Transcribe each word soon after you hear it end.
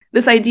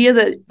this idea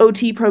that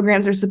OT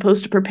programs are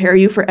supposed to prepare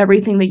you for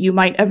everything that you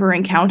might ever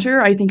encounter,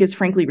 I think is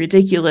frankly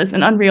ridiculous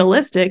and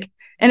unrealistic.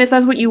 And if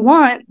that's what you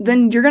want,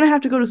 then you're going to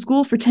have to go to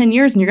school for 10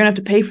 years and you're going to have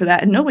to pay for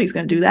that. And nobody's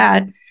going to do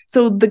that.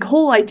 So the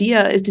whole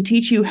idea is to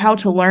teach you how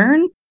to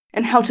learn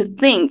and how to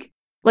think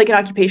like an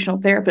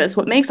occupational therapist.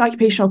 What makes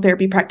occupational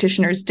therapy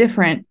practitioners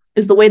different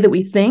is the way that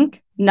we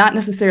think, not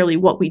necessarily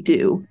what we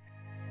do.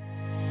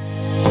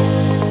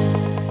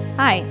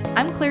 Hi,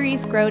 I'm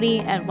Clarice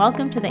Grody, and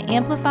welcome to the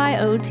Amplify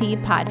OT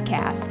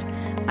podcast.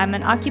 I'm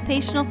an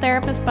occupational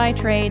therapist by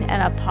trade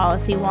and a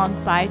policy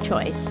wonk by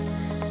choice.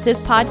 This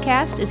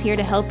podcast is here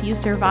to help you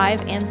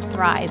survive and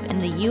thrive in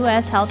the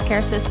U.S.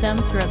 healthcare system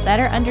through a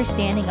better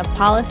understanding of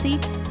policy,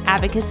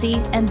 advocacy,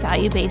 and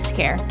value-based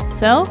care.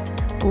 So,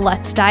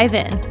 let's dive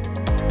in.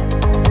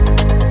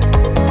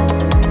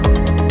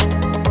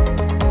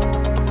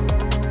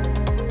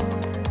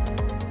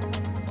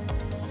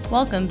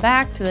 Welcome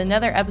back to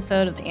another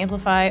episode of the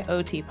Amplify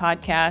OT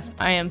podcast.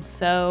 I am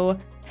so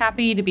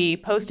happy to be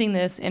posting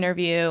this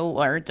interview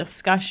or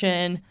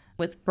discussion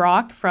with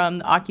Brock from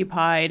the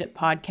Occupied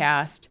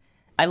podcast.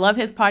 I love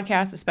his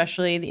podcast,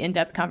 especially the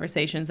in-depth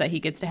conversations that he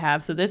gets to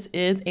have. So this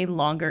is a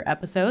longer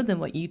episode than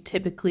what you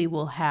typically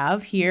will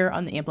have here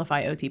on the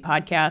Amplify OT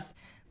podcast,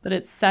 but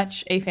it's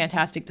such a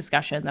fantastic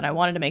discussion that I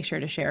wanted to make sure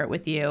to share it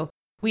with you.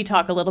 We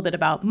talk a little bit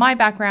about my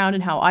background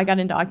and how I got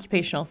into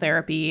occupational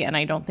therapy, and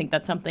I don't think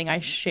that's something I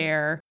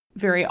share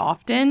very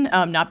often,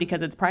 not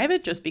because it's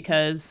private, just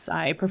because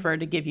I prefer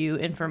to give you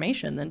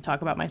information than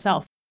talk about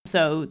myself.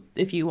 So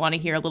if you want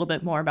to hear a little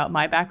bit more about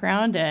my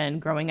background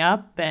and growing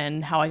up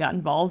and how I got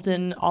involved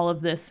in all of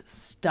this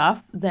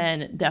stuff,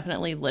 then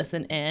definitely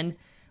listen in.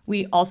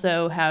 We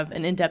also have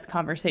an in-depth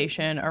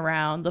conversation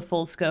around the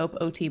full scope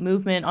OT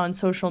movement on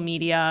social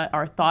media,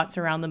 our thoughts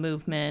around the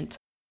movement,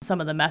 some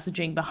of the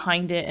messaging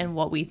behind it and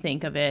what we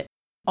think of it.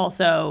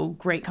 Also,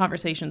 great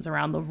conversations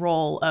around the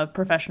role of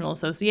professional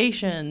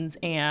associations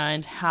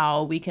and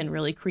how we can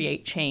really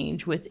create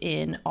change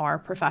within our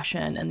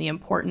profession and the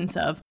importance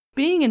of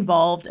being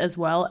involved as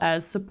well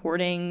as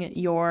supporting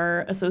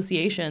your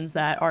associations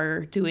that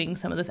are doing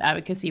some of this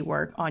advocacy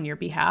work on your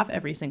behalf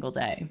every single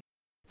day.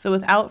 So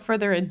without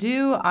further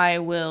ado, I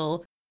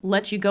will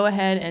let you go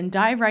ahead and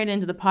dive right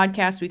into the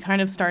podcast. We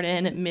kind of start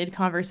in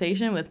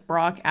mid-conversation with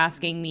Brock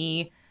asking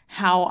me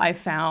how I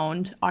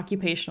found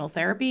occupational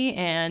therapy,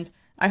 and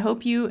I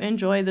hope you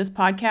enjoy this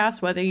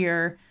podcast, whether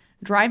you're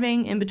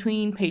driving in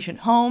between patient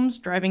homes,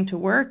 driving to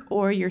work,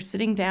 or you're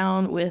sitting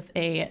down with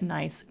a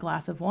nice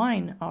glass of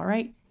wine. All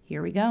right,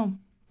 here we go.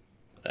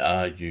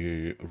 Are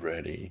you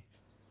ready?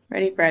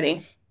 Ready,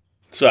 Freddie.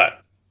 So,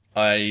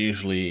 I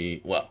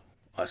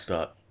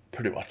start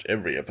pretty much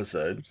every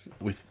episode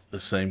with the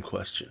same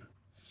question.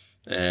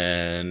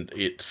 And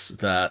it's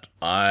that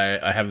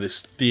I have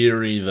this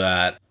theory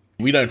that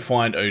we don't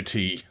find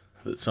OT,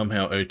 that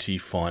somehow OT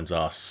finds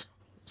us.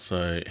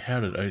 So how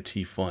did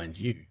OT find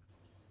you?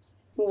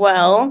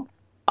 Well,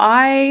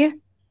 I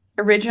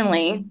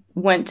originally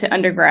went to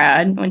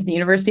the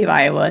University of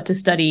Iowa to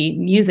study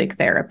music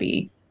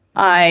therapy.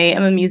 I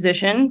am a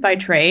musician by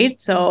trade,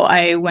 so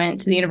I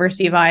went to the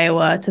University of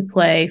Iowa to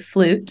play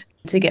flute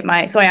to get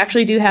so I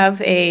actually do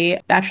have a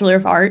Bachelor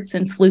of Arts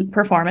in flute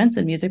performance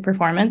and music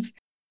performance.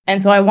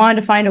 And so I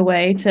wanted to find a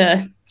way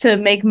to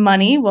make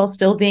money while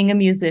still being a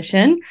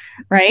musician,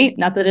 right?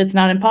 Not that it's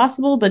not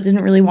impossible, but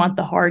didn't really want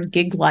the hard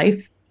gig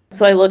life.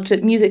 So I looked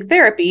at music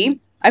therapy.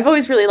 I've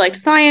always really liked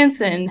science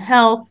and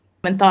health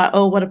and thought,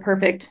 oh, what a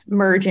perfect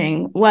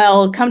merging.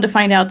 Well, come to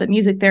find out that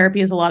music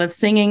therapy is a lot of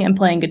singing and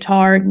playing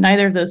guitar.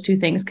 Neither of those two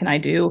things can I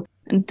do,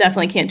 and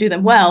definitely can't do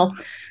them well.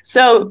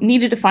 So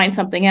needed to find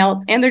something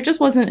else. And there just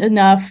wasn't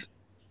enough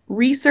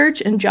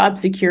research and job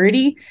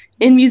security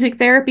in music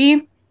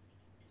therapy.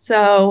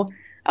 So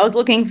I was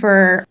looking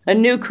for a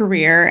new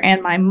career,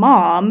 and my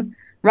mom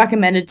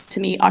recommended to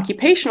me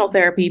occupational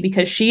therapy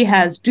because she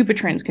has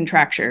Dupuytren's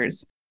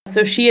contractures.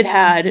 So she had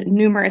had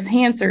numerous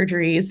hand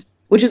surgeries,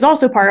 which is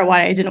also part of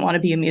why I didn't want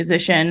to be a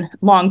musician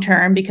long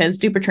term, because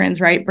Dupuytren's,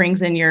 right,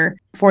 brings in your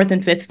fourth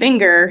and fifth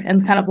finger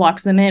and kind of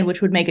locks them in,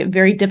 which would make it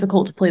very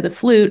difficult to play the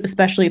flute,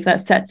 especially if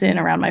that sets in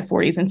around my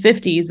 40s and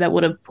 50s. That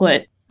would have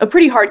put a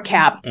pretty hard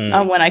cap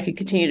on when I could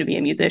continue to be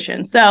a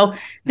musician. So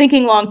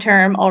thinking long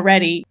term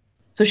already.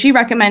 So she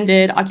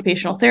recommended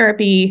occupational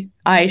therapy.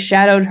 I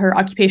shadowed her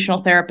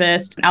occupational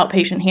therapist, an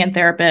outpatient hand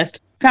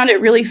therapist, found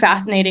it really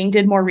fascinating,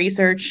 did more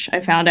research. I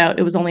found out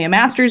it was only a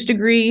master's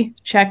degree,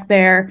 check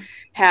there,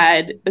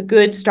 had a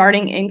good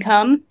starting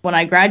income when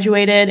I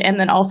graduated, and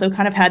then also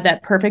kind of had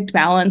that perfect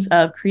balance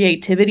of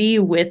creativity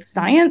with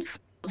science.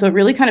 So it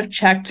really kind of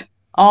checked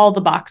all the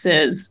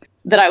boxes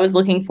that I was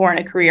looking for in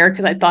a career,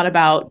 because I thought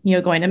about,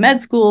 going to med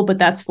school, but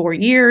that's 4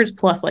 years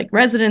plus like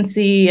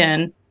residency,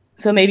 and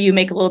so maybe you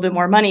make a little bit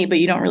more money, but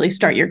you don't really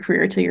start your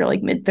career till you're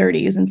like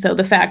mid-30s. And so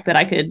the fact that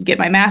I could get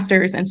my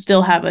master's and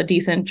still have a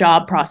decent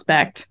job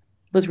prospect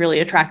was really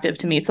attractive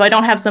to me. So I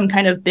don't have some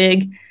kind of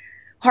big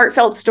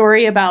heartfelt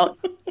story about,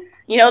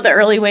 the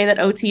early way that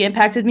OT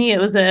impacted me. It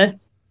was a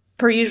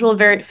per usual,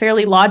 very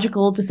fairly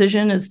logical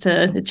decision is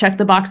to check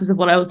the boxes of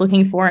what I was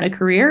looking for in a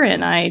career,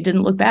 and I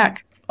didn't look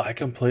back. I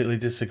completely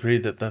disagree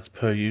that that's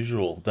per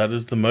usual. That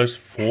is the most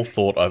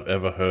forethought I've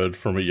ever heard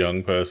from a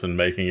young person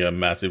making a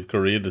massive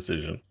career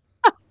decision.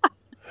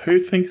 Who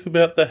thinks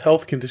about the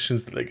health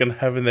conditions that they're going to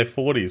have in their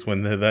 40s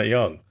when they're that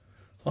young?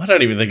 I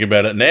don't even think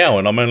about it now,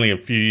 and I'm only a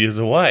few years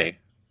away.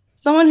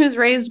 Someone who's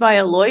raised by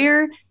a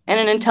lawyer and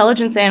an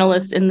intelligence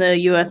analyst in the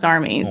U.S.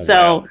 Army.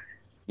 Wow.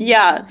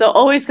 Yeah, so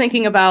always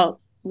thinking about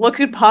what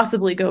could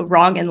possibly go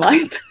wrong in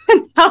life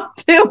and how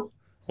to.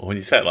 Well, when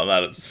you say it like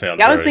that, it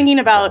sounds I was thinking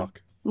about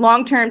dark.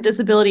 long-term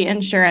disability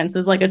insurance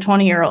as like a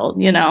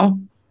 20-year-old, you know?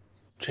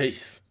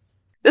 Jeez.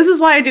 This is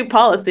why I do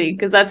policy,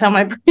 because that's how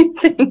my brain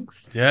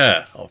thinks.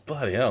 Yeah. Oh,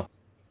 bloody hell.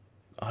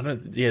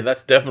 Yeah,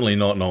 that's definitely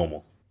not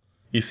normal.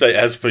 You say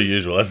as per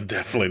usual. That's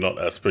definitely not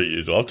as per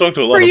usual. I've talked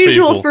to a lot Per of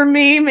usual people. for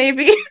me,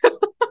 maybe.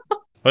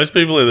 Most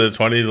people in their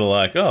 20s are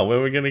like, oh, where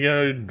are we going to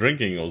go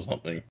drinking or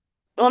something?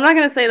 Well, I'm not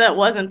going to say that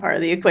wasn't part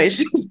of the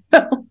equation.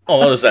 So. I'm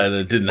not saying that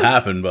it didn't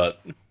happen,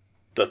 but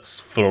that's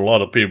for a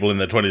lot of people in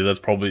their 20s, that's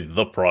probably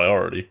the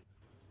priority.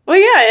 Well,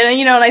 yeah, and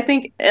and I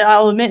think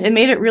I'll admit it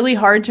made it really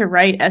hard to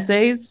write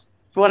essays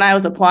when I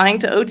was applying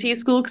to OT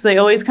school, because they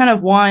always kind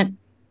of want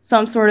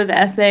some sort of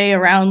essay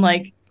around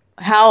like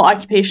how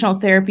occupational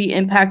therapy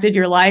impacted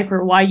your life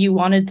or why you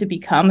wanted to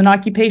become an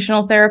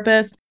occupational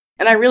therapist.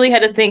 And I really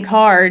had to think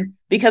hard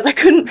because I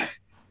couldn't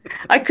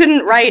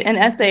write an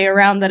essay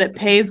around that it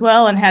pays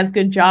well and has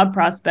good job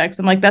prospects.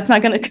 I'm like, that's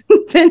not going to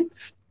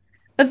convince.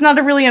 That's not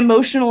a really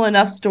emotional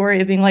enough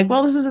story of being like,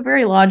 well, this is a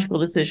very logical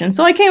decision.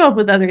 So I came up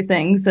with other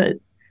things that,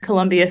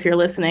 Columbia, if you're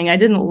listening, I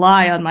didn't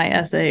lie on my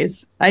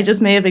essays. I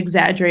just may have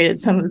exaggerated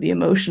some of the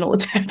emotional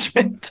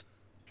attachment.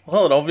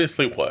 Well, it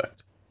obviously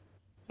worked.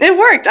 It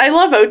worked. I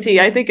love OT.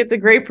 I think it's a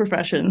great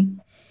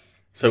profession.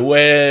 So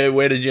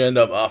where did you end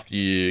up after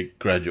you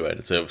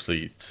graduated? So obviously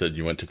you said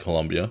you went to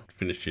Columbia,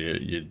 finished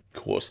your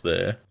course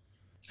there.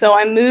 So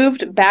I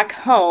moved back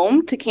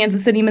home to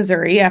Kansas City,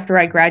 Missouri after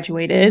I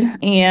graduated,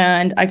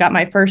 and I got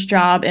my first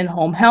job in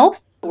home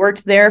health.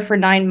 Worked there for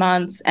 9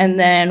 months and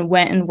then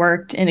went and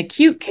worked in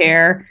acute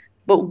care.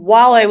 But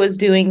while I was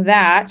doing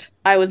that,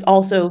 I was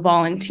also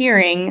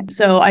volunteering.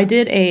 So I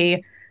did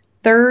a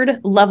third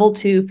level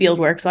 2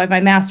 fieldwork. So I have my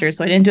master's,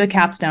 so I didn't do a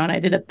capstone. I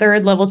did a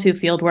third level 2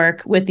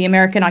 fieldwork with the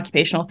American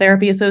Occupational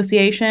Therapy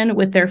Association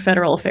with their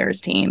federal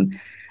affairs team.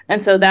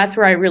 And so that's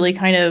where I really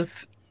kind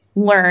of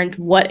learned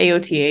what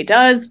AOTA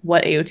does,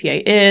 what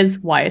AOTA is,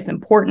 why it's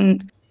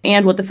important,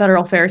 and what the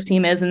federal affairs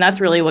team is. And that's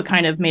really what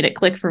kind of made it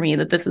click for me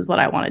that this is what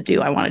I want to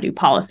do. I want to do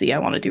policy. I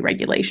want to do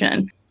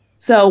regulation.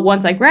 So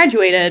once I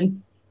graduated,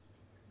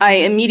 I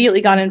immediately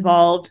got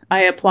involved.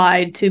 I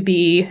applied to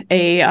be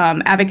a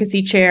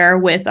advocacy chair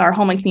with our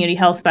home and community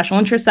health special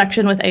interest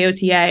section with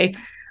AOTA.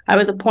 I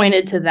was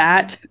appointed to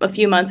that a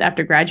few months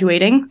after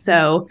graduating.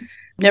 So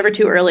never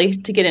too early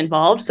to get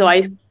involved. So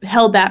I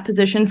held that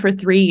position for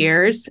 3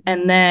 years.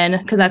 And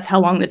then, because that's how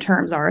long the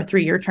terms are,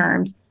 3-year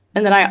terms.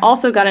 And then I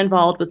also got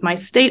involved with my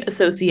state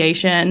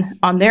association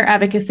on their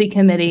advocacy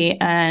committee.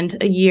 And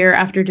a year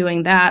after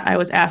doing that, I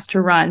was asked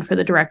to run for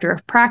the director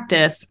of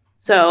practice.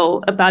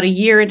 So about a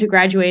year into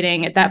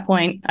graduating, at that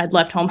point, I'd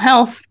left home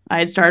health. I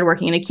had started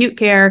working in acute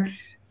care.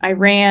 I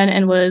ran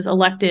and was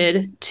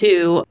elected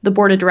to the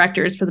board of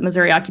directors for the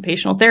Missouri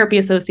Occupational Therapy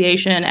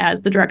Association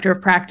as the director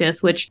of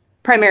practice, which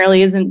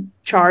primarily is in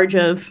charge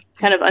of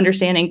kind of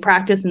understanding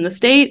practice in the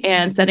state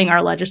and setting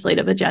our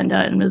legislative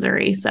agenda in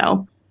Missouri.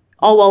 So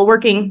all while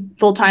working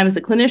full-time as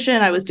a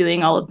clinician, I was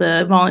doing all of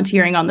the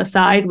volunteering on the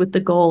side with the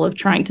goal of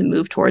trying to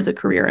move towards a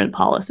career in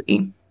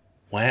policy.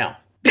 Wow.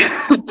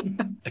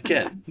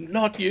 Again,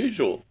 not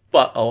usual,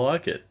 but I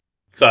like it.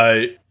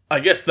 So I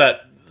guess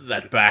that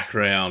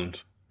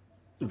background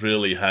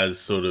really has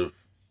sort of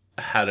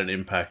had an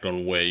impact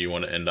on where you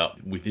want to end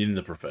up within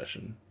the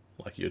profession,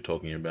 like you're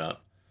talking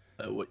about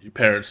what your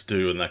parents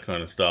do and that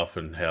kind of stuff,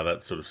 and how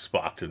that sort of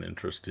sparked an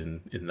interest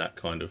in that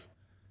kind of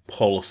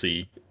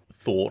policy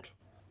thought.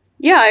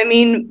 Yeah, I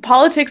mean,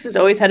 politics has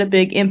always had a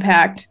big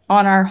impact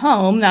on our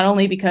home, not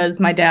only because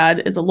my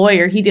dad is a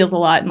lawyer, he deals a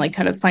lot in like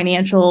kind of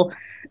financial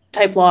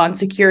type law and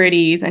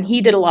securities, and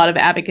he did a lot of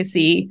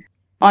advocacy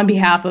on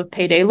behalf of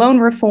payday loan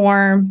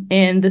reform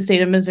in the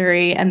state of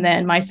Missouri. And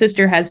then my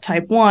sister has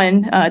type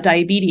 1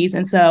 diabetes.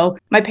 And so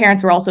my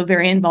parents were also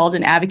very involved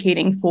in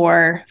advocating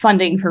for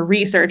funding for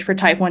research for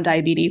type 1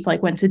 diabetes,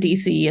 like went to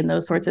DC and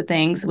those sorts of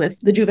things with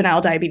the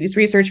Juvenile Diabetes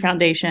Research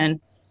Foundation.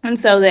 And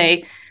so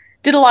they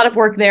did a lot of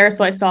work there.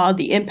 So I saw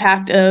the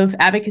impact of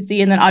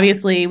advocacy. And then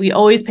obviously we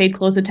always paid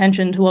close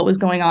attention to what was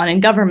going on in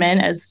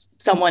government. As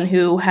someone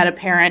who had a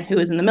parent who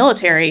was in the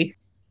military,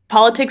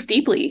 politics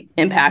deeply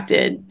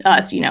impacted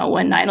us. You know,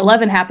 when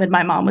 9/11 happened,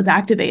 my mom was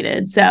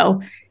activated.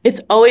 So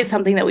it's always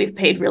something that we've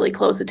paid really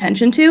close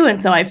attention to.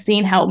 And so I've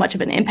seen how much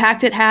of an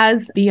impact it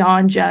has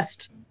beyond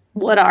just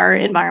what our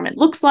environment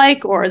looks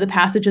like, or the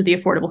passage of the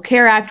Affordable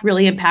Care Act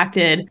really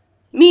impacted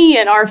me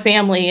and our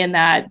family in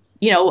that,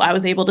 you know, I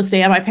was able to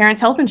stay on my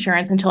parents' health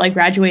insurance until I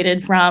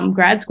graduated from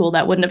grad school.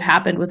 That wouldn't have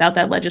happened without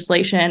that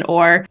legislation.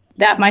 Or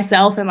that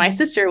myself and my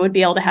sister would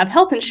be able to have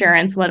health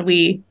insurance when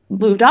we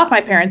moved off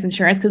my parents'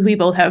 insurance, because we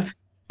both have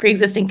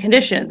pre-existing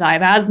conditions. I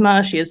have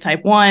asthma, she has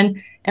type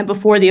 1. And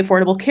before the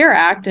Affordable Care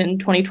Act in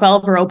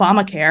 2012, or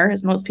Obamacare,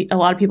 as a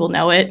lot of people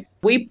know it,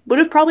 we would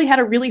have probably had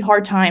a really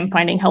hard time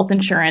finding health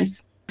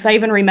insurance. Because I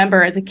even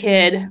remember as a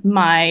kid,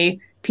 my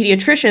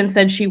pediatrician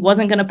said she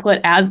wasn't going to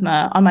put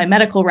asthma on my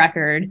medical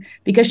record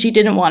because she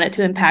didn't want it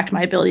to impact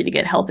my ability to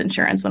get health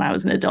insurance when I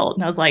was an adult.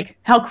 And I was like,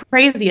 how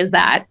crazy is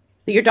that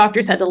your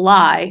doctors had to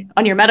lie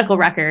on your medical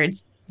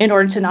records in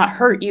order to not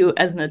hurt you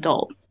as an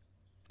adult?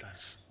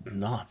 That's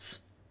nuts.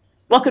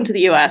 Welcome to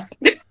the US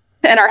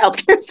and our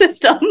healthcare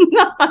system.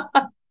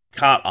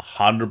 Can't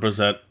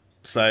 100%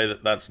 say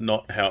that that's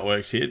not how it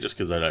works here just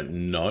because I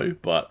don't know,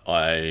 but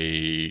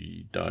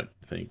I don't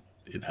think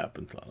it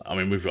happens like that. I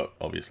mean, we've got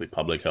obviously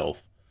public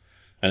health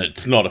and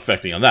it's not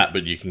affecting on that,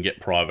 but you can get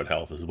private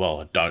health as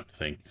well. I don't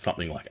think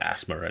something like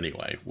asthma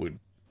anyway would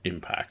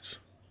impact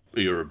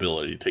your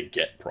ability to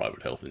get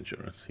private health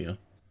insurance here.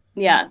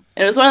 Yeah.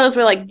 It was one of those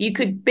where, like, you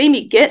could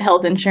maybe get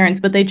health insurance,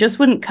 but they just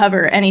wouldn't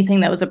cover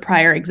anything that was a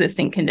prior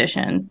existing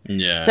condition.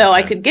 Yeah. So okay.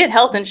 I could get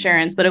health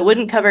insurance, but it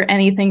wouldn't cover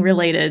anything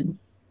related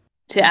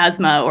to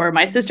asthma, or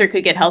my sister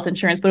could get health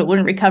insurance, but it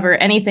wouldn't recover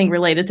anything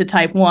related to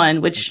type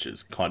 1, which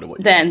is kind of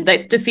what then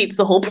that defeats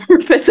the whole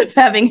purpose of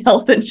having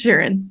health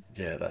insurance.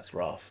 Yeah, that's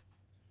rough.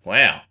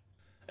 Wow.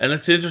 And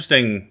it's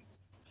interesting,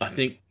 I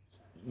think,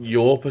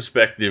 your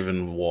perspective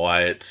and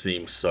why it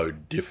seems so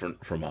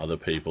different from other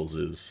people's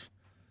is,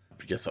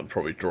 I guess I'm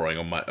probably drawing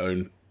on my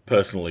own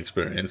personal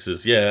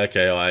experiences. Yeah,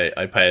 okay,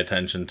 I pay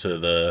attention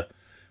to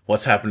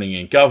what's happening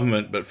in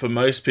government, but for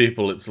most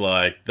people it's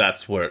like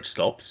that's where it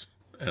stops.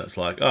 And it's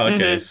like, oh,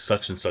 okay,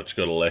 such and such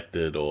got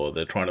elected, or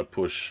they're trying to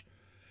push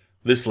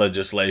this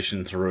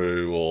legislation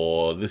through,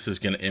 or this is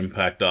going to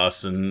impact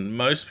us. And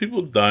most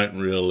people don't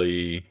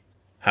really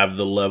have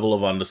the level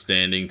of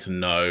understanding to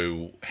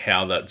know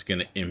how that's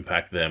going to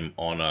impact them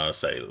on a,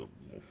 say,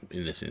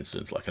 in this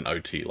instance, like an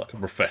OT, like a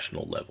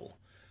professional level.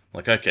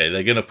 Like, okay,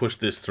 they're going to push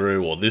this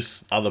through, or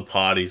this other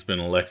party's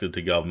been elected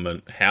to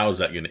government. How is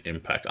that going to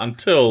impact?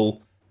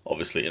 Until,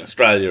 obviously, in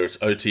Australia, it's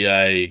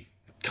OTA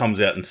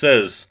comes out and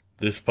says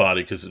this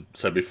party, because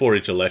so before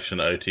each election,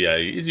 OTA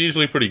is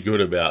usually pretty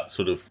good about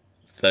sort of,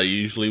 they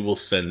usually will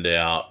send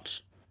out,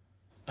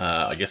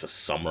 I guess, a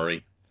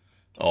summary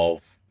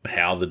of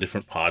how the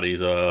different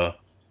parties are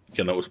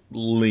going to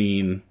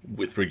lean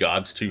with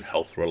regards to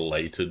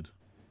health-related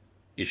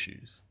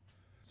issues.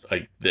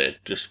 Like, they're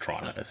just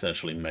trying to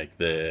essentially make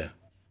their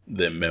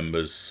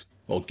members,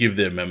 or give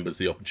their members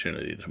the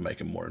opportunity to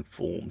make a more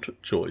informed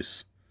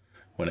choice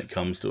when it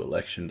comes to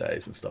election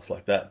days and stuff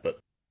like that. But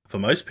for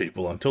most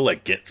people, until they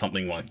get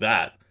something like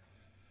that,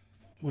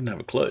 wouldn't have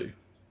a clue.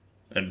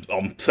 And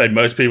I'm saying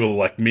most people,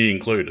 like me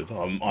included,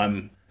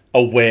 I'm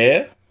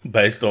aware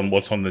based on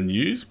what's on the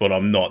news, but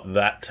I'm not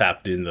that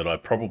tapped in that I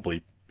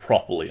probably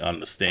properly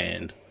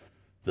understand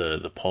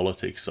the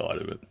politics side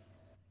of it.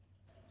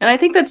 And I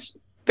think that's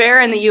fair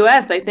in the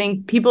US. I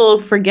think people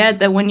forget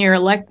that when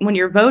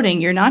you're voting,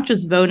 you're not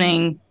just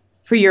voting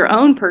for your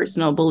own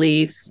personal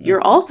beliefs.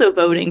 You're also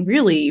voting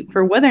really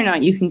for whether or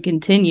not you can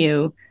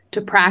continue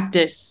to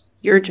practice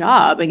your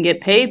job and get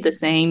paid the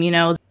same. You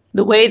know,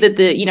 the way that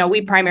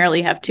we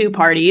primarily have two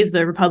parties,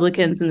 the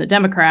Republicans and the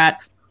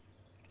Democrats.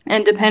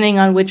 And depending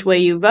on which way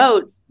you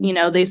vote,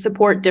 they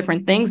support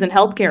different things in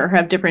healthcare or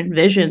have different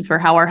visions for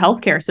how our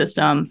healthcare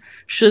system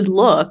should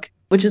look,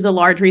 which is a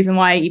large reason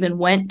why I even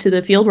went to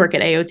the fieldwork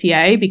at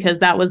AOTA, because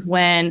that was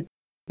when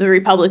the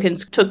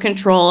Republicans took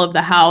control of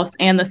the House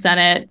and the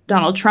Senate.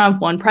 Donald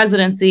Trump won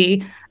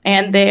presidency,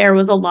 and there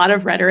was a lot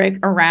of rhetoric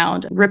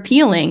around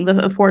repealing the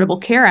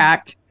Affordable Care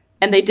Act.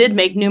 And they did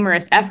make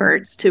numerous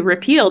efforts to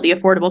repeal the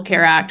Affordable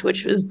Care Act,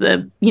 which was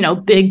the,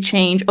 big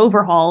change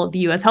overhaul of the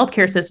U.S.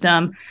 healthcare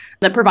system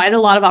that provided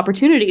a lot of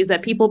opportunities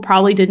that people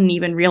probably didn't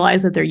even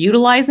realize that they're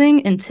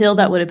utilizing until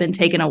that would have been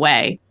taken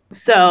away.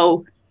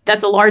 So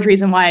that's a large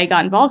reason why I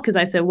got involved, because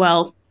I said,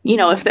 well,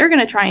 if they're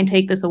going to try and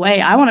take this away,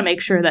 I want to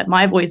make sure that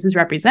my voice is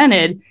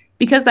represented,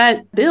 because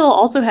that bill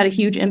also had a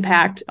huge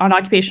impact on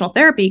occupational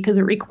therapy because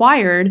it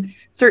required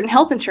certain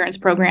health insurance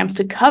programs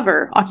to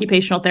cover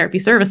occupational therapy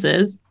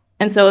services.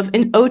 And so if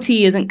an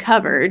OT isn't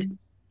covered,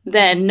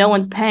 then no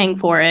one's paying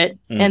for it,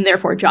 and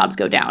therefore jobs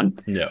go down.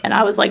 Yeah. And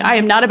I was like, I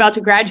am not about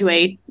to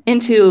graduate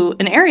into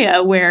an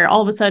area where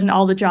all of a sudden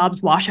all the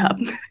jobs wash up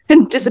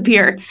and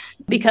disappear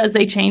because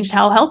they changed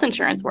how health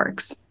insurance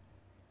works.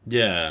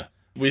 Yeah.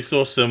 We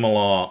saw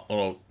similar,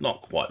 or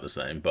not quite the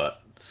same,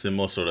 but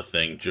similar sort of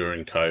thing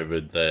during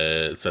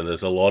COVID. So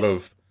there's a lot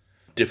of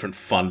different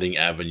funding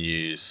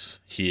avenues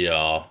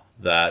here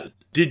that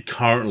did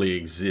currently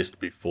exist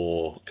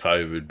before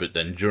COVID, but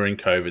then during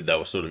COVID they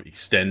were sort of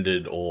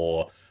extended,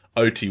 or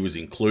OT was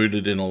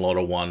included in a lot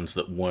of ones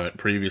that weren't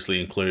previously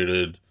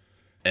included,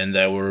 and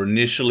they were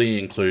initially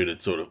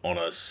included sort of on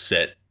a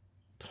set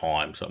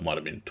time, so it might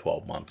have been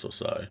 12 months or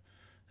so,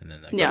 and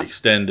then they got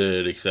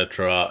extended,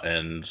 etc.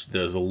 And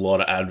there's a lot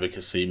of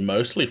advocacy,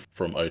 mostly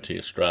from OT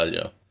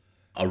Australia,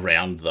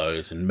 around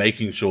those and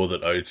making sure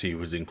that OT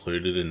was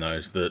included in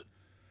those, that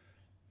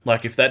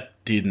Like, if that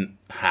didn't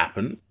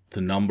happen,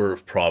 the number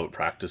of private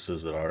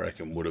practices that I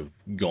reckon would have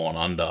gone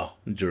under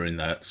during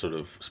that sort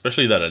of,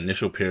 especially that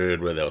initial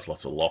period where there was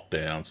lots of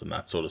lockdowns and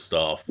that sort of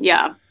stuff,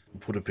 Yeah.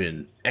 would have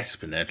been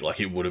exponential. Like,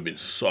 it would have been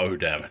so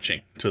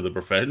damaging to the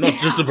profession,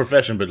 not just the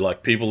profession, but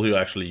like people who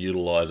actually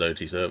utilize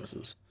OT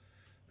services,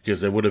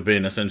 because there would have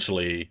been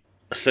essentially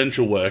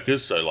essential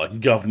workers, so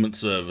like government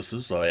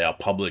services, so our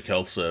public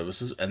health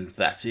services, and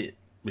that's it,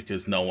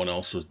 because no one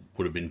else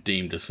would have been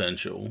deemed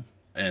essential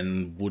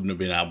and wouldn't have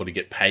been able to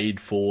get paid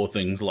for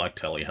things like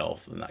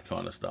telehealth and that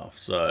kind of stuff.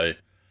 So,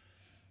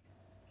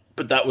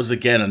 but that was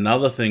again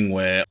another thing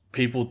where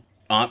people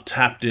aren't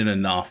tapped in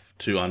enough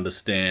to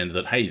understand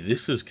that, hey,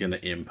 this is going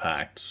to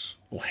impact,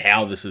 or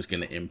how this is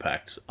going to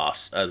impact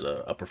us as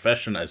a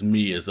profession, as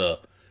me as a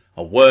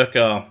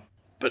worker.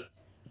 But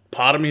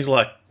part of me is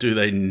like, do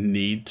they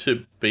need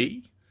to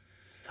be?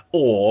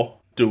 Or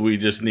do we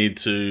just need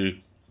to,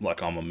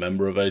 like, I'm a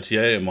member of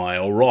OTA, am I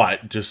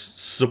alright just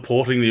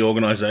supporting the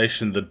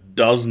organisation that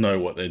does know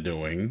what they're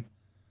doing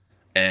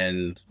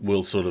and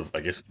will sort of, I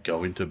guess,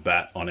 go into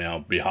bat on our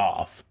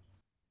behalf?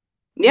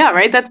 Yeah,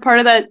 right. That's part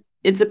of that.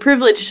 It's a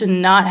privilege to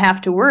not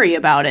have to worry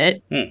about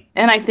it.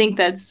 And I think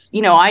that's,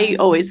 I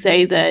always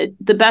say that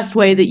the best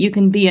way that you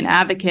can be an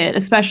advocate,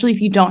 especially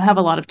if you don't have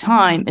a lot of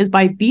time, is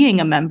by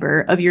being a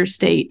member of your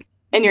state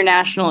and your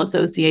national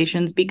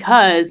associations,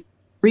 because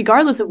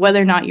regardless of whether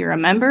or not you're a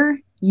member,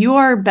 you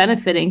are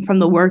benefiting from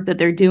the work that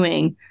they're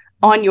doing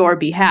on your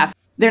behalf.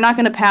 They're not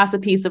going to pass a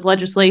piece of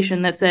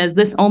legislation that says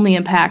this only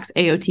impacts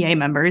AOTA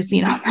members.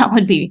 That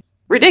would be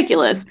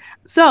ridiculous.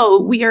 So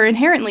we are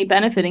inherently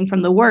benefiting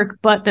from the work,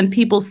 but then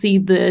people see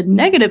the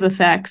negative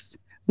effects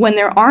when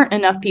there aren't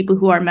enough people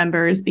who are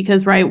members,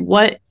 because, right,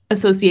 what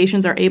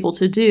associations are able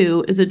to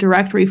do is a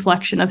direct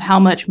reflection of how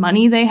much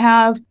money they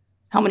have,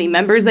 how many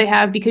members they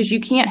have, because you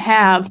can't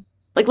have,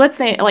 like, let's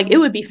say, like, it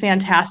would be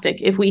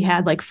fantastic if we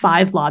had like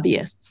 5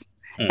 lobbyists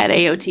at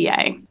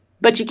AOTA,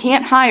 but you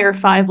can't hire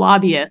 5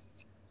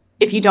 lobbyists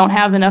if you don't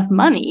have enough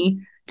money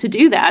to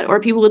do that.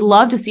 Or people would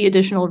love to see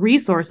additional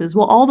resources.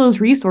 Well, all those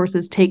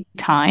resources take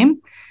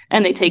time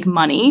and they take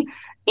money.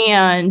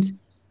 And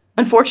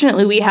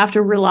unfortunately, we have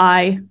to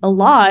rely a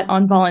lot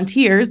on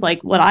volunteers,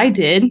 like what I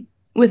did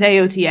with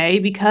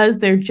AOTA, because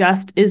there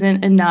just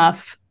isn't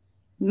enough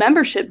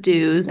membership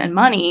dues and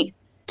money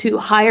to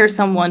hire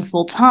someone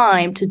full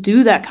time to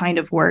do that kind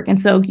of work. And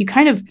so you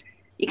kind of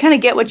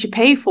get what you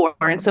pay for.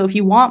 And so if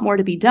you want more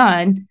to be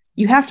done,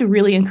 you have to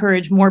really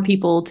encourage more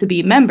people to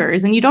be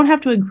members. And you don't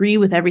have to agree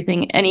with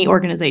everything any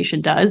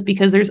organization does,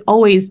 because there's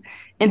always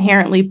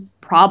inherently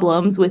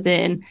problems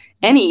within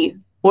any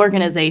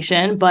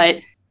organization. But,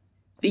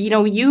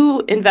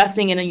 you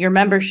investing in your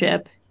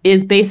membership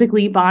is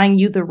basically buying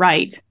you the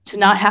right to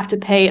not have to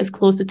pay as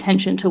close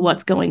attention to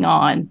what's going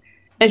on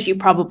as you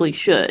probably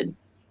should.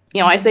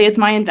 I say it's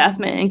my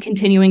investment in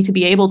continuing to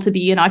be able to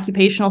be an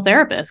occupational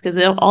therapist, because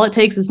all it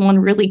takes is one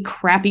really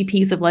crappy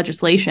piece of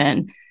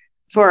legislation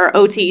for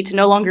OT to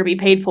no longer be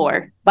paid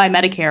for by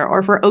Medicare,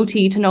 or for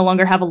OT to no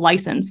longer have a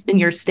license in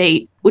your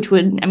state, which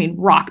would,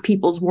 rock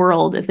people's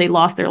world if they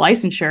lost their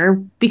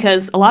licensure,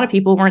 because a lot of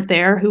people weren't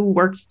there who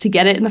worked to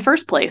get it in the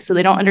first place. So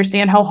they don't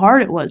understand how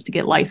hard it was to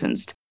get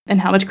licensed and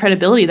how much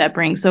credibility that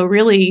brings. So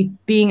really,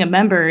 being a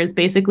member is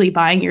basically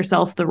buying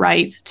yourself the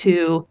right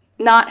to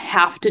not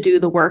have to do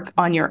the work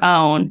on your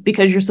own,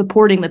 because you're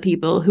supporting the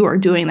people who are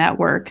doing that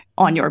work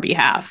on your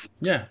behalf.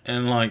 Yeah,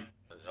 and like,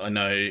 I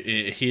know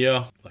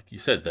here, like you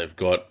said, they've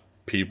got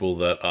people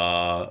that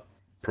are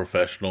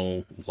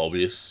professional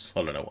lobbyists.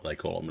 I don't know what they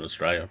call them in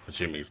Australia. I'm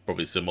assuming it's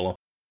probably similar.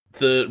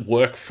 That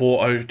work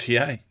for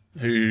OTA,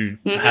 who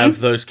have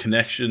those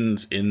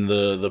connections in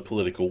the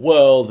political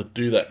world, that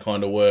do that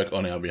kind of work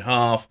on our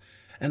behalf.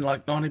 And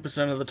like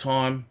 90% of the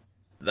time,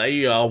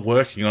 they are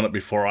working on it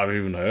before I've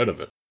even heard of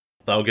it.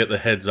 They'll get the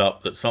heads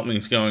up that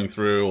something's going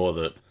through, or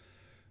that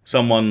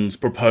someone's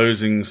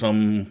proposing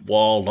some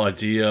wild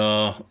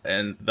idea,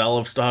 and they'll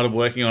have started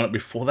working on it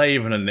before they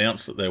even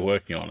announce that they're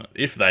working on it,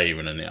 if they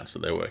even announce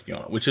that they're working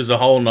on it, which is a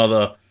whole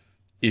nother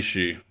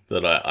issue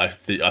that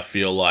I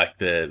feel like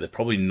they're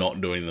probably not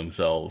doing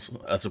themselves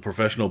as a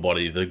professional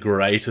body the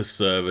greatest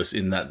service,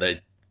 in that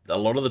a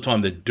lot of the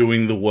time they're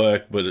doing the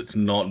work, but it's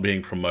not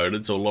being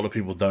promoted, so a lot of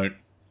people don't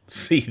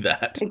see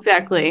that.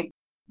 Exactly.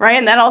 Right.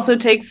 And that also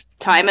takes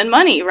time and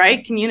money,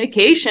 right?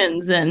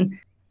 Communications. And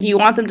do you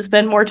want them to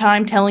spend more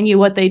time telling you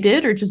what they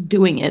did, or just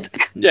doing it?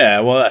 Yeah,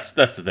 well, that's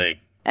the thing.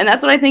 And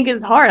that's what I think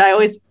is hard. I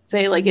always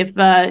say, like, if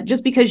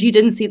just because you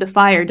didn't see the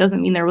fire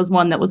doesn't mean there was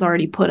one that was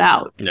already put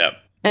out. Yeah.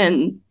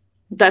 And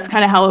that's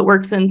kind of how it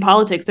works in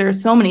politics. There are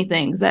so many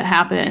things that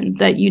happen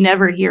that you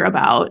never hear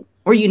about,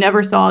 or you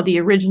never saw the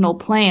original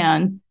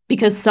plan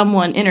because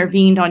someone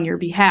intervened on your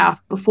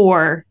behalf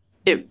before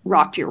it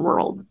rocked your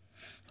world.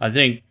 I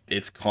think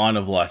it's kind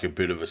of like a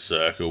bit of a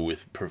circle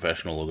with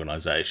professional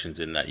organizations,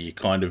 in that you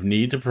kind of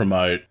need to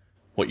promote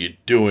what you're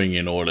doing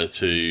in order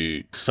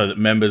to, so that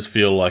members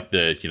feel like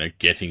they're,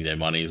 getting their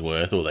money's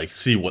worth, or they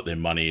see what their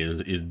money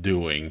is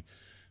doing.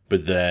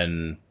 But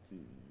then,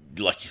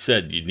 like you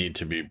said, you need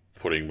to be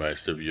putting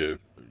most of your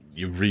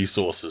your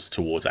resources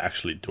towards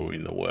actually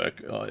doing the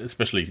work,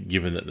 especially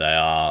given that they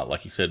are,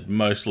 like you said,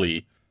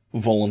 mostly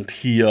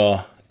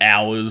volunteer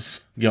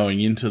hours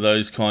going into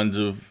those kinds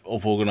of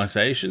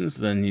organizations,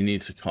 then you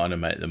need to kind of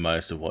make the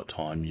most of what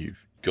time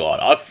you've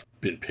got. I've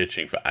been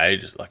pitching for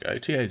ages, like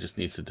OTA just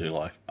needs to do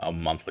like a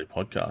monthly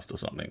podcast or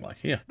something, like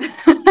here.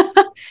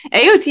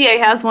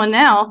 AOTA has one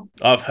now.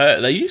 I've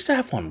heard they used to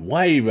have one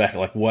way back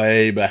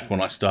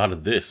when I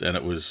started this, and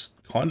it was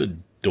kind of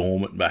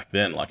dormant back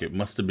then. Like it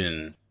must have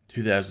been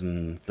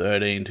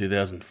 2013,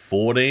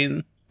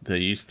 2014. There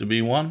used to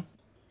be one.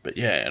 But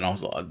yeah, and I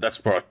was like, that's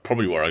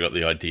probably where I got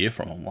the idea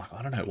from. I'm like,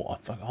 I don't know what,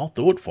 I'll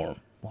do it for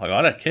them. Like,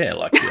 I don't care.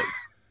 Like, yeah.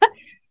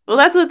 Well,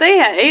 that's what they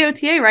had.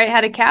 AOTA, right,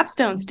 had a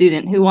capstone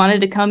student who wanted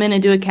to come in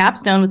and do a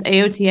capstone with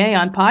AOTA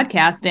on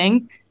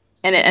podcasting,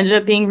 and it ended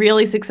up being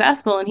really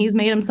successful, and he's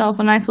made himself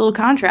a nice little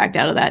contract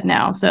out of that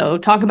now. So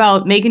talk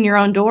about making your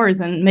own doors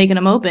and making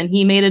them open.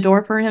 He made a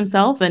door for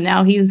himself, and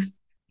now he's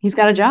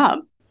got a job.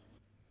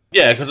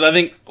 Yeah, because I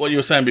think what you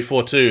were saying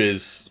before, too,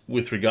 is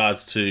with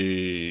regards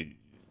to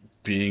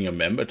being a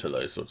member to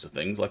those sorts of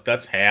things, like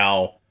that's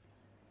how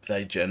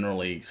they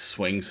generally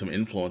swing some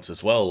influence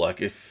as well.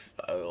 Like if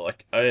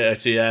like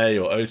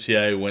AOTA or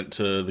OTA went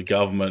to the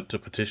government to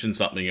petition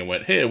something and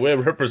went, here, we're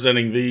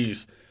representing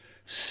these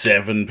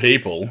 7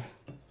 people,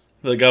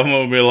 the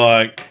government would be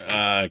like,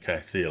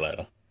 okay, see you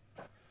later.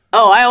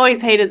 Oh, I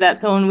always hated that.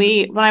 So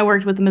when I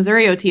worked with the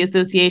Missouri OT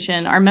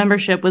Association, our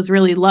membership was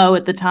really low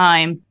at the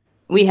time.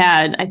 We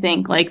had, I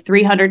think, like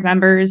 300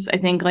 members. I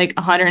think like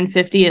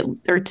 150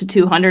 or to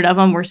 200 of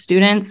them were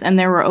students, and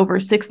there were over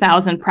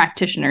 6,000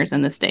 practitioners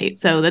in the state.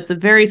 So that's a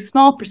very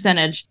small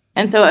percentage.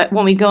 And so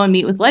when we go and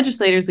meet with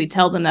legislators, we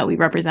tell them that we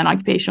represent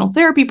occupational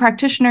therapy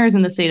practitioners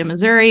in the state of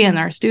Missouri and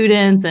our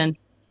students, and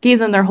gave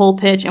them their whole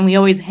pitch. And we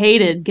always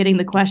hated getting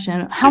the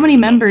question, how many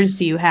members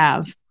do you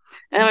have?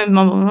 And I'm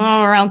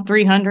around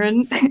 300.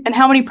 And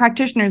how many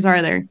practitioners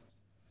are there?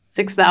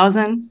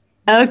 6,000.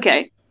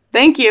 Okay,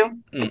 thank you.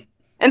 Mm.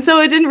 And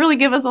so it didn't really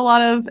give us a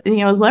lot of,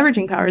 as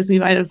leveraging powers we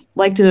might have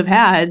liked to have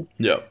had.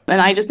 Yeah.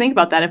 And I just think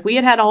about that. If we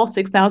had all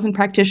 6,000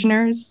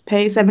 practitioners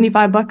pay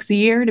 $75 a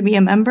year to be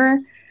a member,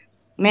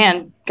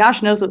 man,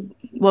 gosh knows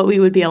what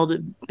we would be able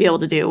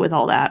to do with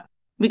all that.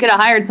 We could have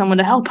hired someone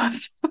to help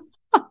us.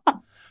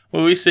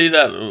 Well, we see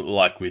that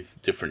like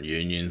with different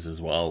unions as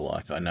well.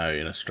 Like I know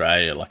in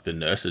Australia, like the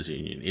nurses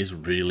union is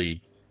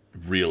really,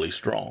 really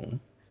strong,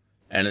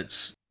 and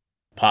it's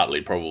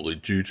partly probably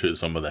due to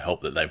some of the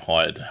help that they've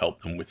hired to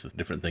help them with the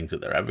different things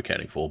that they're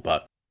advocating for.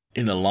 But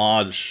in a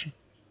large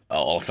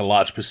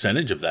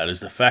percentage of that is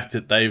the fact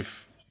that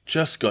they've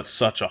just got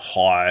such a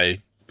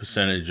high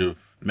percentage of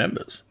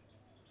members.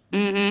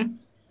 Mm-hmm.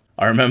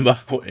 I remember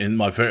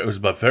it was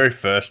my very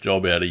first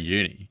job out of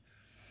uni,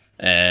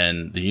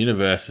 and the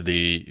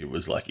university, it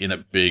was like in a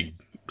big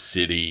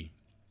city,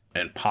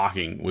 and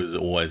parking was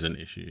always an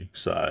issue.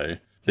 So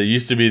there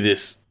used to be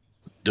this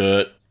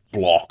dirt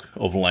block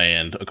of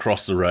land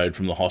across the road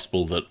from the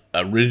hospital that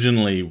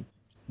originally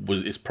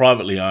is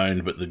privately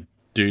owned, but the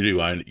dude who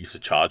owned it used to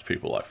charge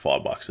people like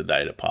 $5 a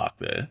day to park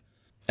there.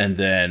 And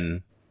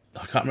then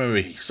I can't remember,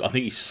 I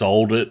think he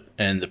sold it,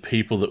 and the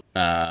people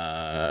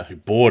that who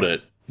bought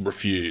it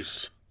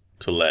refused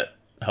to let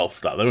health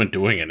staff. They weren't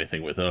doing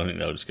anything with it. I think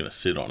they were just going to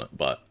sit on it,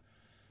 but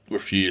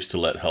refused to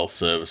let health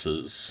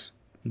services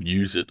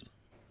use it,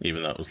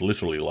 even though it was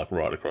literally like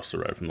right across the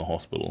road from the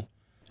hospital.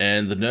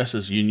 And the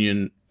nurses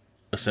union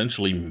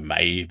essentially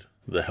made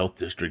the health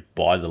district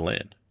buy the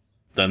land.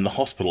 Then the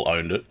hospital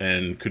owned it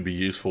and could be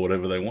used for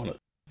whatever they wanted.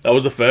 That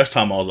was the first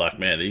time I was like,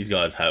 man, these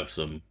guys have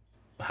some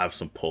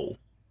pull.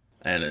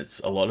 And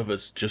a lot of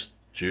it's just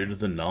due to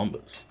the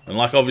numbers. And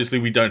like obviously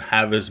we don't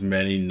have as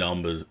many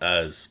numbers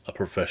as a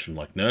profession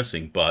like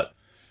nursing, but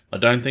I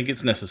don't think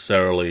it's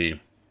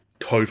necessarily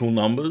total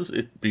numbers.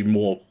 It'd be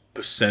more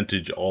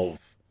percentage of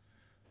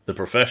the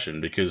profession,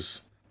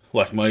 because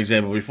like my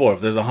example before,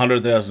 if there's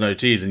 100,000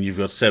 OTs and you've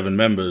got 7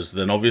 members,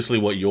 then obviously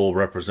what you're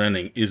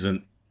representing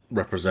isn't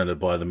represented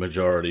by the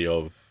majority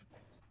of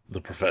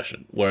the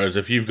profession. Whereas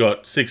if you've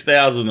got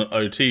 6,000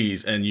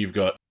 OTs and you've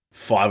got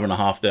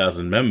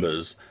 5,500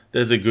 members,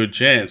 there's a good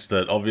chance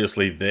that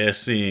obviously they're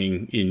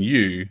seeing in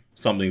you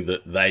something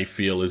that they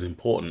feel is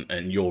important,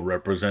 and you're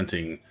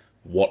representing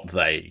what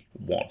they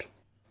want.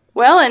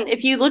 Well, and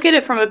if you look at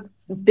it from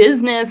a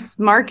business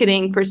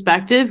marketing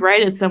perspective,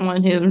 right, as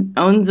someone who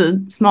owns a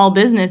small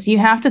business, you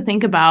have to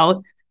think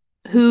about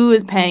who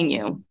is paying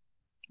you,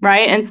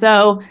 right? And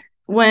so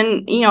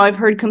when, I've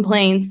heard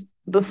complaints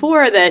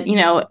before that,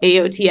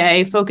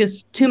 AOTA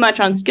focused too much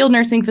on skilled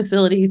nursing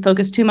facility,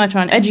 focused too much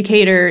on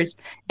educators,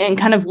 and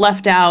kind of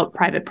left out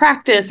private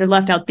practice or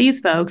left out these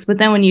folks. But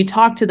then when you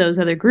talk to those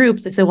other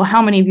groups, they say, well,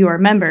 how many of you are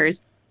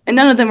members? And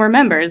none of them were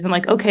members. I'm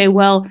like, okay,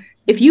 well,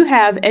 if you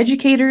have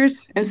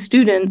educators and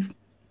students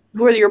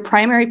who are your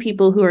primary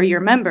people who are your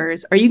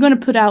members, are you going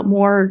to put out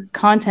more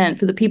content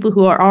for the people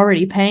who are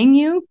already paying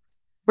you?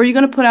 Or are you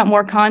going to put out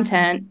more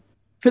content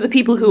for the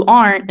people who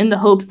aren't, in the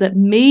hopes that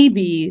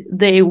maybe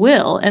they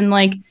will? And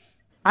like,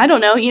 I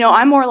don't know,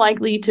 I'm more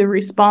likely to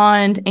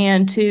respond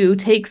and to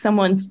take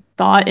someone's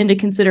thought into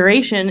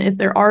consideration if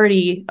they're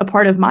already a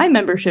part of my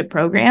membership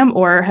program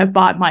or have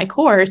bought my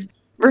course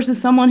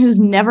versus someone who's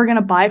never going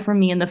to buy from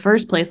me in the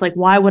first place. Like,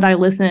 why would I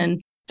listen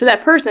to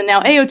that person?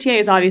 Now, AOTA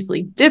is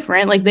obviously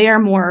different. Like, they are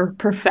more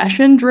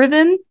profession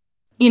driven.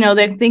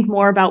 They think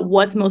more about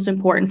what's most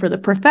important for the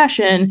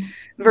profession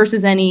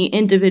versus any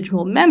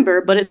individual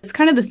member, but it's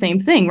kind of the same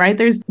thing, right?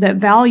 There's that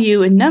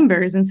value in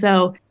numbers. And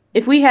so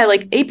if we had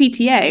like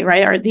APTA,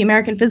 right, or the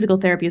American Physical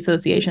Therapy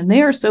Association,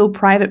 they are so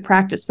private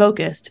practice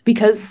focused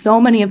because so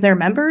many of their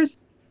members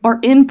are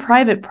in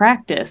private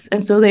practice.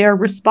 And so they are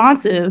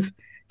responsive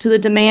to the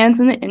demands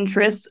and the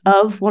interests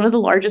of one of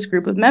the largest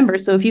group of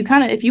members. So if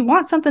you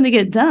want something to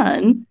get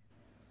done,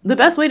 the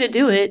best way to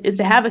do it is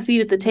to have a seat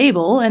at the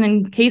table. And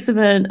in case of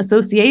an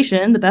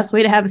association, the best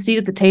way to have a seat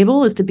at the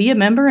table is to be a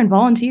member and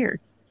volunteer.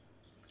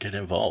 Get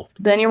involved.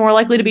 Then you're more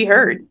likely to be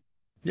heard.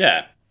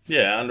 Yeah,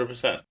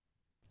 100%.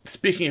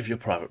 Speaking of your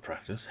private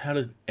practice, how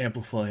did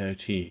Amplify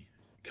OT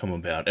come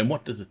about and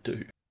what does it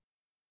do?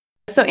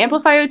 So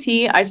Amplify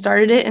OT, I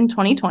started it in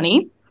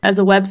 2020 as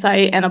a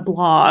website and a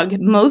blog.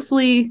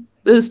 Mostly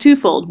it was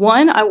twofold.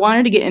 One, I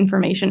wanted to get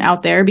information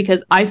out there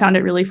because I found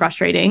it really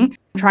frustrating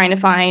trying to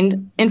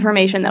find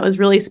information that was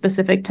really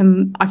specific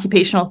to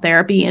occupational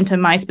therapy and to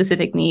my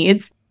specific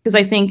needs. Because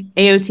I think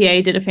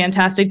AOTA did a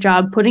fantastic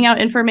job putting out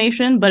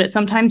information, but it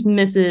sometimes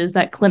misses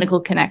that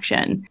clinical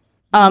connection.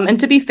 And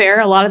to be fair,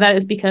 a lot of that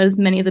is because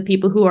many of the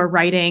people who are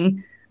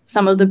writing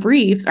some of the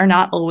briefs are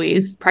not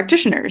always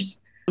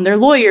practitioners. They're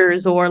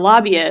lawyers or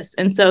lobbyists.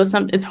 And so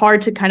it's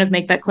hard to kind of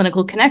make that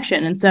clinical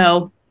connection. And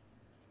so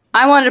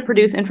I wanted to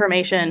produce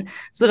information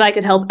so that I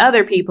could help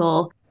other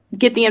people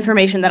get the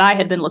information that I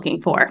had been looking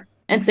for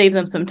and save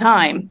them some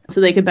time so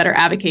they could better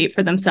advocate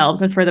for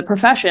themselves and for the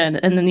profession.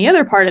 And then the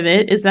other part of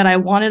it is that I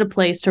wanted a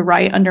place to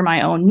write under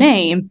my own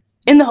name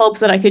in the hopes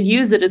that I could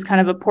use it as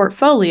kind of a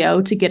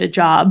portfolio to get a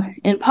job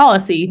in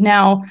policy.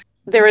 Now,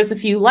 there was a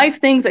few life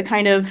things that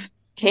kind of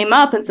came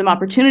up and some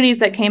opportunities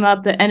that came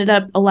up that ended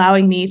up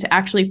allowing me to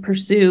actually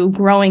pursue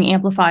growing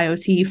Amplify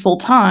OT full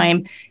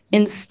time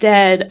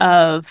instead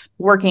of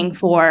working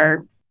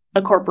for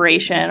a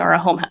corporation or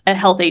a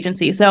health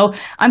agency. So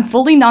I'm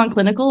fully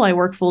non-clinical. I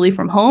work fully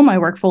from home. I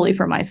work fully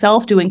for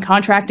myself doing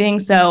contracting.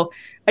 So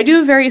I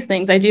do various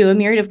things. I do a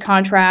myriad of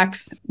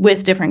contracts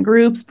with different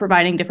groups,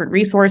 providing different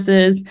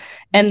resources.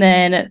 And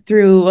then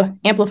through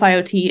Amplify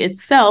OT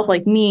itself,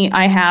 like me,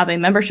 I have a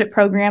membership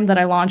program that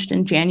I launched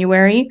in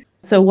January.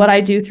 So what I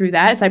do through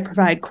that is I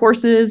provide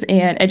courses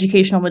and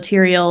educational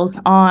materials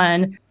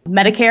on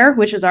Medicare,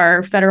 which is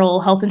our federal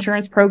health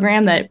insurance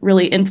program that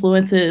really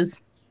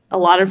influences a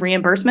lot of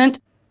reimbursement.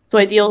 So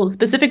I deal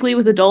specifically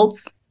with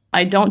adults.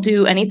 I don't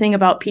do anything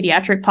about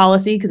pediatric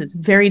policy because it's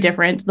very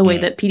different the way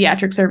that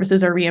pediatric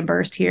services are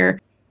reimbursed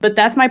here. But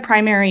that's my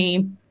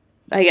primary,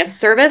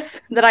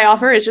 service that I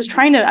offer is just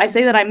I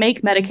say that I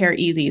make Medicare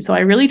easy. So I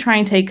really try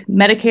and take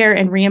Medicare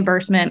and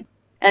reimbursement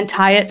and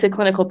tie it to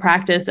clinical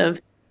practice of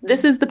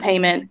this is the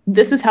payment,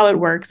 this is how it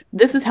works,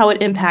 this is how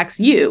it impacts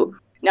you.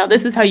 Now,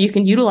 this is how you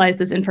can utilize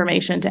this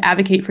information to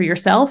advocate for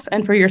yourself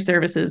and for your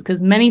services,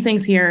 because many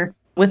things here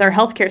with our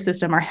healthcare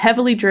system are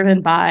heavily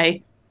driven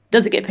by,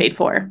 does it get paid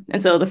for?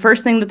 And so the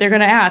first thing that they're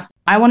going to ask,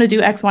 I want to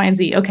do X, Y, and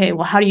Z. Okay,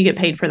 well, how do you get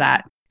paid for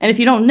that? And if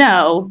you don't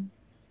know,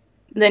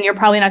 then you're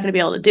probably not going to be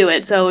able to do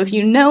it. So if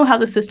you know how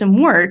the system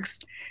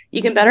works,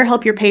 you can better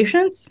help your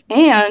patients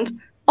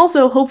and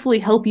also hopefully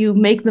help you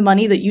make the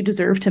money that you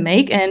deserve to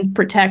make and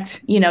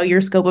protect,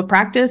 your scope of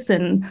practice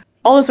and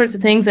all those sorts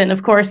of things. And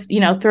of course,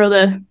 throw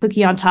the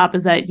cookie on top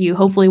is that you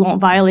hopefully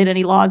won't violate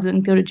any laws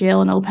and go to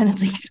jail and no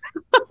penalties.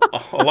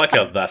 I like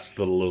how that's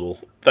the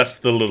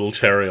little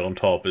cherry on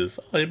top is,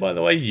 oh, by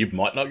the way, you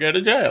might not go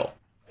to jail.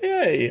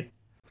 Yay.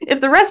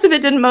 If the rest of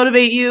it didn't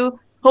motivate you,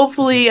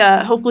 hopefully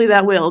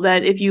that will,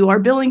 that if you are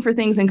billing for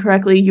things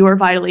incorrectly, you are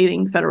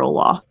violating federal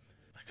law.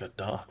 I got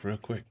dark real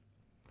quick.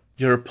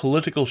 You're a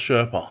political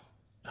Sherpa,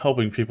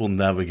 helping people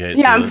navigate.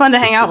 Yeah, I'm fun to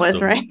hang out with,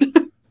 right?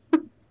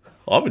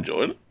 I'm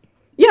enjoying it.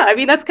 Yeah, I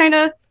mean,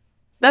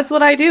 that's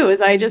what I do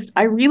is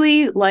I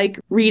really like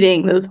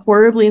reading those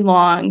horribly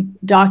long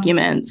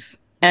documents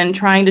and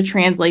trying to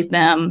translate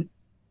them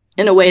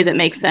in a way that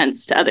makes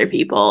sense to other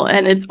people.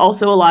 And it's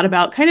also a lot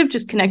about kind of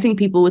just connecting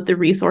people with the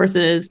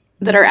resources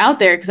that are out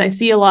there, because I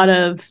see a lot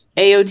of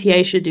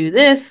AOTA should do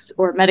this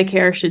or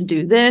Medicare should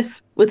do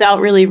this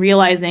without really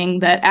realizing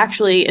that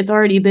actually it's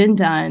already been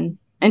done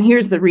and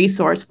here's the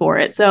resource for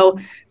it. So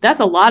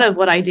that's a lot of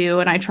what I do.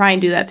 And I try and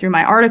do that through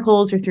my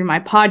articles or through my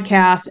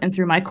podcast and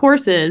through my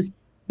courses,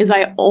 is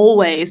I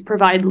always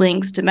provide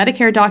links to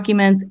Medicare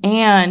documents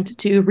and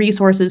to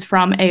resources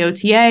from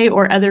AOTA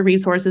or other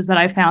resources that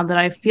I found that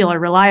I feel are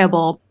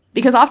reliable.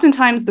 Because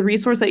oftentimes the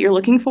resource that you're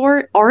looking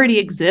for already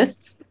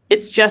exists.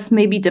 It's just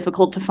maybe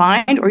difficult to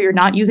find, or you're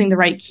not using the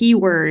right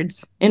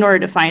keywords in order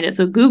to find it.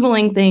 So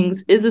Googling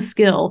things is a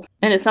skill,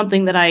 and it's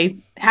something that I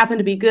happen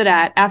to be good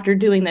at after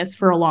doing this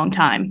for a long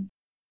time.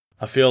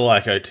 I feel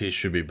like OTs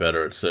should be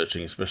better at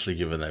searching, especially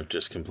given they've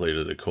just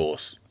completed a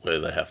course where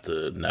they have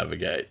to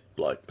navigate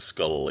like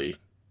scholarly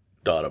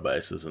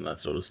databases and that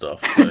sort of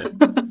stuff. So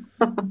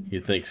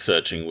you'd think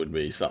searching would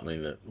be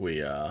something that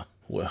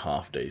we're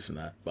half decent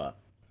at, but.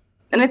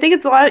 And I think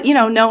it's a lot of,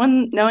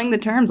 knowing the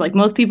terms. Like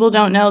most people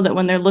don't know that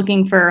when they're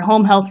looking for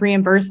home health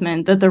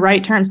reimbursement, that the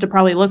right terms to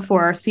probably look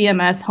for are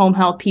CMS, home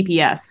health,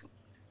 PPS.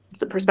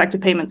 It's a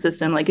prospective payment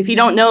system. Like if you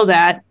don't know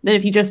that, then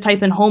if you just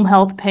type in home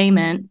health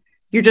payment,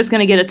 you're just going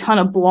to get a ton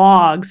of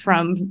blogs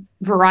from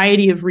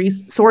variety of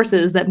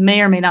resources that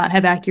may or may not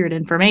have accurate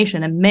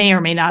information and may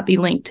or may not be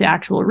linked to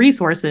actual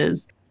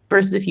resources.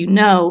 Versus if you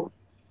know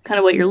kind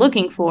of what you're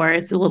looking for,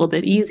 it's a little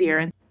bit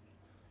easier.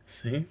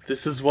 See,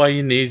 this is why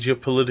you need your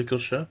political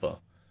Sherpa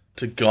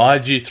to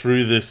guide you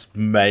through this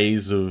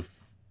maze of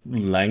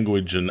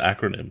language and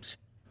acronyms.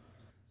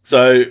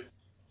 So,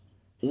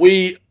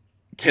 we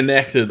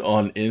connected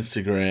on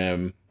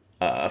Instagram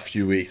a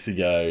few weeks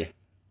ago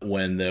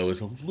when there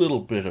was a little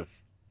bit of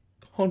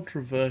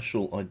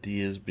controversial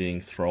ideas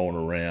being thrown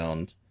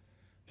around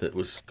that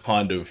was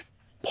kind of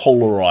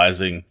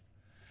polarizing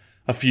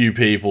a few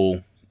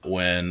people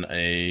when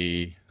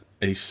a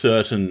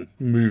certain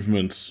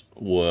movement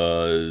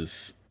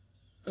was,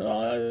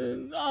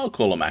 I'll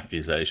call them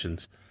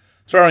accusations,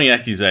 throwing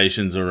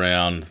accusations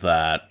around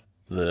that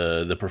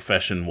the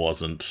profession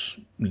wasn't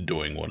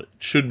doing what it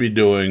should be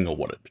doing or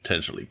what it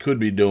potentially could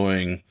be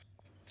doing,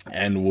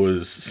 and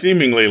was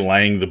seemingly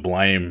laying the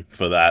blame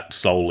for that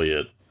solely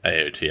at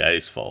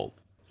AOTA's fault.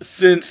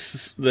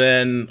 Since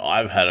then,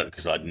 I've had it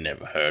because I'd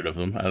never heard of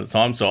them at the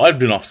time, so I'd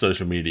been off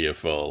social media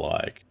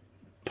for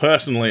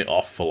personally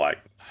off for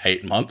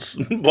 8 months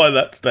by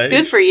that stage.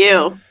 Good for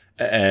you.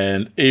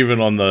 And even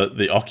on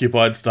the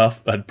occupied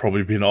stuff, I'd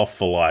probably been off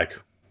for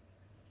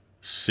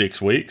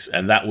 6 weeks.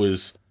 And that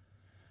was,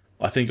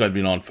 I think I'd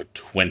been on for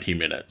 20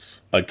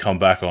 minutes. I'd come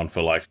back on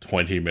for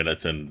 20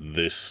 minutes and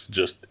this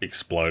just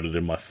exploded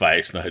in my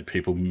face. And I had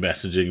people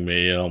messaging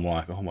me and I'm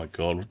like, oh my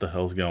God, what the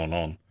hell's going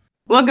on?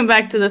 Welcome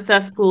back to the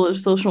cesspool of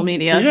social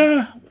media.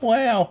 Yeah,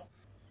 wow.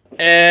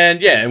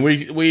 And yeah, and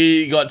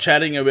we got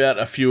chatting about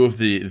a few of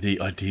the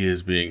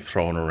ideas being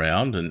thrown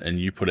around, and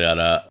you put out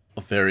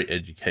a very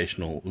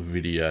educational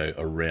video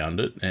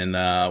around it, and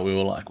we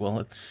were like, well,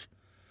 let's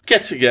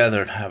get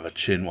together and have a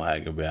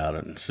chinwag about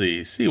it and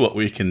see what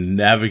we can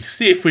navigate,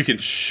 see if we can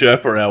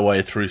Sherpa our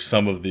way through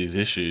some of these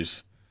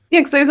issues.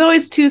 Yeah, because there's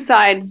always two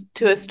sides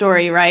to a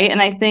story, right?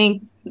 And I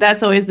think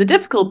that's always the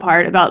difficult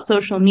part about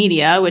social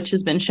media, which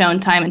has been shown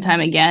time and time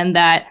again,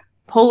 that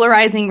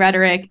polarizing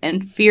rhetoric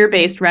and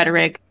fear-based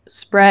rhetoric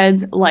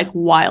spreads like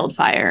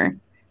wildfire.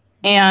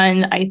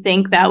 And I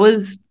think that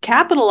was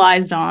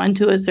capitalized on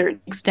to a certain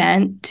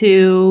extent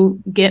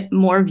to get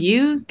more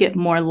views, get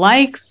more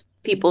likes,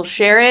 people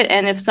share it.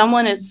 And if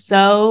someone is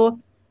so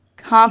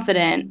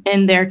confident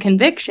in their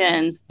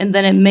convictions, and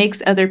then it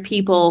makes other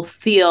people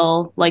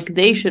feel like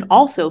they should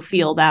also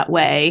feel that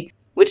way,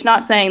 which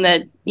not saying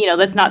that,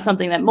 that's not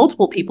something that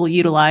multiple people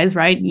utilize,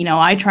 right?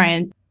 I try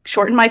and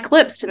shorten my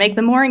clips to make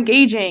them more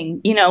engaging.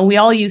 We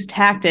all use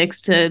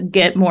tactics to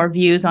get more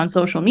views on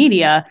social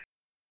media,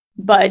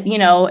 but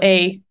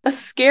a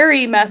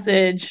scary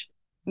message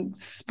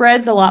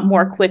spreads a lot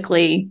more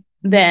quickly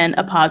than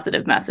a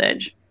positive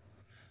message.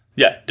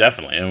 Yeah,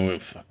 definitely.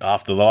 And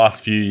after the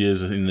last few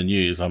years in the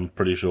news, I'm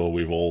pretty sure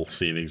we've all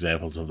seen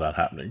examples of that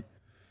happening.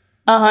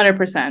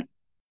 100%.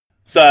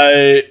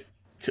 So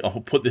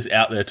I'll put this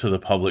out there to the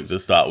public to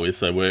start with.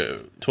 So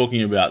we're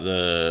talking about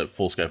the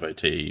Full Scope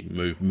OT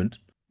movement.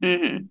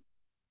 Mm-hmm.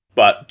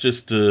 But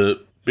just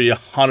to be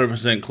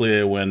 100%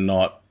 clear, we're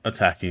not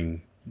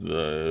attacking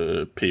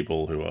the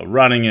people who are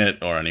running it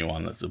or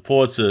anyone that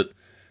supports it.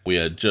 We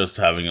are just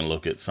having a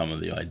look at some of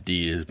the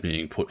ideas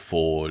being put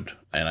forward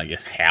and I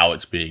guess how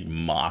it's being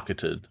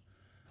marketed.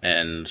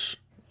 And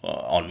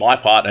on my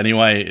part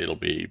anyway,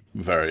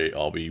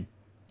 I'll be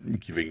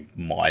giving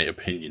my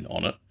opinion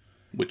on it.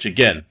 Which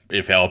again,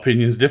 if our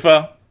opinions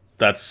differ,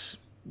 that's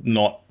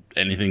not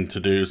anything to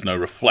do, there's no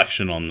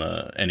reflection on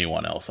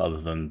anyone else other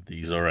than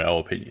these are our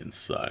opinions.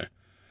 So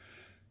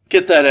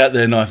get that out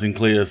there nice and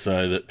clear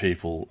so that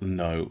people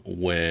know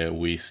where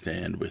we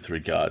stand with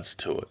regards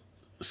to it.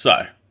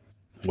 So,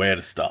 where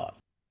to start?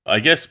 I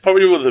guess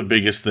probably the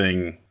biggest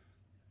thing,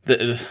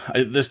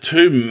 there's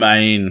two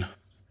main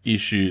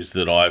issues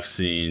that I've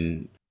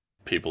seen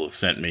people have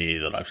sent me,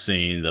 that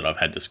I've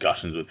had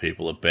discussions with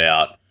people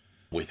about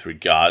with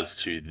regards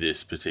to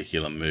this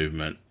particular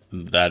movement.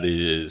 That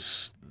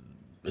is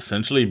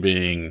essentially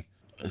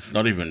it's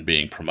not even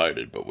being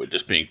promoted, but we're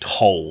just being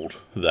told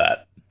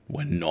that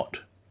we're not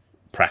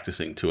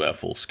practicing to our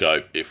full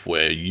scope if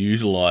we're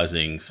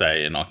utilizing,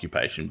 say, an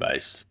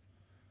occupation-based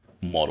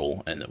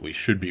model, and that we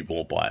should be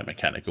more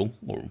biomechanical,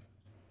 or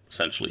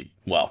essentially,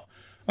 well,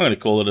 I'm going to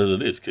call it as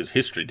it is, because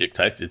history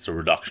dictates it's a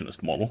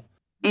reductionist model.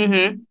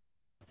 Mm-hmm.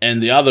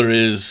 And the other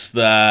is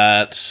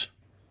that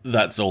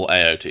that's all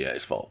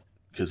AOTA's fault,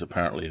 because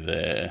apparently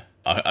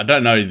I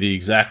don't know the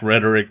exact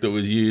rhetoric that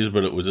was used,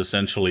 but it was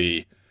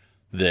essentially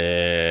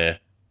they're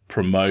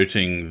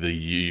promoting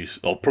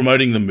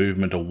the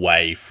movement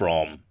away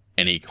from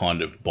any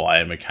kind of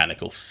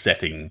biomechanical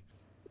setting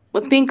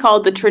what's being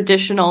called the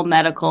traditional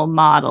medical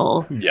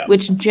model, Yeah.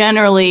 which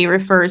generally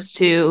refers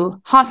to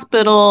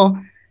hospital,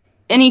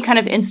 any kind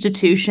of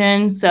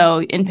institution,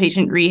 so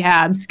inpatient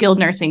rehab, skilled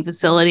nursing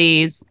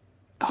facilities.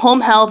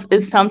 Home health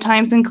is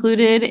sometimes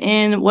included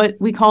in what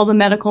we call the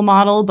medical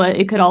model, but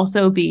it could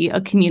also be a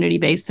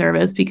community-based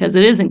service because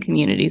it isn't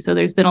community. So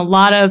there's been a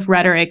lot of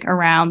rhetoric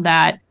around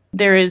that.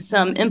 There is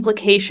some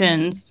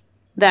implications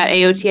that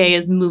AOTA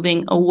is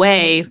moving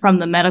away from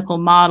the medical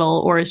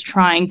model or is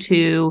trying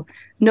to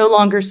no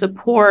longer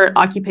support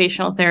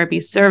occupational therapy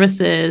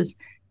services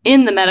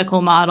in the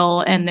medical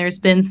model. And there's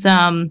been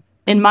some,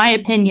 in my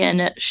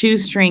opinion,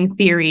 shoestring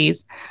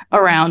theories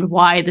around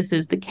why this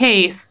is the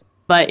case.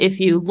 But if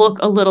you look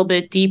a little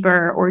bit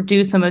deeper or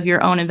do some of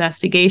your own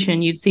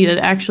investigation, you'd see that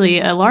actually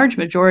a large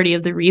majority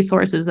of the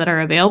resources that are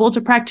available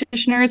to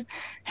practitioners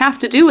have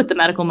to do with the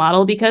medical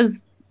model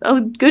because a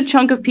good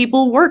chunk of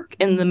people work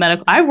in the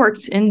medical. I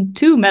worked in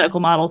 2 medical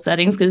model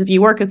settings because if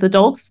you work with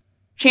adults,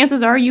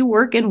 chances are you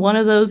work in one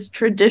of those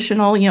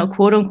traditional,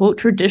 quote unquote,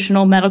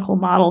 traditional medical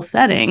model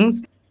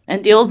settings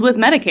and deals with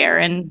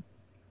Medicare.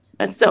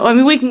 And so, I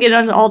mean, we can get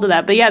into all to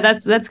that. But yeah,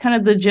 that's kind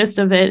of the gist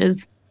of it,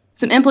 is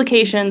some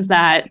implications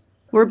that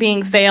we're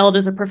being failed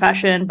as a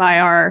profession by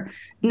our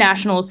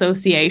national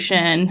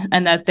association,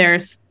 and that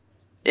there's,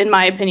 in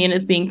my opinion,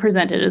 is being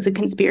presented as a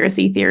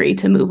conspiracy theory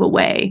to move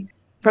away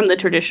from the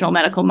traditional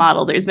medical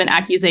model. There's been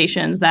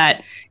accusations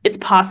that it's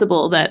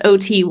possible that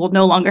OT will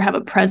no longer have a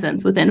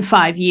presence within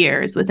 5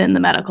 years within the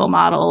medical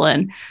model,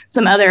 and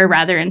some other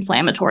rather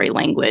inflammatory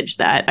language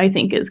that I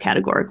think is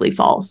categorically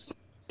false.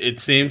 It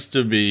seems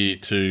to be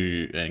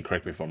and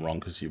correct me if I'm wrong,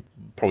 because you're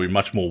probably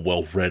much more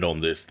well-read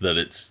on this, that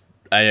it's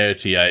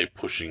AOTA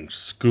pushing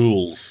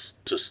schools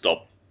to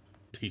stop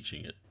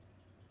teaching it.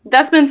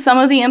 That's been some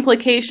of the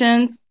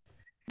implications.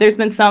 There's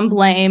been some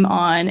blame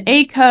on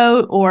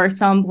ACOTE or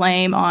some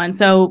blame on,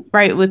 so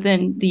right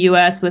within the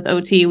US with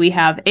OT, we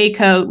have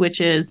ACOTE, which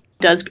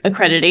does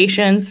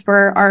accreditations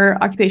for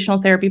our occupational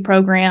therapy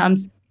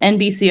programs.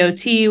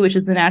 NBCOT, which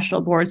is the National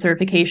Board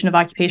Certification of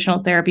Occupational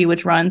Therapy,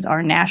 which runs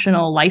our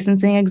national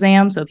licensing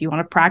exam. So if you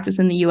want to practice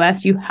in the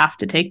US, you have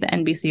to take the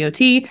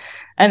NBCOT.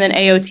 And then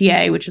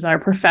AOTA, which is our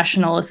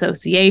professional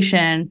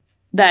association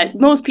that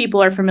most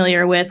people are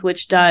familiar with,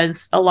 which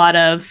does a lot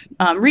of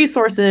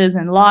resources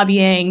and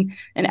lobbying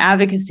and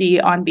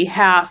advocacy on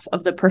behalf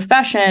of the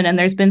profession. And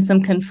there's been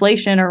some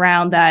conflation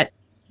around that.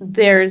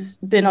 There's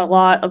been a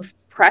lot of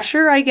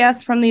pressure, I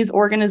guess, from these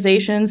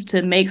organizations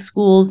to make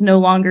schools no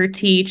longer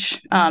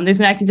teach. There's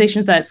been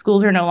accusations that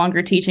schools are no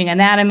longer teaching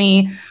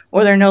anatomy,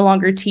 or they're no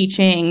longer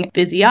teaching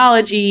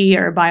physiology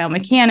or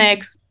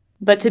biomechanics.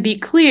 But to be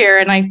clear,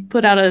 and I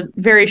put out a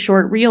very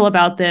short reel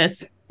about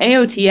this,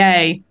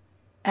 AOTA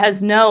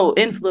has no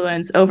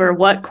influence over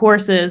what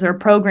courses or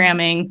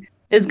programming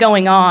is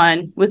going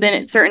on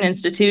within certain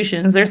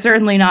institutions. They're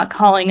certainly not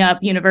calling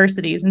up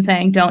universities and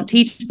saying, don't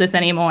teach this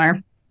anymore.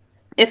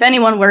 If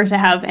anyone were to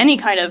have any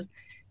kind of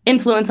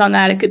influence on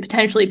that, it could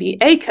potentially be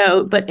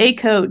ACOTE, but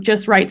ACOTE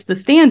just writes the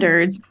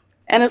standards.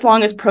 And as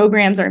long as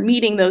programs are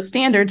meeting those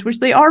standards, which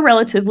they are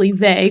relatively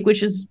vague,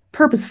 which is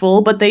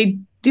purposeful, but they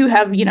do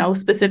have,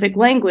 specific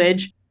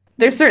language,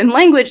 there's certain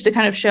language to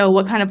kind of show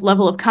what kind of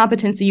level of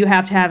competency you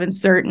have to have in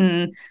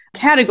certain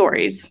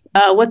categories.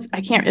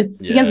 It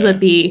begins with a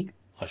B.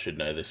 I should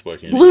know this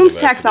working in Bloom's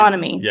university.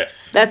 taxonomy.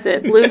 Yes. That's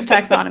it. Bloom's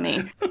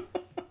taxonomy.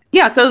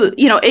 Yeah. So,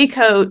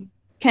 ACOTE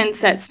can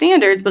set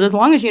standards, but as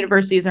long as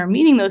universities are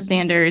meeting those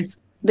standards,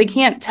 they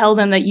can't tell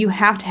them that you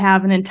have to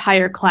have an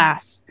entire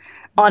class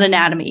on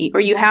anatomy or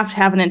you have to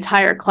have an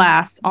entire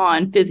class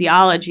on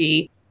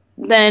physiology.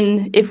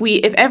 Then if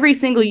every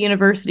single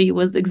university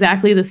was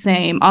exactly the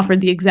same, offered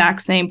the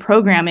exact same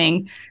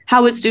programming,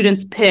 how would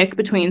students pick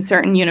between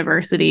certain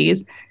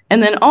universities?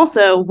 And then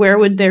also, where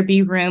would there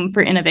be room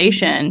for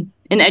innovation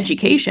in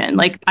education?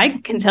 Like, I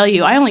can tell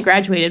you, I only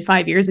graduated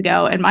 5 years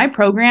ago, and my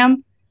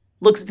program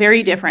looks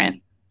very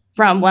different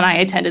from when I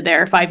attended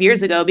there 5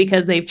 years ago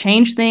because they've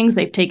changed things,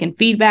 they've taken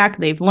feedback,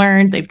 they've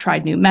learned, they've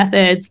tried new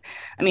methods.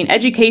 I mean,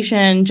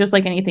 education, just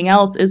like anything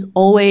else, is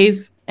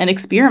always an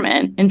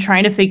experiment in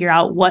trying to figure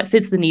out what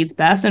fits the needs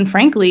best. And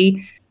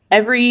frankly,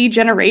 every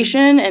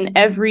generation and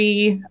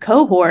every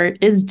cohort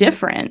is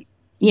different.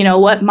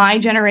 What my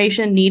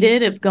generation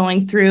needed of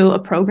going through a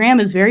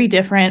program is very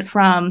different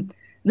from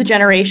the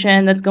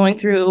generation that's going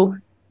through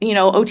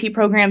OT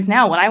programs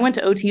now. When I went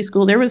to OT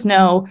school, there was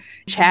no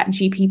Chat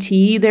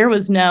GPT. There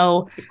was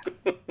no,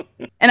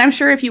 and I'm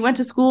sure if you went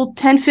to school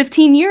 10,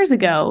 15 years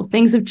ago,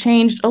 things have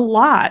changed a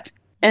lot.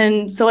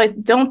 And so I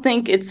don't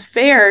think it's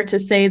fair to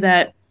say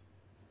that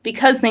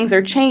because things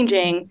are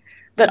changing,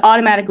 that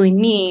automatically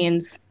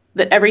means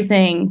that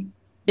everything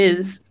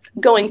is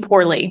going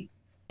poorly.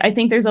 I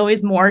think there's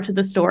always more to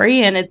the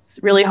story, and it's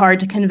really hard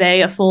to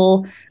convey a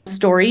full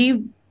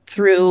story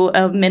through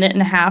a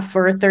 1.5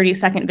 or a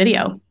 30-second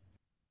video.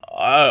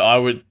 I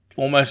would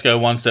almost go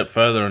one step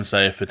further and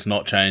say if it's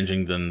not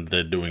changing, then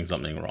they're doing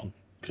something wrong.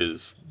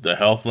 Because the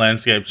health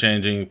landscape's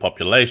changing,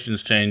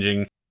 population's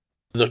changing.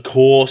 The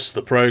course,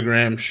 the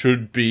program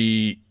should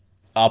be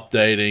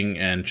updating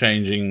and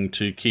changing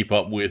to keep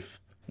up with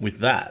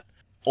that.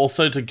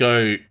 Also to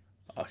go,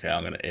 okay,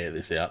 I'm going to air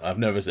this out. I've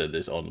never said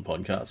this on the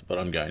podcast, but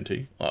I'm going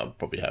to. I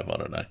probably have, I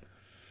don't know.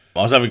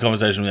 I was having a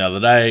conversation the other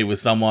day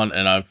with someone,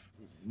 and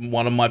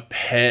one of my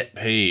pet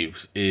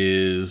peeves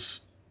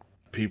is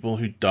people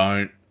who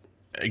don't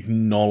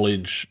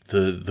acknowledge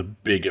the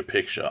bigger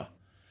picture.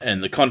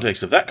 And the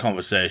context of that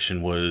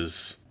conversation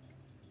was,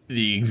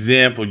 the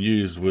example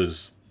used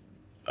was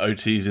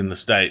OTs in the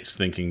States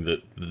thinking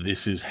that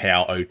this is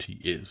how OT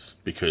is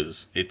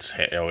because it's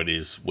how it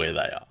is where they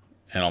are.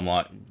 And I'm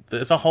like,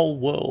 there's a whole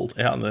world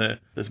out there.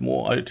 There's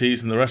more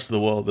OTs in the rest of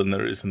the world than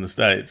there is in the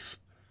States.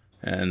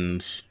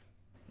 And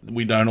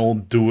we don't all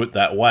do it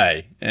that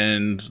way.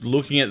 And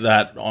looking at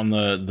that on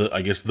the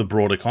I guess the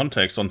broader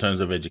context on terms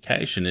of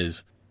education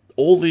is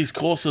all these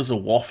courses are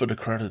WAFD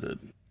accredited.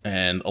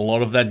 And a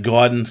lot of that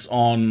guidance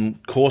on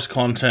course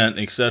content,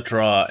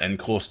 etc., and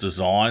course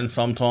design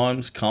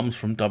sometimes comes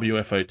from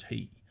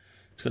WFOT.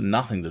 It's got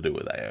nothing to do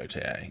with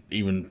AOTA,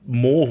 even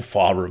more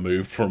far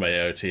removed from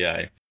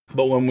AOTA.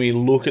 But when we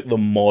look at the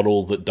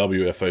model that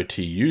WFOT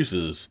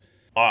uses,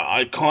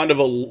 I kind of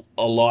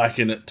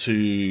liken it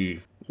to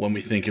when we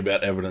think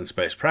about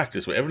evidence-based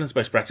practice, where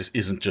evidence-based practice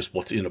isn't just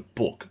what's in a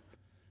book.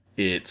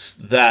 It's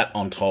that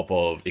on top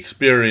of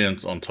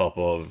experience, on top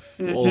of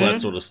all that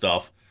sort of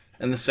stuff.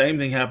 And the same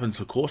thing happens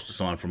for course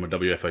design from a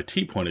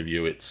WFOT point of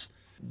view. It's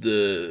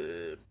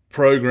the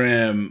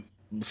program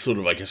sort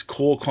of, I guess,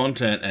 core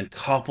content and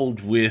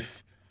coupled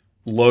with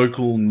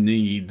local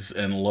needs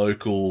and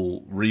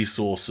local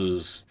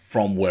resources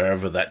from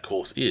wherever that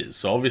course is.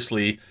 So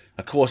obviously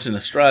a course in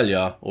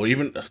Australia, or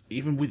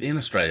even within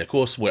Australia, a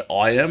course where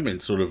I am in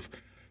sort of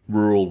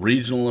rural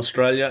regional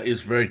Australia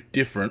is very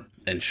different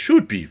and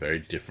should be very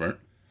different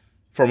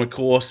from a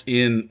course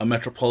in a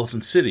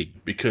metropolitan city,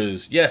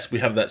 because yes, we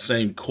have that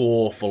same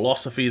core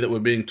philosophy that we're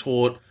being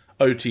taught.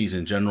 OTs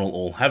in general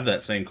all have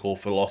that same core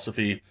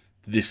philosophy.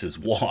 This is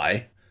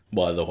why,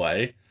 by the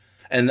way.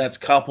 And that's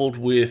coupled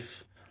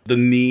with the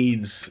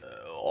needs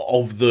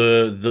of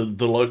the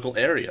local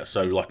area.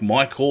 So like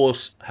my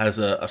course has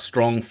a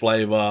strong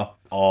flavour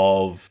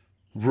of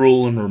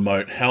rural and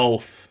remote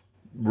health,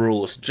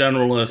 ruralist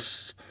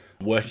generalists,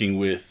 working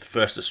with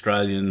First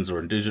Australians or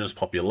Indigenous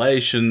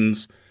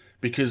populations,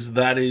 because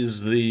that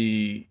is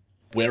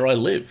where I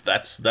live.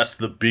 That's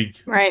the big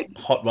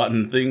hot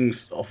button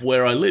things of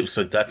where I live.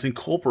 So that's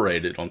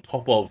incorporated on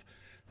top of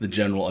the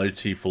general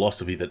OT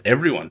philosophy that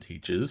everyone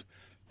teaches.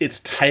 It's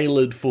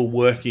tailored for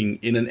working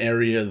in an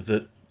area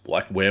that,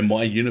 like where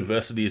my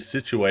university is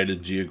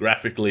situated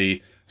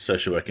geographically,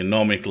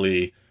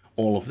 socioeconomically,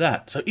 all of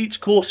that. So each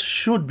course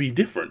should be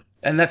different.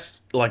 And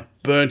that's like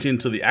burnt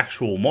into the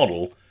actual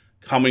model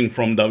coming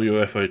from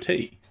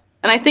WFOT.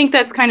 And I think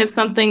that's kind of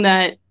something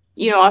that,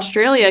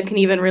 Australia can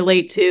even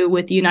relate to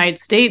with the United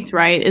States,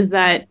 right? Is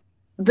that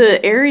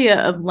the area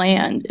of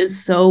land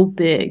is so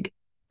big.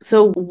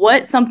 So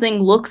what something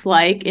looks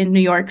like in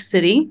New York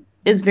City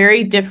is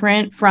very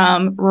different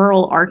from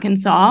rural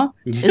Arkansas,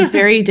 is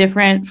very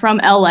different from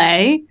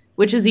LA,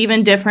 which is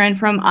even different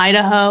from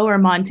Idaho or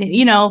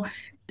Montana.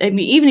 I mean,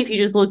 even if you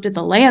just looked at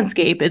the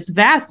landscape, it's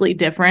vastly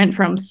different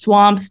from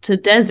swamps to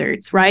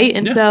deserts, right?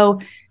 And so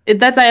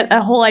that's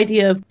a whole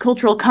idea of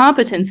cultural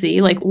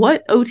competency, like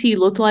what OT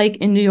looked like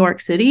in New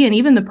York City, and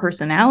even the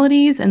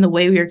personalities and the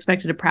way we were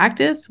expected to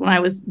practice when I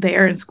was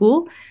there in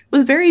school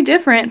was very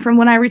different from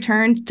when I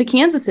returned to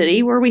Kansas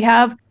City, where we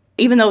have,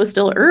 even though it was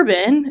still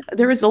urban,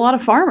 there was a lot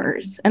of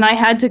farmers. And I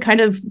had to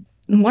kind of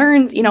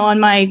learn, on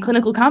my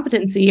clinical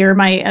competency or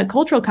my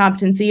cultural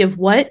competency of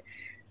what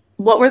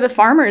were the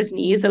farmers'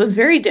 needs. That was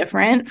very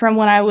different from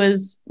when I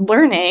was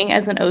learning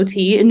as an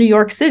OT in New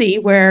York City,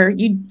 where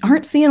you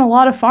aren't seeing a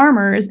lot of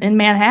farmers in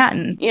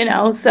Manhattan,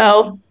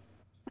 So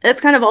that's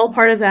kind of all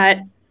part of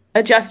that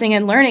adjusting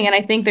and learning. And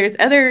I think there's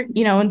other,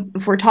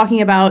 if we're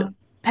talking about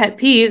pet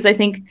peeves, I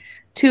think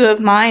two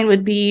of mine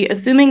would be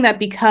assuming that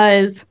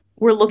because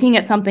we're looking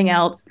at something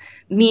else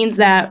means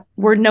that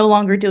we're no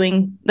longer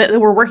that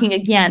we're working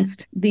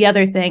against the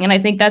other thing. And I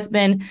think that's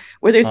been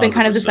where there's 100%. Been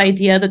kind of this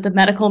idea that the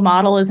medical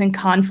model is in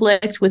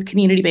conflict with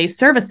community-based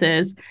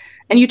services.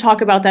 And you talk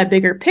about that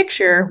bigger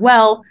picture.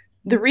 Well,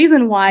 the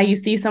reason why you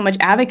see so much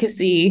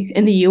advocacy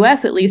in the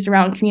US, at least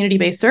around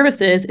community-based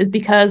services, is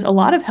because a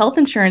lot of health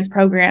insurance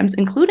programs,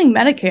 including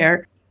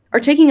Medicare, are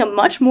taking a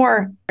much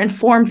more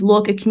informed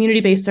look at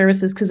community-based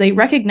services because they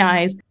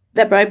recognize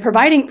that by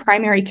providing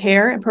primary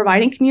care and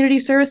providing community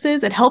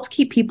services, it helps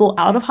keep people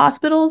out of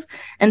hospitals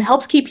and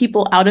helps keep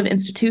people out of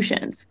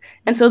institutions.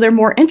 And so they're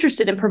more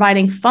interested in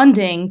providing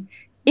funding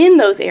in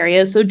those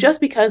areas. So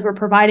just because we're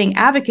providing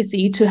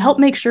advocacy to help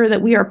make sure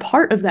that we are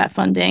part of that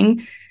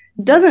funding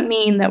doesn't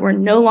mean that we're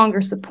no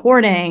longer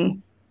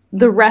supporting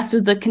the rest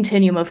of the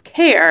continuum of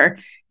care.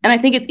 And I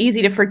think it's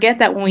easy to forget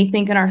that when we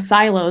think in our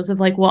silos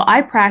of like, well,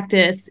 I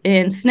practice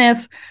in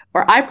SNF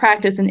or I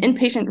practice in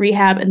inpatient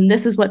rehab, and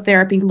this is what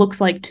therapy looks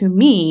like to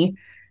me.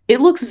 It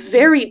looks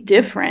very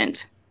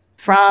different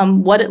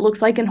from what it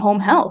looks like in home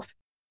health.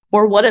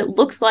 or what it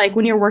looks like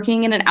when you're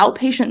working in an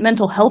outpatient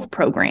mental health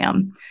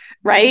program,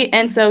 right?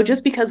 And so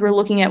just because we're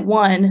looking at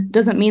one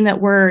doesn't mean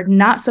that we're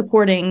not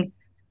supporting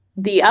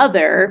the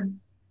other.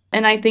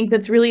 And I think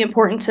that's really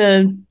important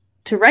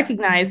to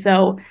recognize.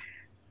 So,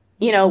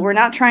 we're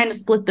not trying to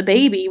split the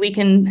baby. We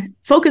can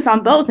focus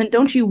on both. And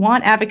don't you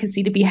want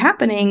advocacy to be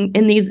happening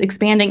in these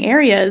expanding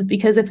areas?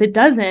 Because if it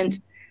doesn't,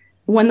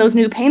 when those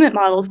new payment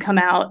models come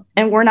out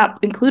and we're not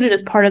included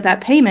as part of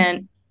that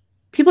payment,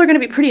 people are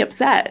going to be pretty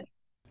upset.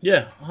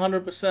 Yeah,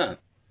 100%.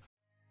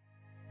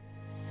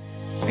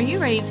 Are you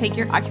ready to take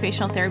your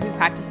occupational therapy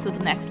practice to the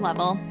next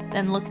level?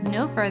 Then look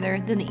no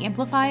further than the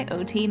Amplify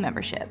OT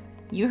membership.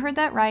 You heard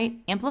that right.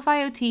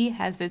 Amplify OT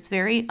has its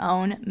very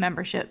own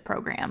membership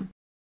program.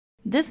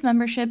 This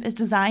membership is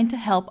designed to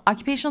help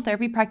occupational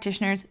therapy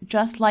practitioners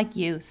just like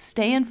you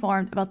stay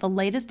informed about the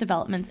latest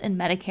developments in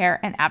Medicare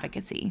and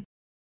advocacy.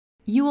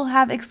 You will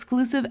have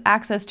exclusive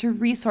access to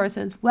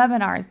resources,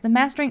 webinars, the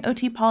Mastering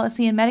OT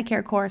Policy and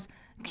Medicare course,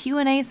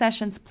 Q&A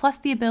sessions, plus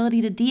the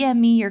ability to DM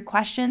me your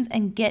questions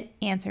and get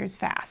answers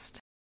fast.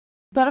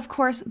 But of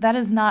course, that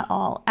is not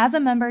all. As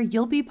a member,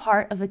 you'll be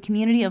part of a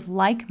community of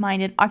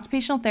like-minded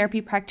occupational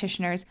therapy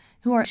practitioners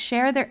who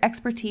share their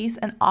expertise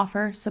and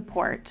offer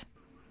support.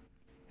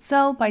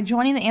 So, by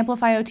joining the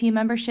Amplify OT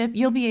membership,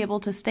 you'll be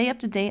able to stay up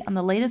to date on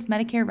the latest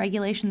Medicare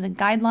regulations and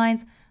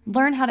guidelines,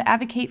 learn how to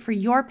advocate for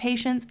your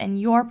patients and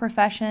your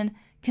profession,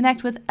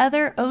 connect with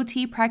other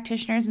OT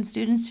practitioners and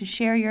students to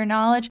share your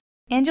knowledge,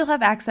 and you'll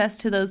have access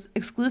to those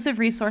exclusive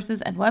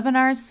resources and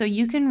webinars so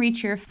you can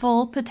reach your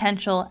full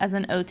potential as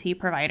an OT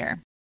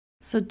provider.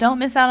 So don't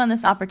miss out on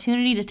this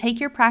opportunity to take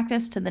your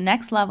practice to the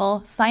next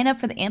level. Sign up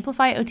for the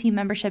Amplify OT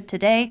membership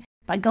today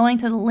by going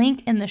to the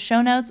link in the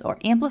show notes or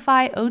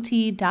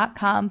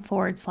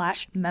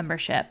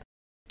amplifyot.com/membership.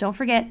 Don't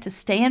forget to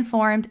stay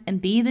informed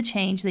and be the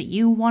change that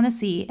you want to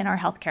see in our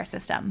healthcare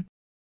system.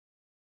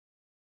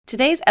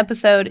 Today's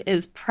episode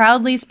is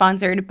proudly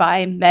sponsored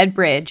by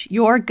MedBridge,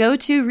 your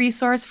go-to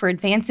resource for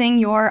advancing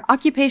your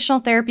occupational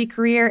therapy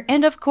career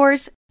and, of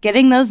course,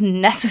 getting those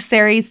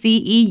necessary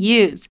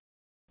CEUs.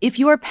 If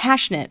you are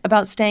passionate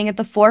about staying at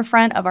the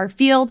forefront of our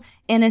field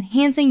and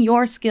enhancing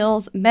your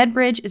skills,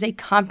 MedBridge is a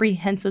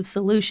comprehensive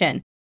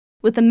solution.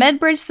 With the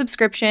MedBridge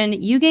subscription,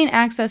 you gain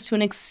access to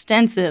an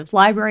extensive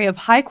library of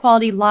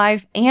high-quality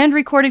live and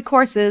recorded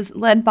courses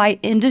led by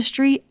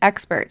industry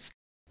experts.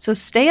 So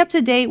stay up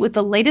to date with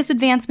the latest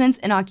advancements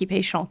in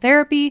occupational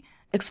therapy,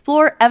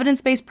 explore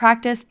evidence-based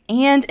practice,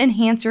 and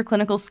enhance your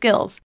clinical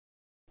skills.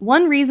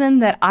 One reason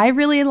that I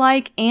really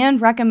like and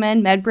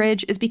recommend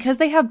MedBridge is because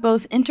they have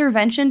both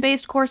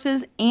intervention-based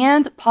courses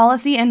and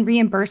policy and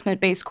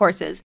reimbursement-based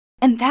courses,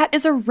 and that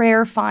is a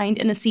rare find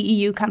in a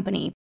CEU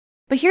company.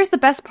 But here's the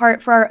best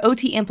part for our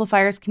OT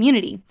Amplifiers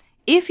community.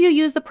 If you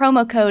use the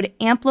promo code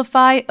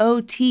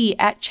AMPLIFYOT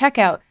at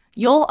checkout,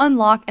 you'll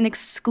unlock an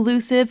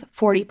exclusive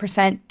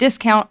 40%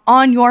 discount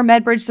on your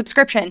MedBridge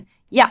subscription.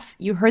 Yes,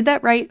 you heard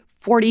that right,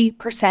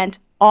 40%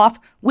 off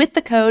with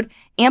the code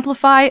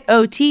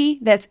AMPLIFYOT,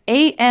 that's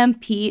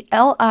AMPLIFYOT.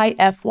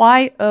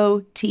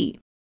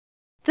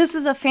 This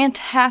is a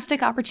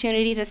fantastic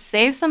opportunity to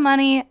save some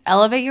money,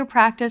 elevate your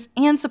practice,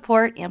 and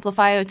support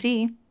Amplify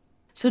OT.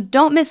 So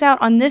don't miss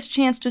out on this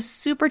chance to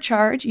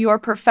supercharge your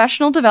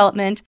professional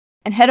development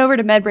and head over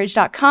to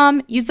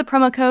medbridge.com, use the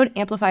promo code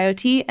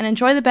AMPLIFYOT, and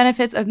enjoy the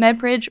benefits of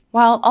MedBridge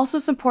while also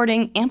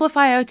supporting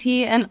Amplify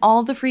OT and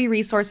all the free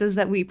resources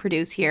that we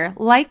produce here,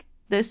 like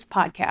this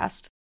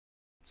podcast.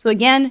 So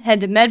again, head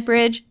to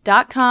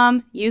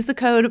medbridge.com, use the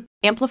code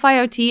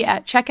AMPLIFYOT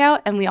at checkout,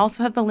 and we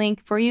also have the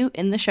link for you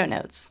in the show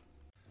notes.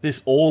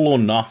 This all or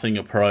nothing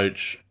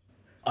approach,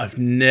 I've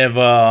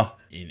never,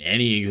 in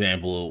any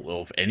example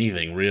of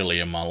anything really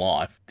in my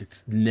life,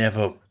 it's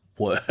never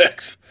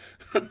worked.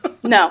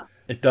 No.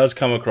 It does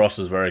come across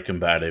as very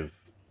combative.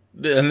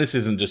 And this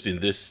isn't just in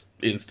this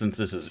instance,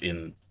 this is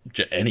in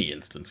any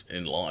instance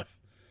in life.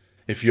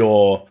 If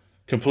you're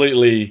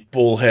completely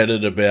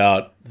bullheaded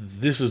about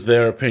this is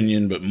their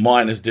opinion, but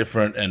mine is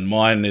different and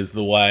mine is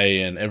the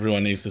way and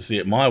everyone needs to see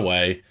it my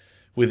way,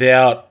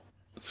 without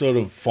sort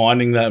of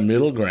finding that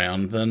middle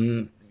ground,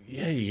 then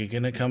yeah, you're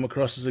going to come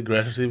across as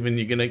aggressive, and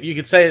you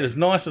could say it as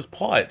nice as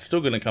pie, it's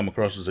still going to come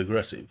across as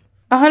aggressive.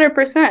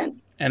 100%.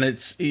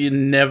 And you're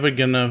never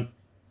going to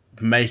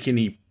make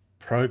any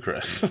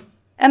progress.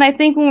 And I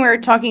think when we're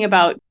talking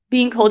about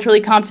being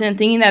culturally competent and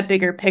thinking that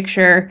bigger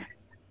picture,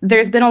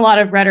 there's been a lot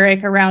of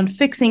rhetoric around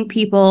fixing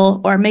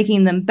people or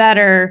making them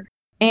better.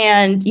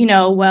 And,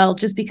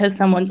 just because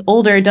someone's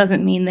older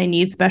doesn't mean they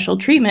need special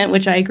treatment,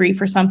 which I agree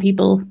for some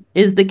people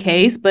is the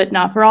case, but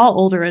not for all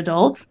older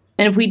adults.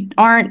 And if we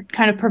aren't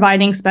kind of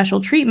providing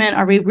special treatment,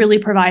 are we really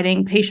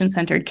providing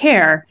patient-centered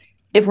care?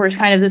 If we're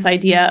kind of this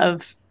idea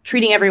of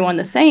treating everyone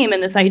the same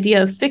and this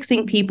idea of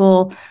fixing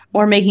people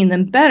or making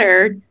them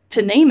better,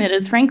 to name it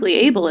is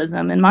frankly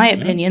ableism, in my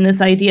opinion,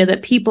 this idea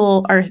that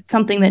people are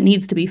something that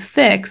needs to be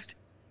fixed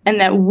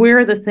and that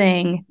we're the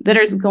thing that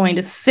is going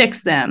to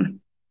fix them.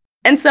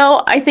 And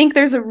so I think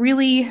there's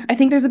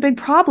a big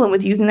problem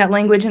with using that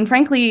language. And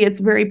frankly, it's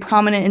very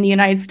prominent in the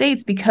United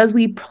States because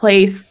we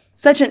place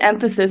such an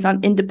emphasis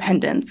on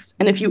independence.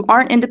 And if you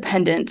aren't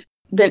independent,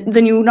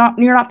 then you're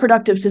not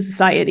productive to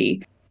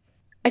society.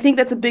 I think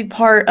that's a big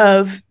part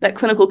of that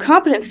clinical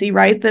competency,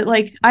 right? That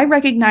like I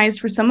recognized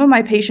for some of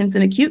my patients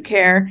in acute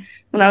care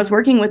when I was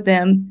working with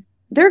them,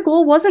 their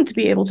goal wasn't to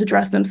be able to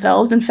dress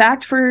themselves. In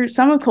fact, for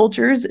some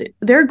cultures,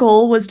 their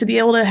goal was to be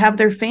able to have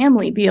their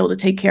family be able to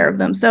take care of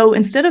them. So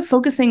instead of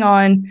focusing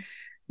on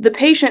the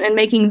patient and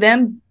making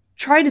them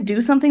try to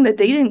do something that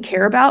they didn't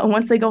care about, and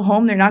once they go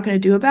home, they're not going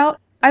to do about,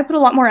 I put a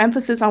lot more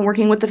emphasis on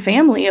working with the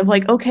family of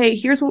like, okay,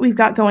 here's what we've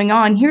got going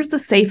on. Here's the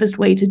safest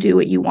way to do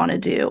what you want to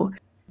do.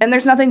 And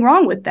there's nothing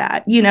wrong with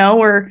that,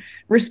 or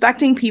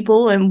respecting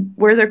people and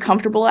where they're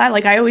comfortable at.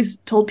 Like I always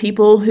told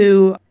people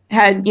who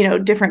had,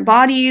 different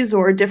bodies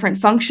or different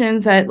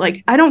functions that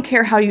like, I don't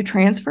care how you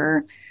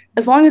transfer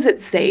as long as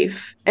it's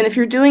safe. And if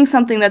you're doing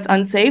something that's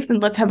unsafe,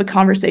 then let's have a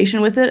conversation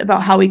with it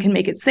about how we can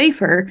make it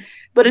safer.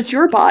 But it's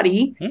your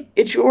body,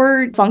 it's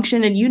your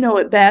function, and you know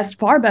it best,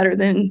 far better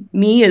than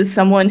me as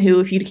someone who,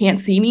 if you can't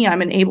see me,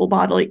 I'm an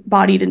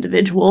able-bodied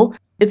individual.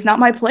 It's not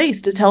my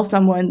place to tell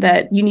someone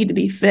that you need to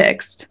be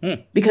fixed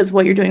because of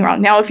what you're doing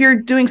wrong. Now, if you're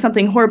doing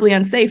something horribly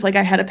unsafe, like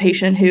I had a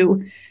patient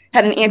who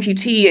had an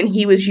amputee and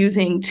he was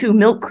using 2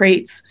 milk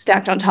crates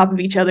stacked on top of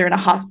each other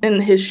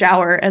in his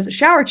shower as a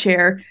shower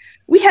chair,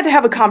 we had to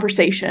have a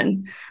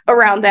conversation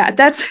around that.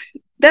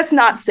 That's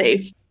not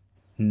safe.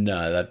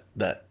 No,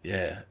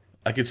 yeah.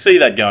 I could see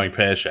that going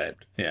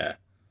pear-shaped. Yeah.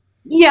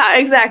 Yeah,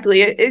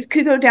 exactly. It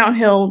could go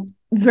downhill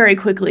very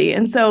quickly.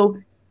 And so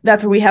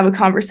that's where we have a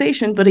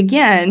conversation. But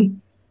again,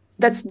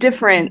 that's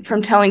different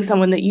from telling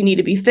someone that you need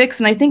to be fixed.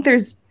 And I think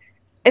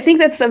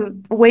that's a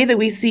way that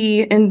we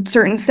see in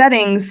certain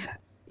settings,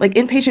 like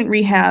inpatient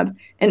rehab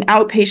and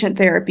outpatient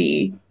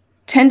therapy,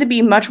 tend to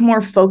be much more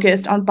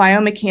focused on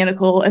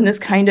biomechanical and this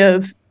kind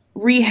of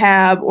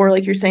rehab, or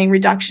like you're saying,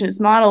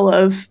 reductionist model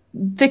of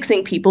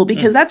fixing people,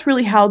 because that's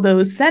really how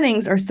those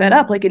settings are set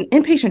up. Like an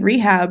inpatient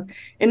rehab,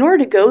 in order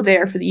to go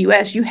there for the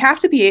US, you have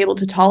to be able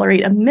to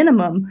tolerate a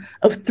minimum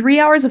of 3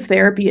 hours of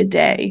therapy a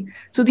day.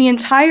 So the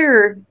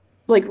entire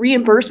like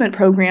reimbursement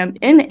program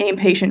in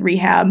inpatient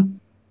rehab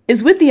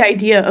is with the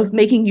idea of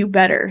making you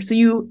better.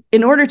 So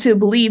in order to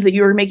believe that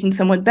you are making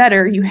someone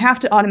better, you have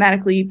to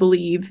automatically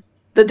believe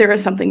that there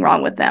is something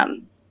wrong with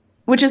them,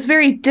 which is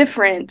very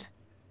different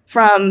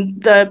from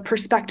the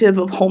perspective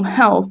of home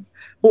health.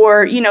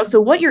 Or, so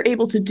what you're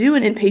able to do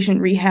in inpatient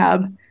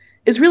rehab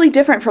is really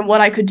different from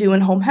what I could do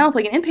in home health.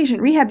 Like in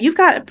inpatient rehab, you've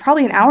got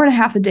probably an hour and a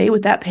half a day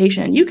with that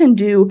patient. You can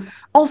do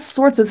all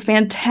sorts of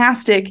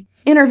fantastic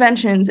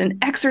interventions and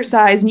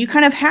exercise, and you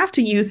kind of have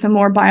to use some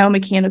more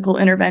biomechanical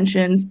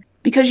interventions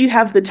because you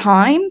have the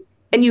time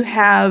and you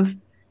have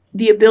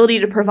the ability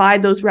to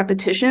provide those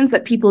repetitions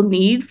that people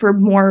need for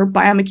more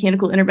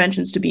biomechanical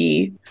interventions to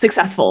be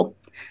successful.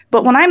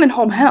 But when I'm in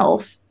home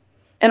health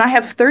and I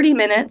have 30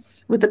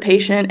 minutes with the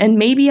patient and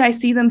maybe I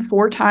see them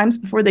 4 times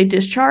before they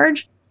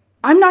discharge,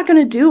 I'm not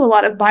going to do a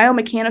lot of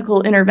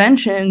biomechanical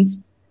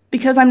interventions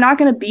because I'm not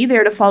going to be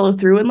there to follow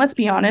through. And let's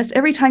be honest,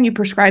 every time you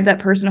prescribe that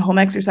person a home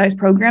exercise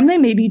program, they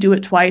maybe do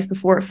it twice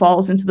before it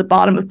falls into the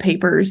bottom of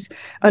papers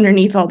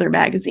underneath all their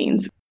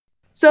magazines.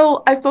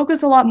 So I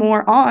focus a lot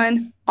more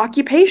on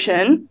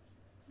occupation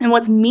and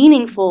what's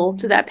meaningful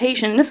to that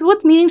patient. And if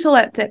what's meaningful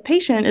to that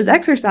patient is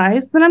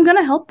exercise, then I'm going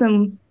to help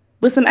them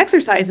with some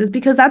exercises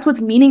because that's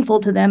what's meaningful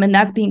to them, and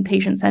that's being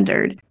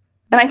patient-centered.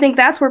 And I think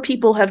that's where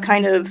people have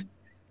kind of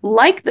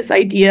liked this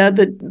idea,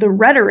 the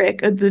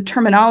rhetoric of the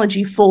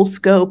terminology full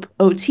scope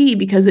OT,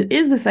 because it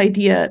is this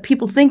idea,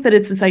 people think that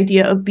it's this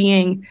idea of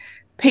being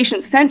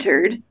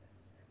patient-centered,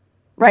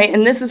 right?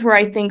 And this is where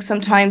I think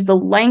sometimes the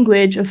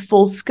language of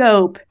full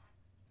scope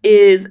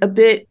is a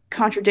bit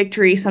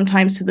contradictory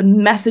sometimes to the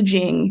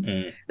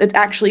messaging that's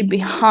actually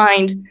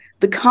behind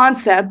the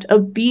concept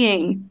of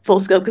being full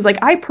scope. Because like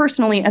I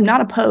personally am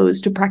not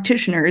opposed to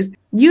practitioners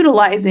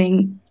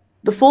utilizing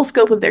the full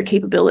scope of their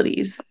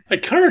capabilities.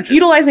 Encourage it.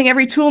 Utilizing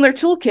every tool in their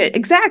toolkit.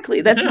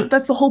 Exactly.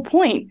 That's the whole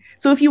point.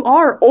 So if you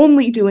are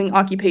only doing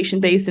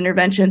occupation-based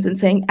interventions and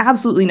saying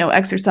absolutely no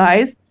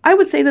exercise, I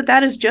would say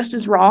that is just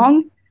as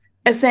wrong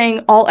as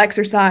saying all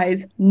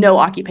exercise, no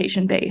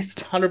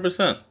occupation-based.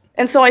 100%.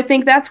 And so I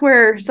think that's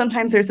where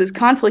sometimes there's this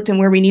conflict and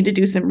where we need to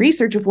do some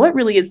research of what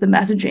really is the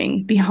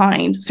messaging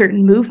behind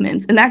certain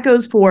movements. And that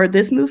goes for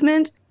this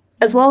movement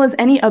as well as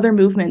any other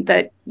movement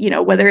that,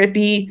 whether it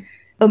be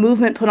a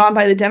movement put on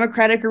by the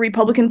Democratic or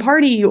Republican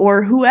Party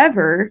or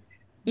whoever,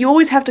 you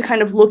always have to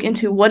kind of look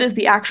into what is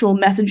the actual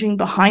messaging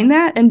behind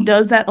that, and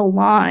does that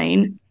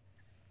align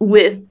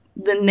with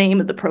the name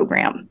of the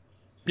program?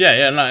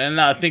 Yeah, and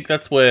I think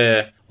that's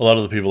where a lot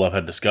of the people I've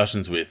had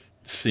discussions with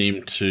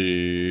seem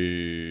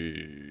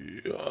to...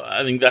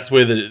 I think that's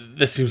where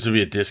there seems to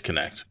be a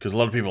disconnect, because a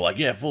lot of people are like,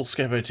 yeah, full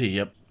scope OT,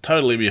 yep,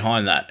 totally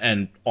behind that.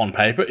 And on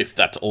paper, if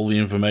that's all the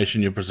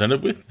information you're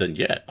presented with, then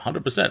yeah,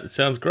 100%, it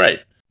sounds great.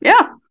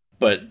 Yeah.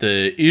 But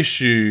the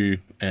issue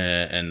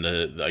and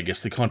I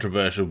guess the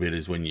controversial bit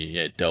is when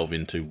you delve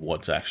into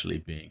what's actually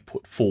being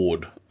put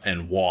forward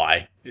and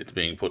why it's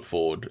being put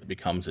forward, it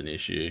becomes an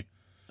issue.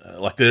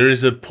 Like there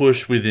is a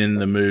push within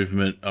the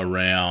movement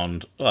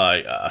around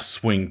a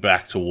swing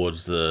back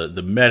towards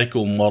the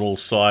medical model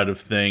side of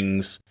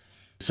things.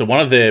 So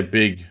one of their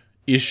big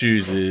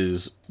issues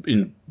is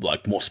in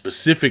like more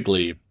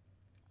specifically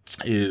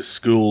is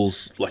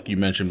schools, like you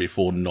mentioned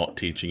before, not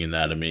teaching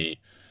anatomy,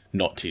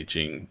 not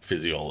teaching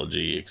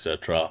physiology,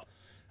 etc.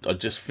 I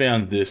just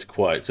found this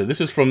quote. So this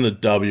is from the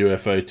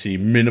WFOT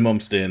Minimum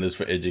Standards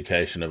for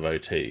Education of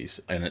OTs,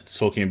 and it's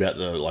talking about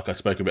like I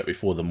spoke about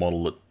before, the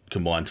model that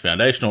combines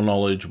foundational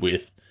knowledge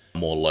with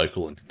more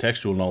local and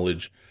contextual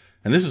knowledge.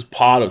 And this is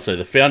part of, so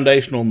the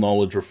foundational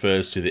knowledge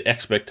refers to the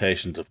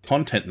expectations of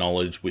content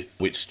knowledge with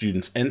which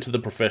students enter the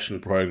profession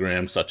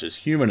programs such as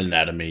human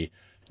anatomy,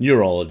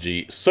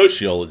 neurology,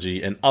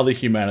 sociology, and other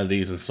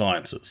humanities and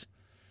sciences.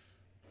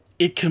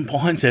 It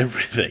combines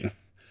everything.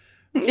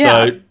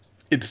 Yeah. So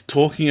it's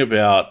talking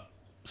about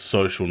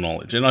social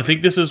knowledge. And I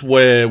think this is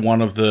where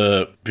one of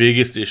the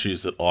biggest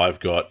issues that I've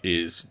got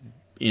is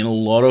in a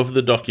lot of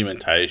the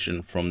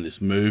documentation from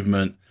this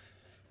movement,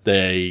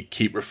 they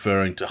keep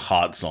referring to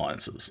hard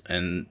sciences,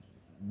 and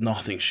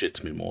nothing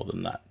shits me more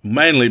than that.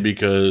 Mainly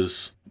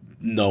because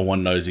no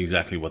one knows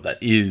exactly what that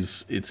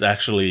is. It's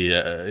actually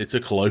it's a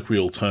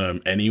colloquial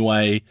term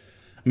anyway,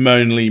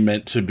 mainly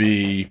meant to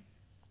be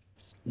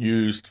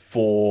used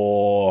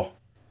for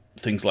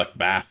things like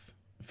math,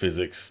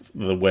 physics,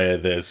 where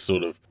there's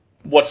sort of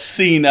what's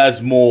seen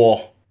as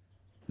more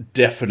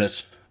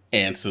definite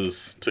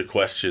answers to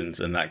questions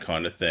and that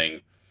kind of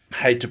thing.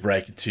 Hate to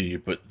break it to you,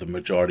 but the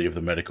majority of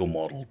the medical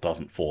model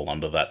doesn't fall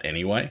under that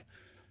anyway.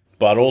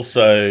 But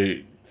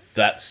also,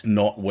 that's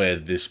not where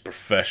this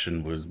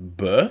profession was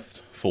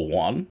birthed, for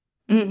one.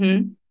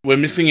 Mm-hmm. We're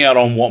missing out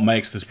on what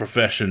makes this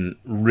profession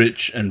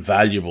rich and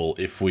valuable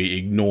if we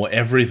ignore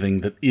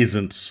everything that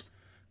isn't,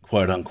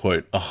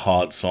 quote-unquote, a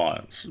hard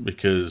science.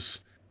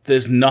 Because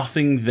there's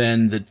nothing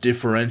then that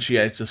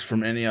differentiates us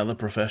from any other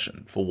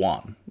profession, for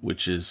one,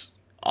 which is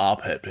our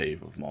pet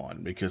peeve of mine.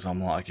 Because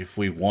I'm like, if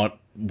we want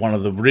one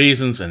of the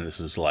reasons, and this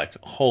is like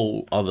a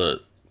whole other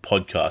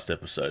podcast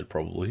episode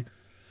probably,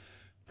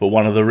 but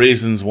one of the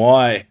reasons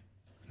why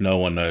no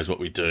one knows what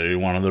we do,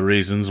 one of the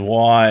reasons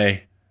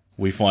why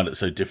we find it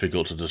so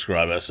difficult to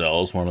describe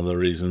ourselves, one of the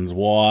reasons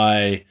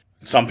why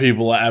some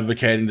people are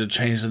advocating to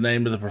change the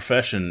name of the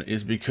profession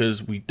is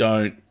because we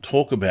don't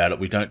talk about it.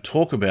 We don't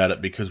talk about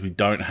it because we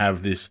don't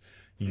have this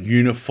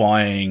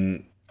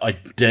unifying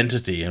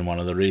identity, and one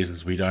of the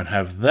reasons we don't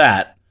have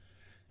that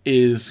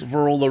is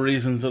for all the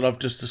reasons that I've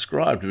just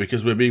described,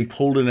 because we're being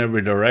pulled in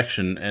every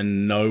direction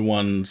and no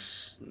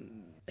one's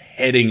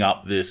heading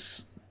up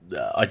this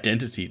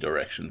identity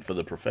direction for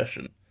the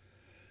profession.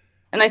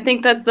 And I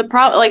think that's the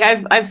problem.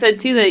 Like I've said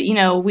too that, you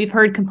know, we've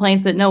heard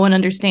complaints that no one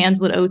understands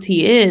what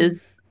OT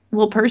is.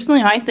 Well,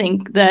 personally, I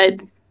think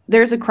that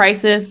there's a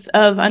crisis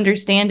of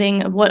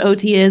understanding of what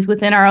OT is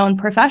within our own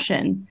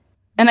profession.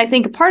 And I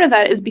think part of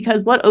that is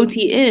because what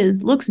OT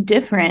is looks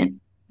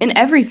different in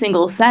every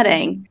single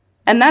setting.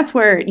 And that's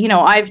where, you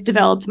know, I've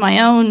developed my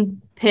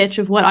own pitch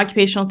of what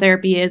occupational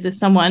therapy is. If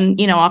someone,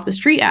 you know, off the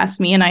street asks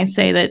me, and I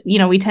say that, you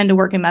know, we tend to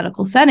work in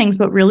medical settings,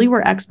 but really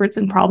we're experts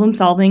in problem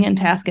solving and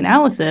task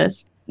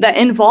analysis that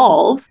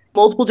involve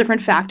multiple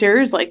different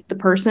factors like the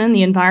person,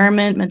 the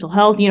environment, mental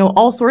health, you know,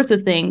 all sorts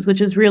of things,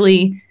 which is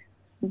really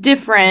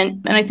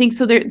different. And I think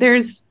so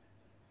there's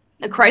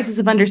a crisis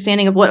of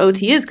understanding of what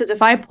OT is, because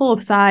if I pull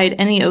aside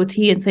any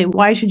OT and say,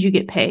 why should you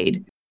get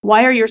paid?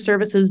 Why are your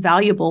services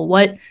valuable?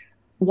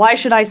 Why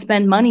should I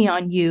spend money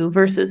on you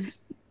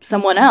versus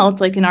someone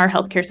else, like in our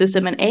healthcare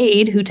system, an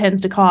aide who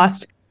tends to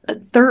cost a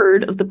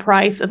third of the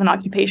price of an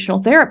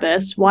occupational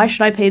therapist? Why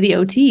should I pay the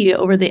OT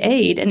over the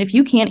aide? And if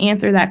you can't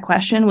answer that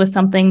question with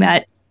something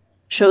that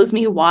shows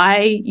me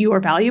why you are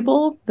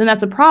valuable, then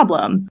that's a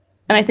problem.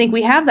 And I think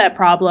we have that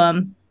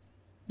problem.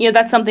 You know,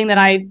 that's something that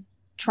I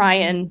try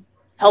and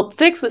help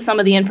fix with some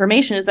of the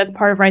information, is that's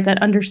part of, right,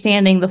 that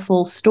understanding the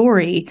full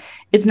story.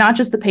 It's not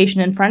just the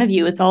patient in front of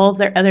you, it's all of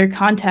their other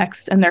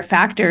contexts and their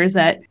factors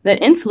that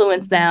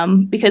influence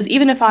them. Because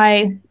even if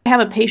I have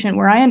a patient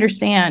where I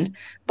understand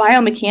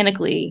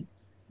biomechanically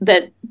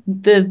that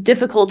the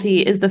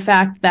difficulty is the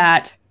fact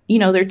that, you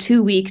know, they're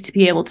too weak to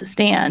be able to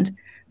stand,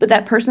 but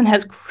that person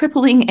has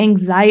crippling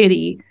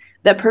anxiety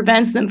that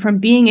prevents them from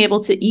being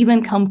able to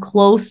even come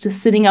close to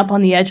sitting up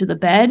on the edge of the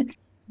bed,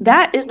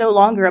 that is no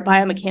longer a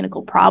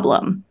biomechanical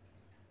problem.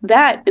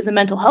 That is a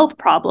mental health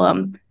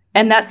problem.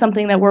 And that's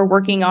something that we're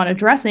working on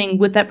addressing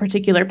with that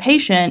particular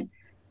patient.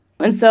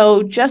 And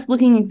so just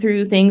looking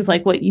through things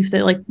like what you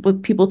said, like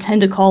what people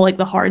tend to call like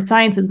the hard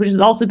sciences, which has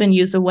also been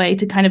used a way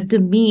to kind of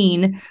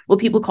demean what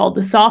people call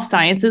the soft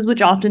sciences,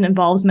 which often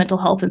involves mental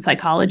health and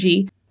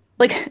psychology.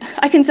 Like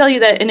I can tell you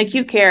that in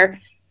acute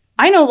care,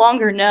 I no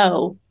longer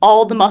know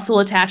all the muscle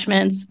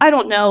attachments. I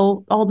don't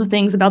know all the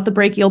things about the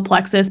brachial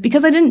plexus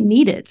because I didn't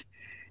need it.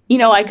 You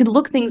know, I could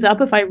look things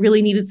up if I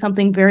really needed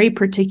something very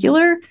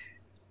particular,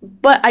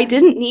 but I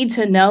didn't need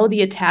to know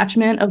the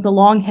attachment of the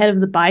long head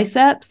of the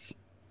biceps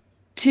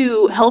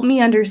to help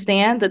me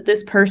understand that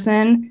this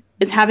person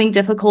is having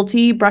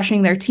difficulty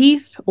brushing their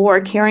teeth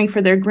or caring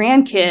for their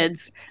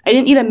grandkids, I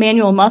didn't need a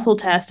manual muscle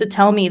test to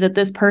tell me that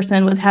this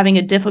person was having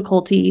a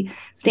difficulty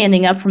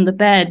standing up from the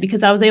bed,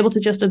 because I was able to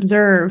just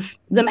observe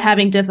them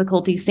having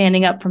difficulty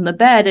standing up from the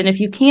bed. And if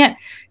you can't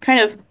kind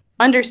of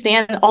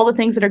understand all the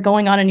things that are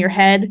going on in your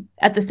head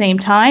at the same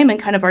time and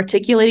kind of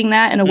articulating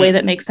that in a way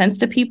that makes sense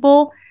to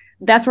people,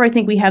 that's where I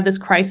think we have this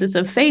crisis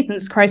of faith and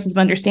this crisis of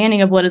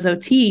understanding of what is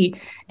OT.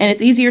 And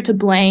it's easier to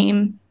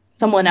blame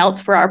someone else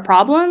for our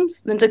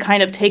problems than to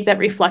kind of take that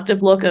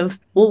reflective look of,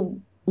 well,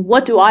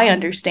 what do I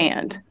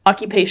understand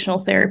occupational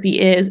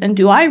therapy is? And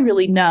do I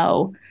really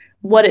know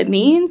what it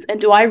means? And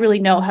do I really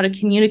know how to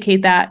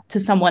communicate that to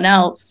someone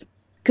else?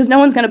 Because no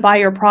one's going to buy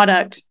your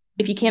product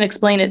if you can't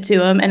explain it to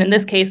them. And in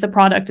this case, the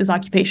product is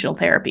occupational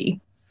therapy.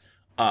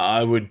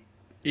 I would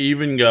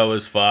even go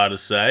as far to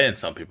say, and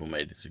some people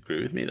may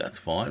disagree with me, that's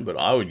fine, but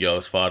I would go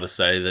as far to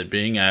say that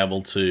being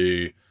able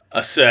to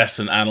assess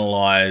and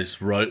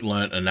analyze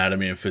rote-learnt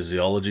anatomy and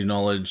physiology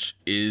knowledge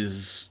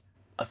is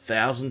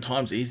 1,000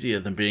 times easier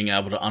than being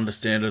able to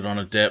understand it on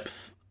a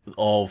depth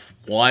of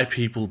why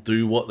people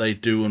do what they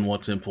do and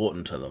what's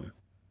important to them.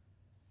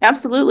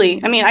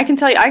 Absolutely. I mean, I can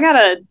tell you, I got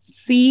a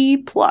C+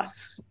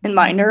 in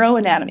my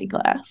neuroanatomy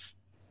class,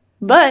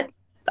 but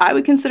I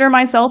would consider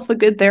myself a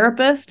good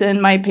therapist,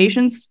 and my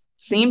patients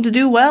seem to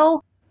do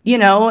well,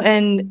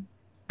 and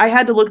I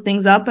had to look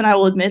things up, and I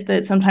will admit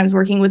that sometimes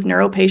working with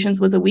neuro patients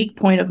was a weak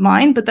point of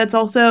mine, but that's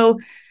also,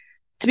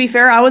 to be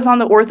fair, I was on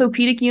the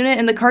orthopedic unit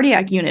and the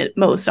cardiac unit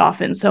most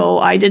often, so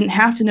I didn't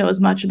have to know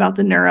as much about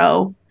the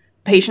neuro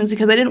patients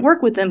because I didn't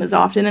work with them as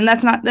often. And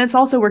that's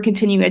also where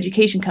continuing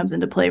education comes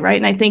into play, right?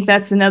 And I think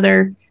that's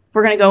another, if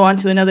we're going to go on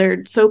to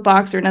another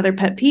soapbox or another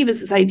pet peeve,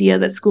 is this idea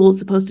that school is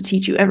supposed to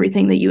teach you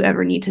everything that you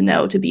ever need to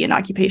know to be an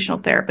occupational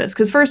therapist.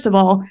 Because first of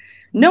all,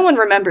 no one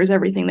remembers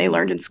everything they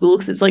learned in school,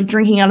 because it's like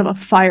drinking out of a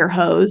fire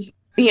hose,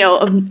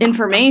 of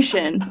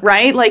information,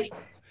 right? Like,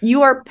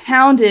 you are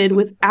pounded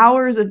with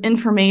hours of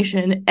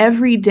information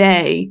every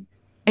day,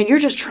 and you're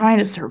just trying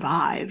to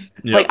survive.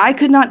 Yep. Like, I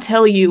could not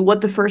tell you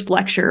what the first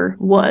lecture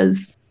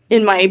was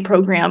in my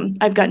program.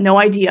 I've got no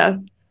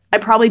idea. I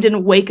probably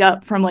didn't wake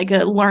up from like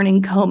a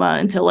learning coma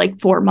until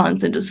like 4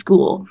 months into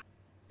school.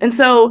 And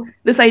so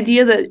this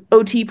idea that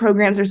OT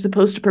programs are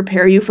supposed to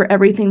prepare you for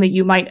everything that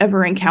you might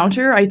ever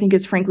encounter, I think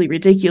is frankly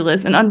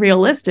ridiculous and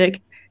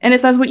unrealistic. And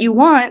if that's what you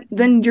want,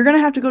 then you're going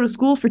to have to go to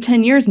school for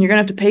 10 years and you're going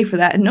to have to pay for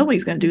that. And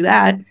nobody's going to do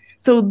that.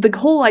 So the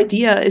whole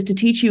idea is to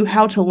teach you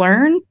how to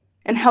learn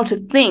and how to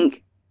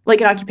think like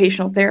an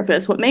occupational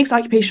therapist. What makes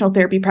occupational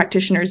therapy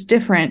practitioners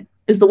different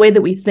is the way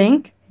that we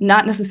think,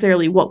 not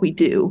necessarily what we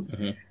do.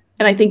 Mm-hmm.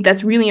 And I think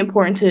that's really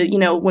important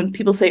to, when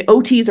people say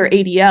OTs or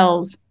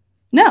ADLs,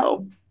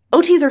 no,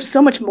 OTs are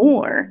so much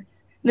more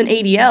than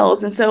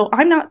ADLs. And so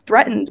I'm not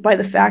threatened by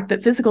the fact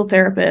that physical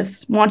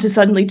therapists want to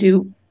suddenly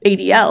do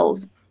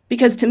ADLs,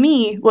 because to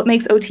me, what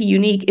makes OT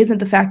unique isn't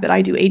the fact that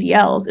I do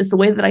ADLs, it's the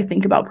way that I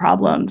think about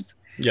problems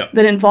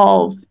that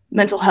involve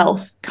mental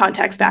health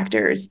context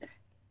factors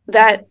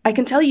that I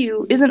can tell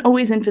you isn't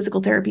always in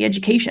physical therapy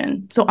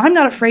education. So I'm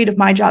not afraid of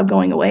my job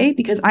going away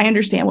because I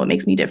understand what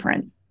makes me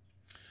different.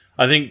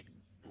 I think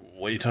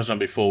what you touched on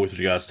before with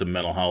regards to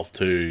mental health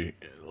too,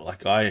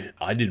 like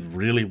I did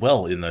really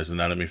well in those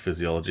anatomy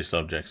physiology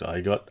subjects.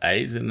 I got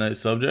A's in those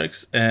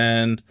subjects,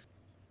 and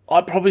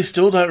I probably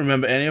still don't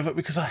remember any of it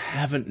because I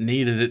haven't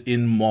needed it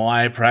in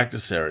my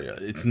practice area.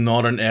 It's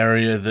not an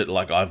area that,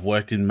 like, I've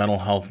worked in mental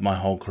health my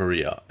whole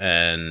career.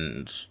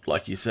 And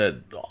like you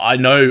said, I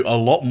know a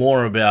lot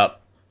more about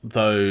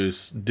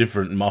those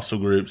different muscle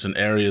groups and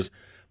areas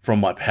from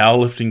my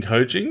powerlifting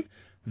coaching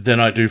than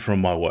I do from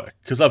my work,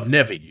 because I've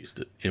never used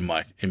it in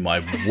my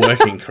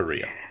working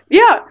career.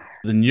 Yeah.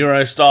 The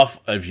neuro stuff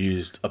I've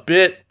used a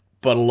bit,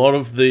 but a lot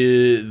of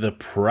the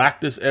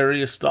practice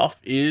area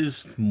stuff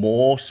is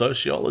more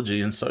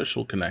sociology and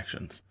social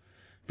connections,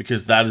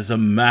 because that is a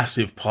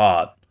massive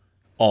part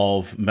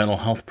of mental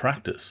health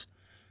practice.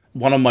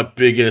 One of my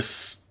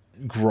biggest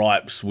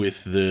gripes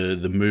with the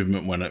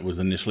movement when it was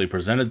initially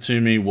presented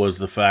to me was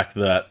the fact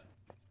that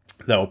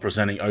they were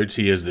presenting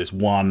OT as this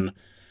one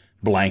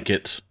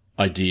blanket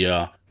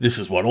idea. This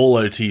is what all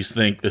OTs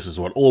think. This is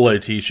what all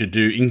OTs should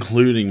do,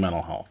 including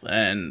mental health.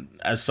 And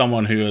as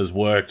someone who has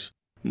worked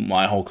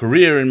my whole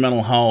career in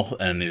mental health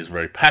and is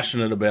very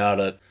passionate about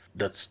it,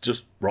 that's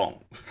just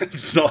wrong.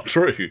 It's not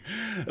true.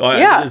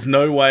 There's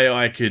no way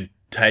I could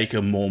take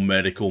a more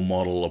medical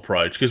model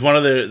approach, because what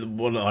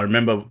I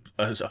remember,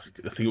 I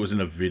think it was in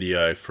a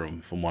video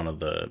from one of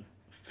the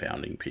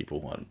founding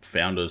people,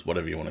 founders,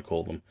 whatever you want to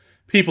call them,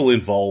 people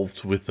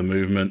involved with the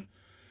movement,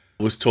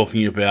 was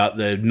talking about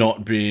there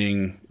not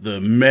being, the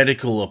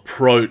medical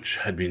approach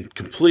had been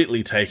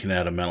completely taken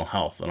out of mental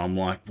health. And I'm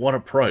like, what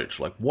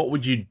approach? Like, what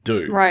would you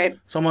do? Right.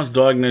 Someone's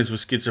diagnosed with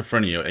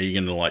schizophrenia. Are you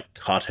going to, like,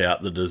 cut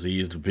out the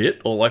diseased bit?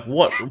 Or, like,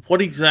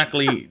 what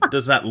exactly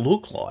does that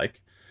look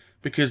like?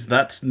 Because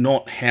that's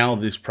not how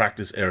this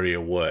practice area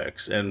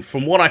works. And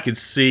from what I could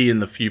see in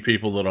the few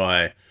people that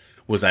I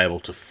was able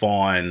to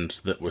find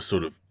that were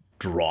sort of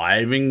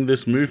driving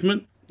this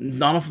movement,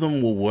 none of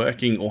them were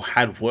working or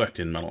had worked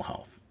in mental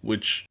health,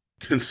 which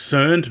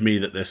concerned me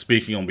that they're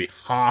speaking on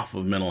behalf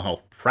of mental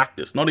health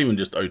practice, not even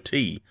just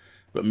OT,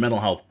 but mental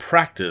health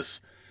practice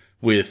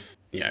with,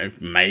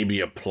 maybe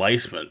a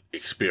placement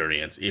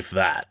experience, if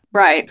that.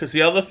 Right. Because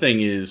the other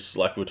thing is,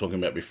 like we were talking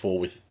about before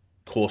with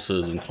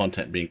courses and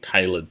content being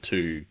tailored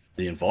to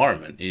the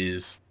environment,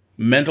 is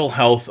mental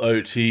health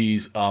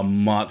OTs are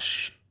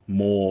much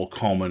more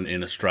common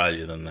in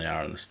Australia than they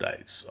are in the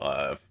States.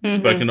 I've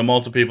spoken to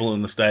multiple people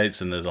in the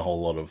States, and there's a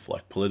whole lot of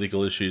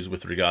political issues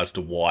with regards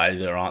to why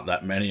there aren't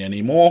that many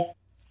anymore.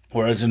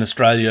 Whereas in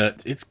Australia,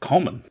 it's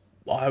common.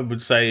 I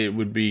would say it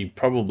would be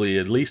probably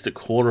at least a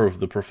quarter of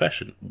the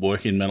profession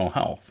work in mental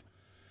health.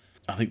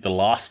 I think the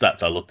last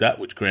stats I looked at,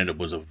 which granted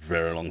was a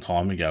very long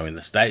time ago in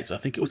the States, I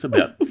think it was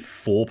about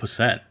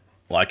 4%.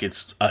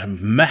 It's a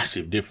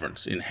massive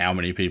difference in how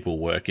many people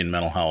work in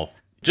mental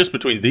health just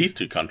between these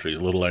two countries,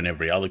 let alone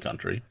every other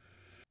country.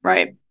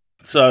 Right.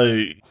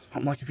 So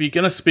I'm like, if you're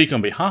going to speak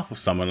on behalf of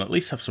someone, at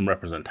least have some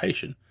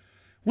representation,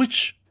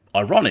 which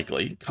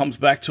ironically comes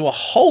back to a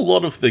whole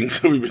lot of things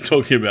that we've been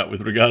talking about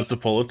with regards to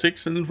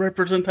politics and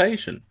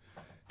representation.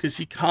 Because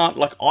you can't,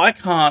 I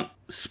can't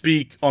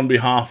speak on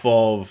behalf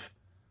of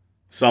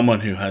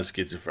someone who has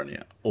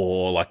schizophrenia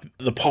or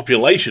the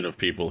population of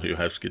people who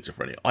have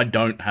schizophrenia. I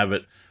don't have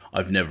it.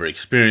 I've never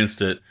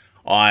experienced it.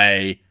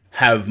 I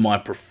have my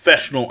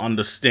professional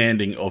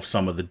understanding of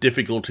some of the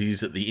difficulties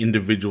that the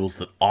individuals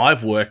that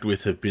I've worked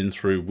with have been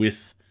through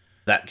with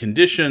that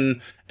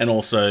condition. And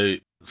also,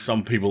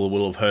 some people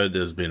will have heard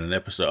there's been an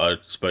episode,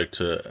 I spoke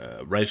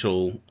to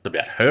Rachel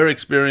about her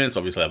experience.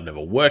 Obviously, I've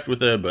never worked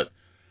with her, but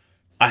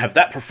I have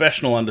that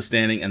professional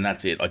understanding, and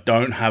that's it. I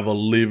don't have a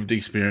lived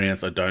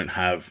experience. I don't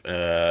have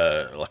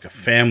a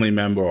family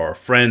member or a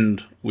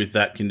friend with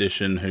that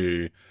condition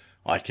who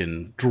I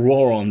can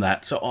draw on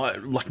that. So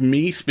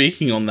me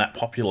speaking on that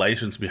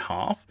population's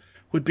behalf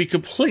would be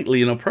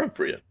completely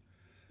inappropriate.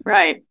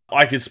 Right.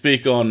 I could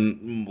speak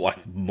on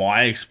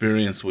my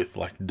experience with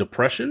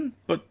depression,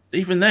 but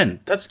even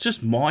then, that's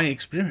just my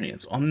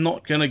experience. I'm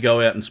not going to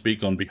go out and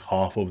speak on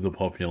behalf of the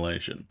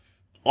population.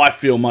 I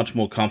feel much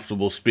more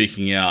comfortable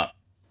speaking out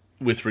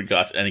with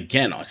regards, and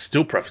again, I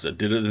still preface it,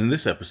 did it in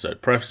this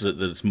episode, preface it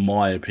that it's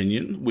my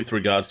opinion with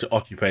regards to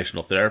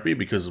occupational therapy,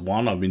 because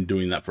one, I've been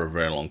doing that for a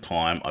very long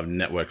time. I've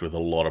networked with a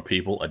lot of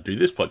people. I do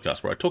this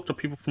podcast where I talk to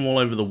people from all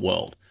over the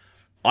world.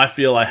 I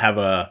feel I have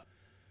a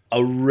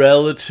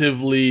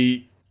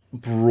relatively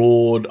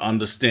broad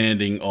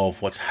understanding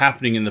of what's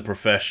happening in the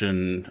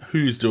profession,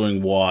 who's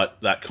doing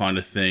what, that kind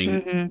of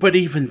thing. But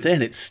even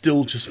then, it's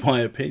still just my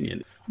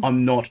opinion.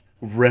 I'm not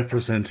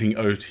representing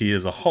OT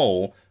as a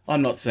whole.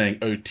 I'm not saying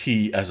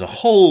OT as a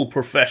whole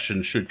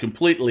profession should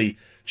completely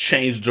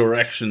change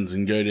directions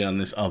and go down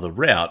this other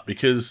route,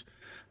 because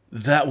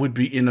that would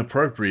be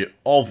inappropriate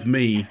of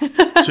me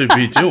to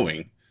be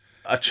doing.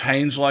 A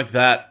change like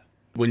that,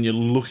 when you're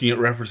looking at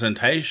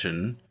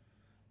representation,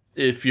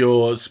 if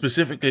you're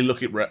specifically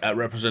looking at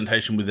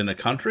representation within a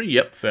country,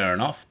 yep, fair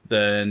enough,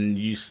 then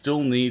you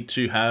still need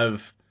to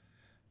have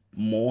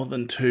more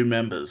than 2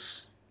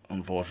 members,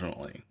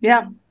 unfortunately.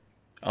 Yeah.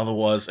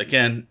 Otherwise,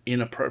 again,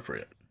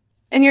 inappropriate.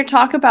 And your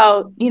talk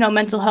about,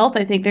 mental health,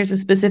 I think there's a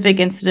specific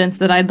incident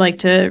that I'd like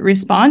to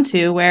respond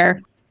to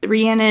where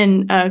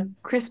Rhiannon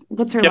Crisp,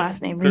 what's her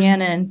last name? Crisp.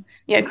 Rhiannon.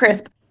 Yeah,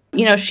 Crisp.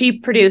 She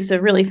produced a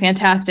really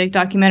fantastic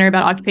documentary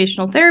about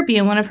occupational therapy.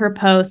 In one of her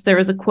posts, there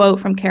was a quote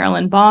from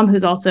Carolyn Baum,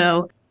 who's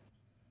also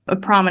a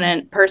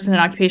prominent person in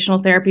occupational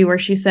therapy, where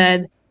she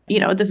said,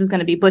 this is going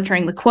to be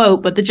butchering the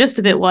quote, but the gist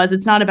of it was,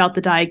 it's not about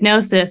the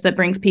diagnosis that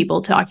brings people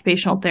to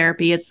occupational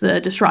therapy. It's the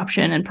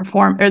disruption and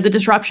the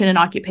disruption in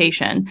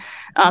occupation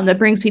that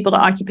brings people to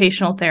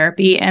occupational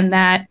therapy. And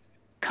that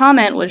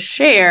comment was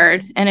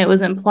shared, and it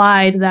was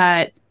implied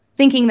that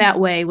thinking that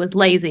way was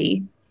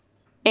lazy,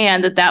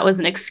 and that was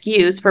an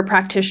excuse for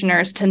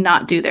practitioners to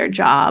not do their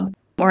job,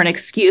 or an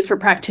excuse for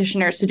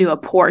practitioners to do a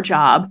poor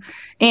job.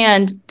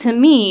 And to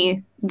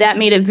me, that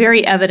made it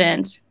very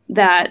evident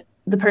that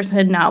the person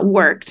had not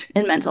worked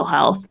in mental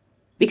health.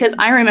 Because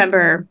I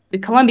remember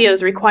Columbia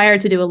was required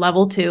to do a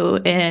level 2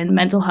 in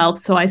mental health.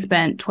 So I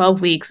spent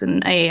 12 weeks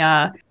in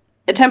a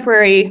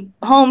temporary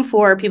home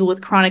for people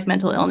with chronic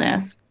mental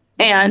illness.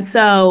 And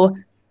so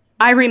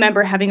I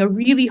remember having a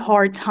really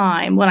hard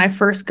time when I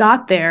first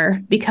got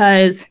there,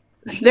 because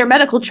their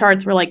medical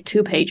charts were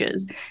 2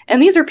 pages.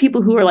 And these are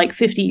people who are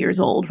 50 years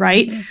old,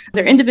 right? Mm-hmm.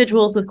 They're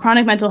individuals with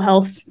chronic mental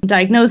health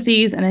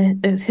diagnoses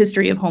and a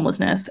history of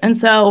homelessness. And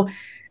so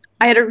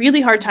I had a really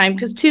hard time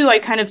because, too, I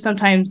kind of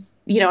sometimes,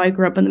 I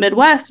grew up in the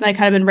Midwest, and I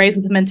kind of been raised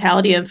with the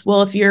mentality of,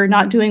 well, if you're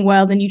not doing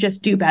well, then you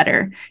just do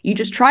better. You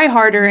just try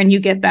harder and you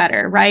get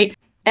better, right?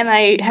 And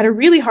I had a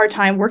really hard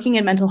time working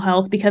in mental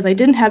health because I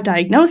didn't have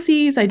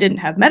diagnoses. I didn't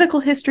have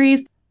medical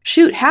histories.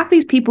 Shoot, half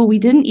these people, we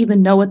didn't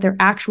even know what their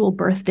actual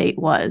birth date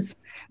was.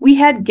 We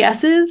had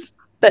guesses,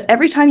 but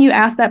every time you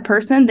asked that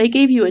person, they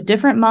gave you a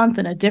different month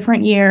and a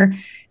different year.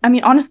 I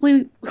mean,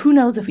 honestly, who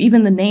knows if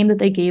even the name that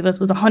they gave us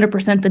was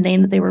 100% the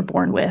name that they were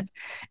born with.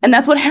 And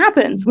that's what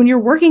happens when you're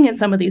working in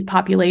some of these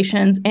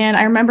populations. And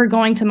I remember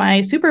going to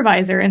my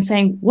supervisor and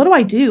saying, what do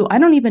I do? I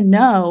don't even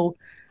know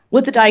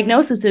what the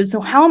diagnosis is. So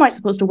how am I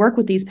supposed to work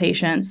with these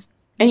patients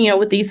and,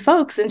 with these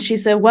folks? And she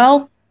said,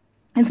 well,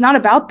 it's not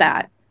about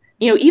that.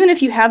 Even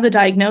if you have the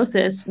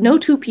diagnosis, no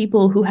two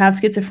people who have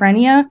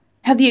schizophrenia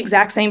have the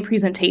exact same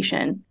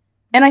presentation.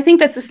 And I think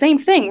that's the same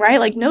thing, right?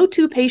 Like no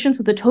two patients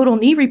with a total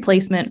knee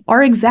replacement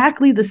are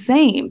exactly the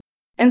same.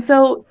 And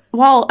so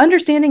while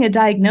understanding a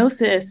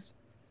diagnosis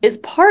is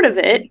part of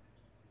it,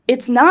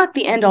 it's not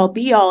the end all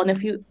be all. And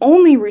if you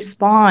only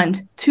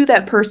respond to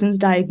that person's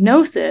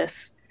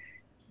diagnosis,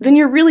 then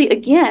you're really,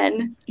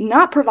 again,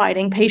 not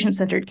providing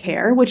patient-centered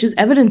care, which is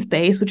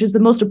evidence-based, which is the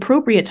most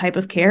appropriate type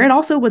of care, and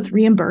also what's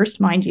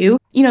reimbursed, mind you.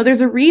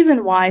 There's a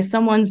reason why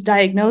someone's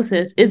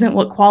diagnosis isn't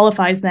what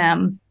qualifies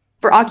them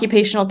for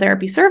occupational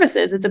therapy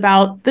services. It's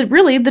about the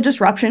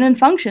disruption in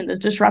function, the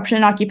disruption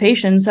in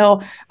occupation.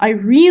 So I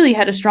really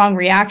had a strong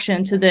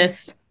reaction to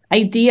this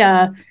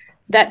idea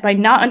that by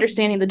not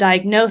understanding the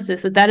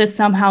diagnosis, that is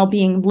somehow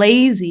being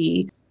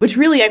lazy, which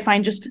really I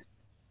find just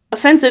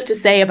offensive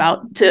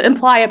to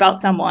imply about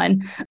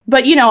someone.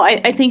 But,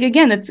 I think,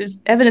 again, that's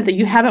just evident that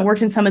you haven't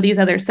worked in some of these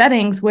other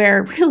settings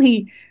where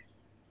really,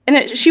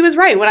 she was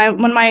right.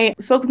 When I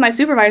spoke with my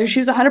supervisor,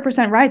 she was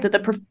 100% right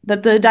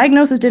that the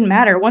diagnosis didn't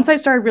matter. Once I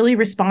started really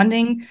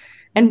responding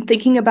and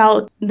thinking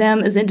about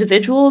them as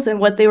individuals and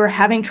what they were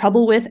having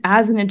trouble with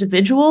as an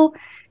individual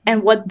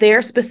and what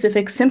their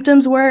specific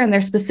symptoms were and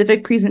their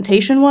specific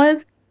presentation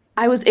was,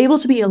 I was able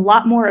to be a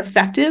lot more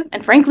effective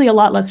and frankly, a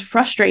lot less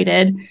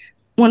frustrated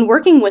when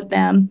working with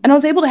them. And I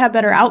was able to have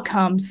better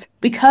outcomes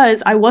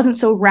because I wasn't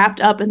so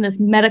wrapped up in this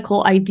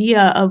medical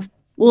idea of,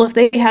 well, if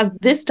they have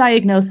this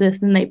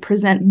diagnosis, then they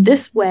present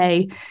this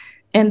way,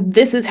 and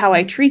this is how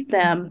I treat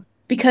them.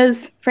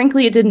 Because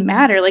frankly, it didn't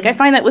matter. Like I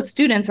find that with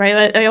students,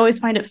 right? I always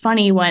find it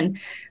funny when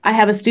I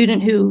have a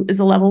student who is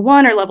a level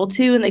 1 or level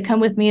 2, and they come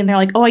with me and they're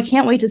like, oh, I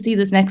can't wait to see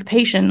this next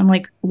patient. I'm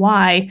like,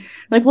 why?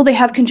 Like, well, they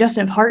have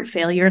congestive heart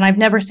failure, and I've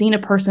never seen a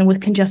person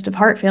with congestive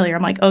heart failure.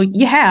 I'm like, oh,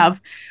 you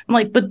have? I'm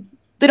like, but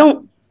they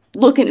don't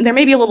they're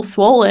maybe a little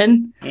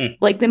swollen,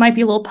 like they might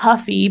be a little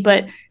puffy,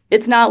 but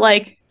it's not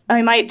like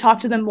I might talk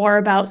to them more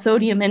about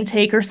sodium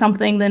intake or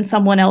something than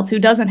someone else who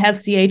doesn't have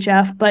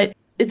CHF, but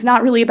it's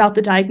not really about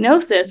the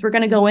diagnosis. We're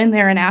going to go in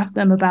there and ask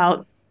them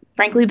about,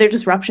 frankly, their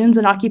disruptions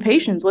and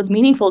occupations, what's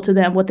meaningful to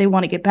them, what they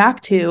want to get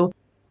back to.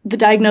 The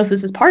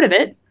diagnosis is part of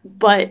it,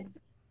 but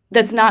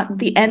that's not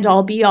the end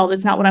all be all.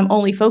 That's not what I'm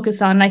only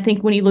focused on. And I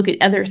think when you look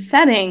at other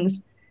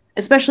settings,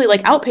 especially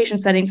like outpatient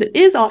settings, it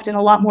is often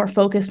a lot more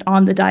focused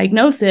on the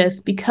diagnosis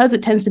because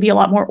it tends to be a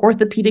lot more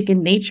orthopedic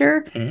in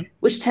nature,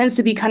 which tends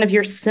to be kind of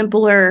your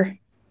simpler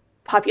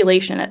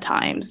population at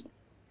times.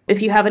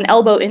 If you have an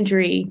elbow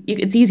injury,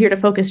 it's easier to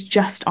focus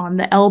just on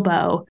the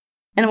elbow.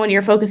 And when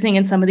you're focusing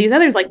in some of these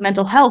others like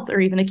mental health or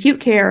even acute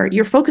care,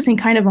 you're focusing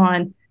kind of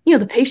on,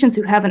 the patients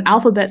who have an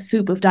alphabet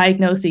soup of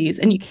diagnoses,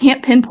 and you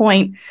can't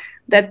pinpoint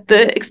that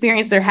the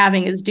experience they're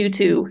having is due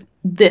to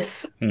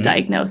this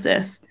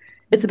diagnosis.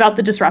 It's about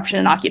the disruption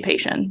in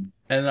occupation.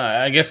 And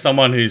I guess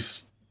someone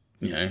who's,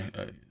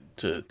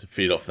 to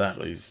feed off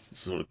that, he's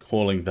sort of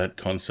calling that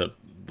concept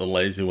the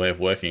lazy way of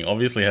working,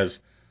 obviously has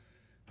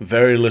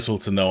very little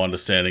to no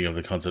understanding of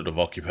the concept of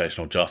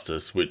occupational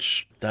justice,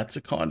 which that's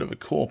a kind of a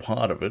core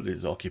part of it,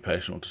 is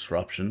occupational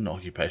disruption,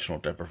 occupational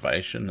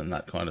deprivation, and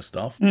that kind of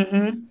stuff.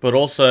 But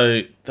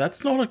also,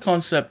 that's not a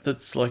concept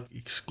that's like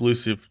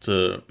exclusive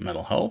to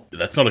mental health.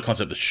 That's not a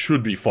concept that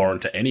should be foreign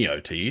to any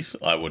OTs,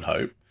 I would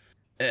hope.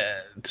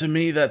 To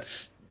me,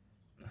 that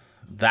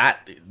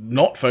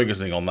not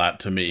focusing on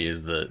that to me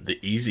is the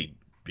easy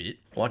bit.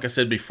 Like I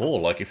said before,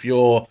 like if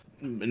you're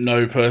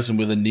no person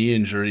with a knee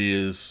injury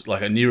is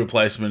like a knee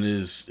replacement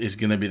is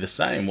going to be the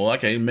same. Well,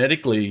 okay,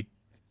 medically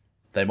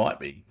they might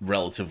be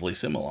relatively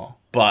similar,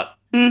 but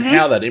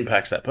how that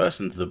impacts that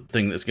person's the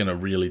thing that's going to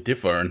really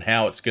differ, and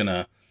how it's going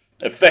to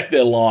affect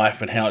their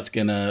life, and how it's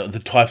going to, the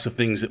types of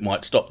things it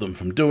might stop them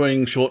from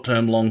doing,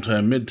 short-term,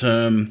 long-term,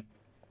 mid-term.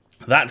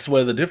 That's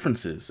where the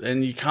difference is.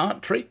 And you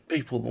can't treat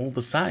people all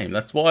the same.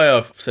 That's why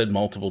I've said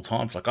multiple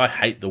times, like, I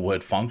hate the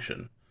word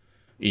function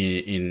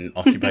in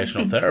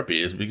occupational therapy,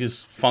 is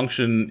because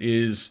function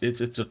is,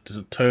 it's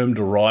a term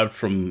derived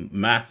from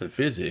math and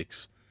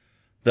physics,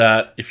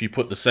 that if you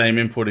put the same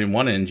input in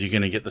one end, you're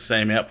going to get the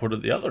same output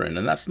at the other end.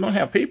 And that's not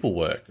how people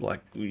work. Like,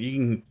 you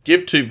can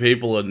give two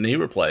people a knee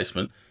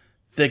replacement,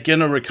 they're going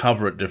to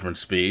recover at different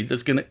speeds.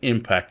 It's going to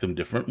impact them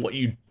different. What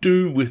you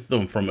do with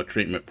them from a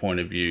treatment point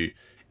of view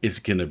is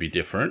going to be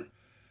different.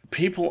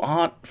 People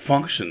aren't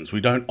functions. We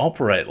don't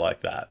operate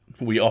like that.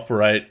 We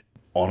operate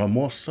on a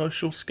more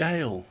social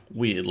scale,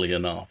 weirdly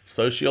enough.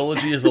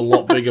 Sociology is a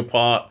lot bigger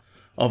part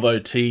of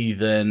OT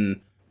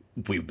than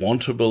we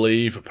want to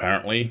believe,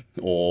 apparently,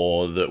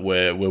 or that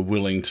we're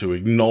willing to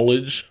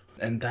acknowledge.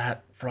 And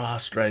that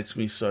frustrates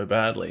me so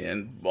badly.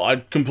 And I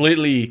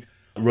completely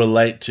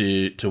relate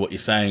to what you're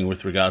saying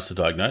with regards to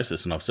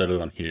diagnosis, and I've said it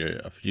on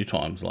here a few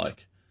times.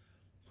 Like,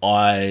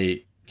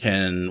 I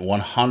can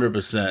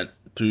 100%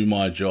 do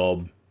my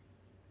job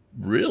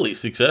really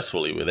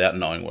successfully without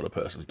knowing what a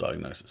person's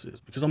diagnosis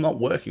is, because I'm not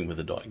working with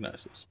a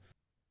diagnosis.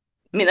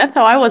 I mean, that's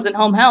how I was in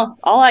home health.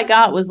 All I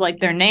got was like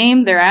their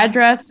name, their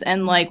address,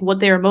 and like what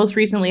they were most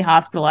recently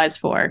hospitalized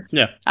for.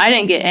 Yeah. I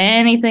didn't get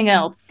anything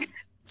else.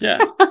 Yeah.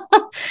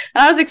 And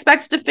I was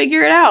expected to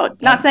figure it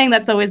out. Not saying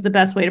that's always the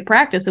best way to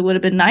practice. It would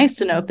have been nice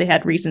to know if they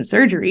had recent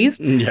surgeries.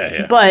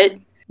 Yeah. But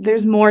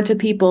there's more to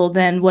people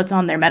than what's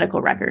on their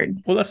medical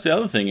record. Well, that's the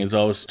other thing is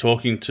I was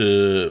talking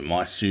to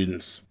my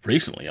students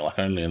recently, like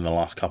only in the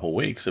last couple of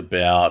weeks,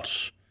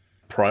 about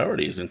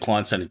priorities in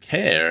client-centered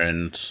care,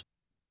 and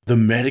the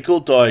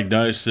medical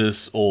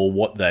diagnosis, or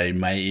what they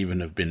may even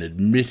have been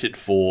admitted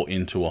for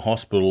into a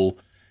hospital,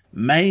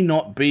 may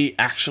not be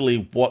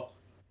actually what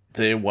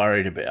they're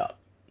worried about.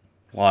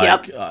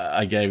 Like, Yep.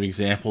 I gave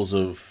examples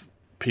of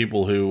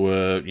people who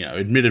were,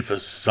 admitted for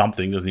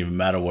something, doesn't even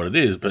matter what it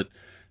is, but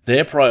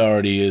their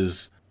priority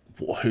is,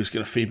 who's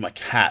going to feed my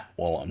cat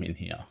while I'm in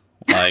here?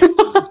 Like,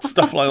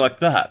 stuff like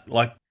that.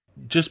 Like,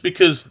 just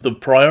because the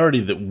priority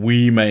that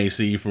we may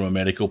see from a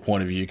medical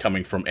point of view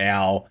coming from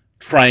our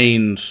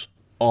trained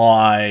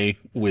eye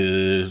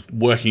with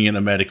working in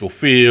a medical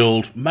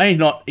field may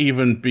not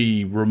even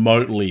be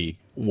remotely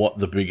what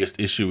the biggest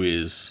issue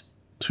is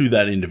to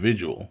that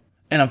individual.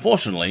 And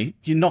unfortunately,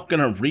 you're not going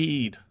to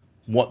read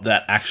what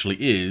that actually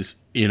is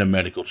in a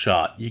medical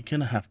chart. You're going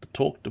to have to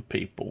talk to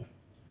people.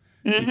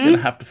 You're going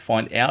to have to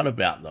find out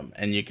about them,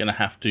 and you're going to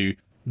have to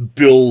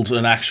build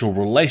an actual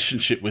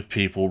relationship with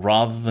people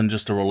rather than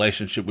just a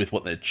relationship with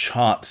what their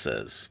chart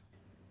says.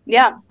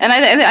 Yeah. And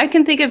I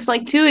can think of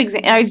like two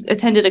I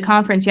attended a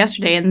conference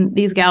yesterday, and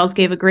these gals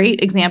gave a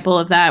great example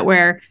of that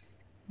where,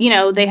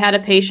 they had a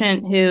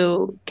patient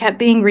who kept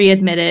being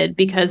readmitted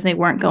because they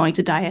weren't going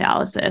to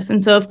dialysis.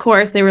 And so, of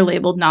course, they were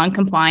labeled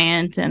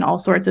non-compliant and all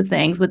sorts of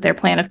things with their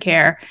plan of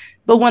care.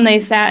 But when they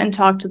sat and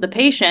talked to the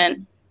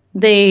patient,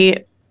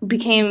 they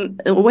became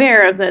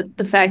aware of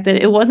the fact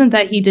that it wasn't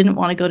that he didn't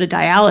want to go to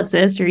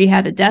dialysis or he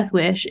had a death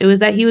wish. It was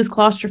that he was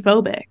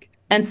claustrophobic.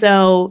 And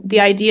so the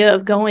idea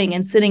of going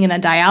and sitting in a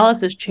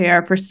dialysis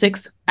chair for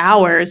 6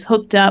 hours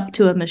hooked up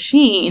to a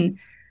machine,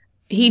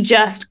 he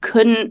just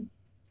couldn't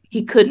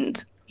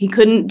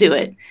do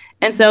it.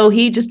 And so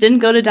he just didn't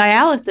go to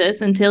dialysis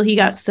until he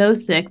got so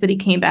sick that he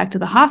came back to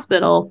the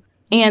hospital,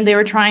 and they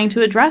were trying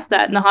to address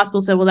that. And the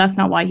hospital said, well, that's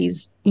not why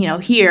he's,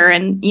 here.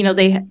 And,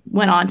 they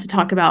went on to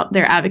talk about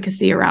their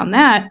advocacy around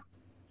that.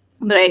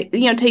 But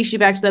it takes you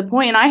back to that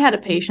point. And I had a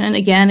patient,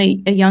 again,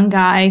 a young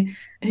guy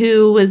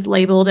who was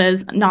labeled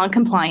as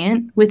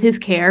non-compliant with his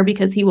care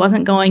because he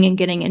wasn't going and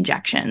getting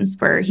injections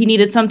he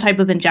needed some type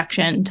of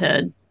injection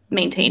to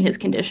maintain his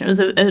condition. It was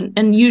an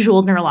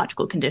unusual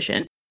neurological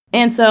condition.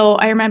 And so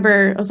I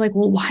remember I was like,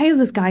 well, why is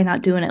this guy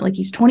not doing it? Like,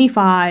 he's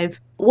 25.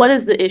 What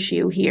is the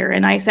issue here?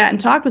 And I sat and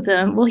talked with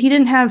him. Well, he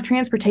didn't have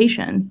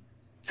transportation.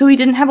 So he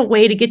didn't have a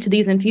way to get to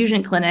these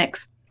infusion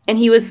clinics. And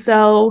he was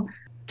so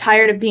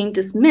tired of being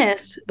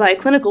dismissed by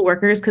clinical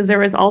workers because there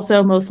was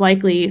also most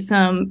likely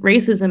some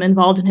racism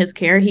involved in his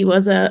care. He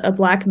was a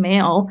Black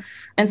male.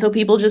 And so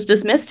people just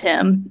dismissed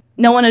him.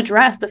 No one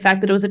addressed the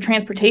fact that it was a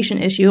transportation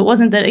issue. It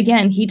wasn't that,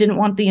 again, he didn't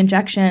want the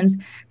injections,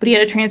 but he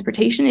had a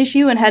transportation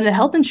issue and had a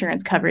health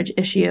insurance coverage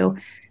issue.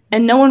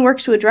 And no one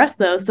works to address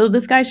those. So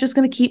this guy's just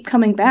going to keep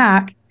coming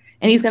back,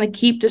 and he's going to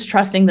keep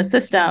distrusting the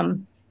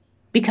system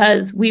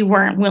because we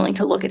weren't willing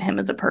to look at him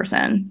as a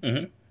person.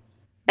 Mm-hmm.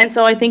 And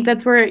so I think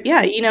that's where,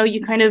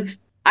 you kind of,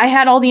 I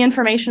had all the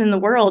information in the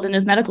world in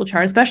his medical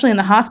chart, especially in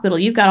the hospital.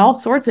 You've got all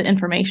sorts of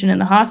information in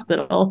the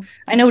hospital.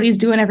 I know what he's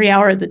doing every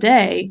hour of the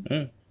day,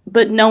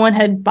 but no one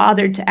had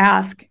bothered to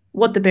ask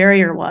what the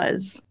barrier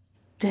was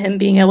to him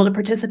being able to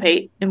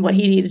participate in what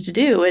he needed to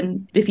do.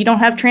 And if you don't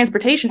have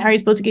transportation, how are you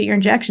supposed to get your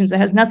injections? It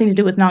has nothing to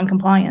do with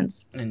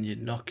non-compliance. And you're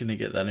not going to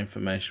get that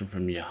information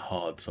from your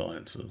hard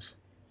sciences.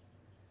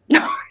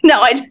 No,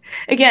 I,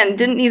 again,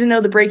 didn't need to know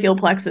the brachial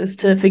plexus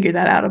to figure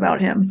that out about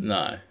him.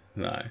 No.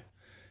 Yeah,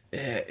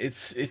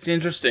 it's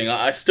interesting.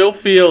 I still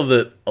feel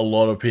that a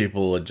lot of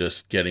people are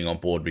just getting on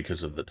board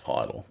because of the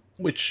title,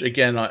 which,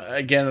 again,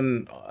 I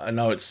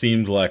know it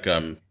seems like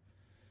I'm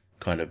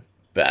kind of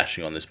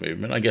bashing on this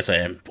movement. I guess I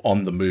am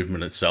on the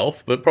movement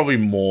itself, but probably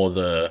more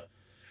the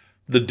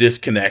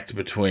disconnect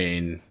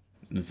between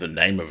the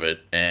name of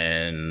it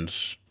and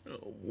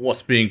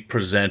what's being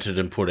presented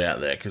and put out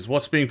there. Because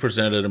what's being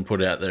presented and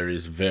put out there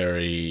is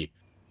very,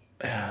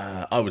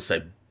 I would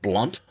say,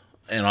 blunt.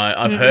 And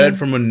I've heard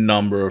from a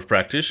number of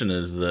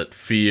practitioners that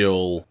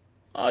feel,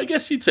 I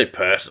guess you'd say,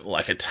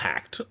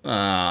 attacked.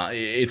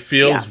 It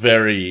feels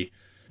very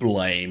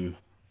blame.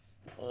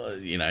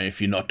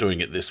 If you're not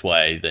doing it this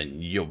way,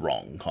 then you're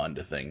wrong, kind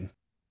of thing.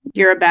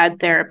 You're a bad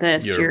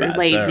therapist. You're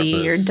lazy.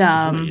 Therapist. You're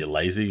dumb. You're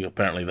lazy.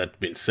 Apparently, that's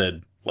been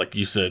said, like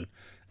you said,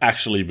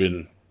 actually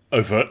been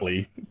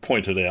overtly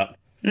pointed out.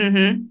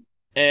 Mm-hmm.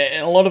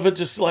 And a lot of it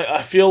just, like,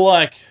 I feel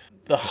like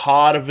the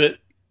heart of it,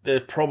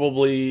 it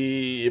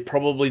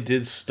probably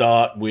did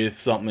start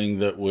with something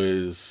that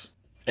was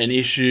an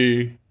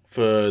issue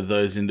for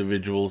those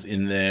individuals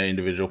in their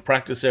individual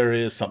practice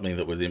areas, something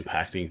that was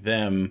impacting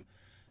them.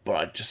 But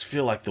I just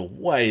feel like the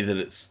way that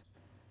it's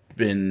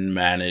been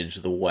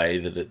managed, the way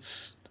that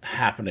it's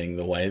happening,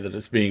 the way that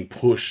it's being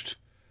pushed,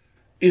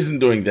 isn't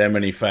doing them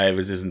any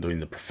favors, isn't doing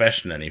the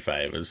profession any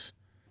favors.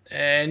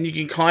 And you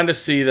can kind of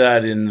see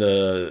that in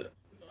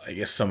I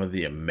guess, some of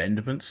the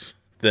amendments.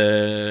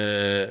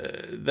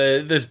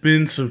 There's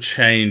been some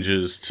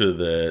changes to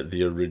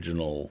the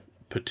original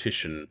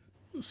petition,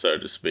 so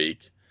to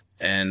speak.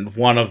 And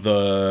one of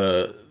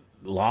the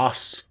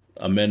last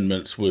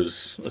amendments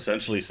was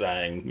essentially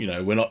saying,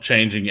 we're not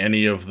changing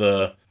any of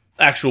the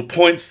actual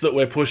points that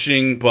we're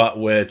pushing, but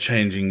we're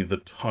changing the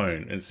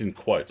tone. It's in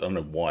quotes. I don't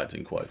know why it's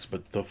in quotes,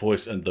 but the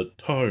voice and the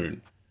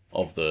tone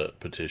of the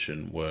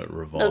petition were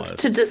revised. That's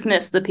to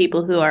dismiss the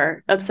people who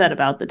are upset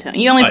about the tone.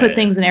 You only put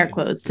things in air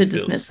quotes to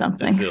dismiss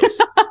something.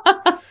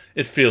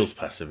 It feels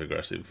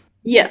passive-aggressive.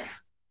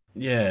 Yes.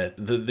 Yeah,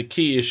 the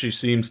key issue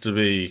seems to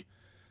be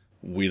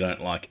we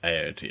don't like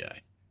AOTA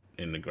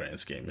in the grand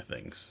scheme of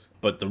things.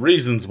 But the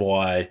reasons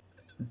why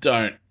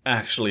don't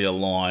actually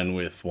align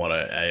with what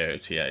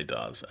AOTA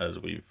does, as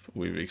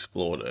we've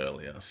explored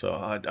earlier. So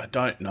I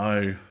don't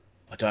know.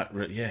 I don't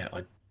really. Yeah,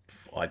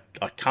 I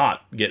can't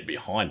get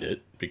behind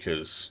it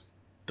because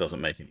it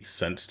doesn't make any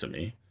sense to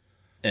me.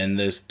 And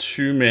there's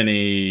too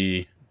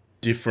many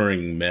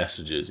differing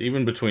messages,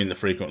 even between the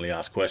frequently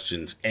asked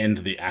questions and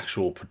the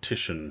actual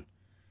petition.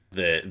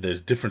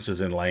 There's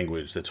differences in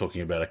language. They're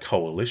talking about a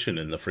coalition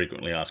in the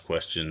frequently asked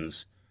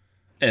questions.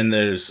 And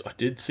I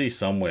did see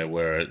somewhere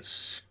where I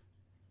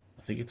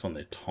think it's on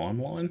their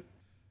timeline.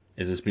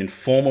 It has been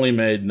formally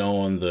made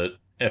known that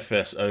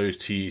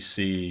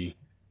FSOTC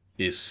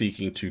is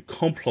seeking to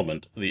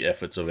complement the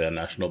efforts of our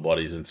national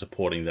bodies in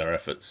supporting their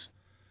efforts.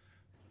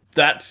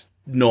 That's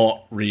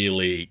not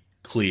really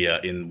clear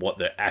in what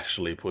they're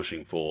actually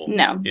pushing for.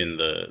 No. In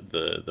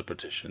the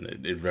petition.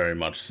 It very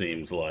much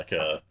seems like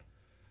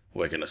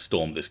we're going to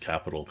storm this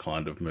capital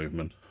kind of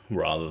movement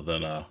rather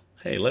than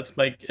hey, let's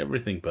make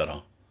everything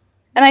better.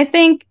 And I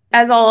think,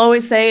 as I'll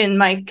always say in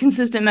my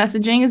consistent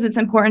messaging, is it's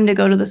important to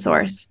go to the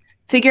source.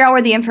 Figure out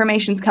where the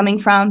information's coming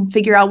from.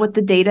 Figure out what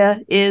the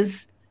data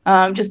is.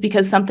 Just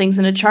because something's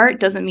in a chart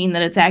doesn't mean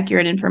that it's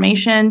accurate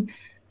information.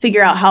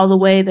 Figure out how the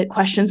way that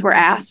questions were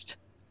asked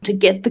to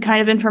get the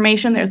kind of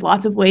information. There's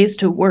lots of ways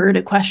to word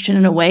a question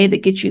in a way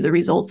that gets you the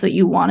results that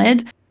you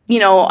wanted.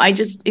 I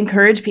just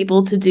encourage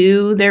people to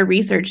do their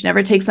research,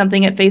 never take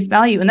something at face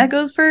value. And that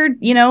goes for,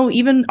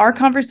 even our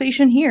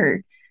conversation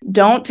here.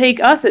 Don't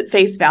take us at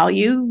face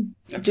value.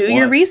 Do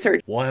your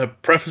research. Why I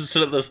prefaced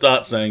it at the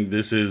start saying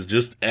this is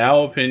just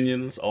our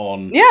opinions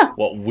on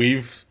what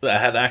we've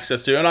had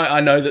access to. And I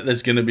know that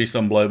there's going to be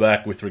some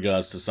blowback with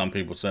regards to some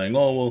people saying,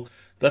 oh, well,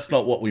 that's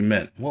not what we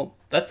meant. Well,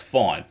 that's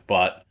fine.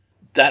 But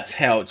that's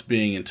how it's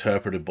being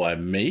interpreted by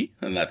me.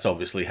 And that's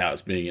obviously how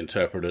it's being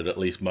interpreted, at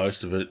least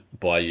most of it,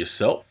 by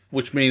yourself.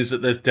 Which means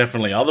that there's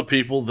definitely other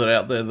people that are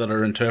out there that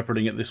are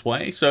interpreting it this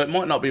way. So it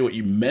might not be what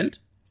you meant,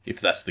 if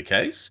that's the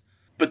case.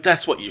 But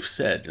that's what you've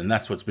said, and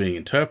that's what's being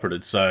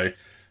interpreted. So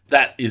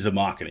that is a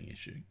marketing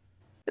issue.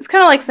 It's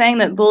kind of like saying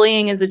that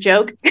bullying is a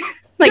joke.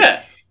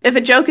 If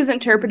a joke is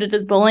interpreted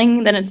as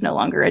bullying, then it's no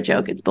longer a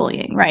joke, it's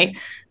bullying, right?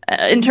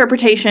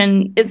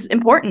 Interpretation is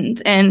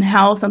important, and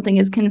how something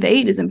is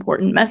conveyed is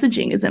important.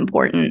 Messaging is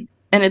important,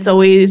 and it's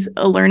always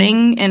a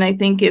learning. And I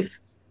think if,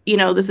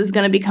 this is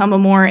going to become a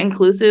more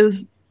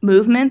inclusive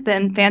movement,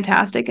 then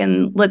fantastic.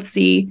 And let's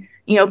see,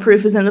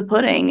 proof is in the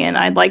pudding. And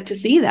I'd like to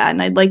see that.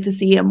 And I'd like to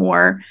see a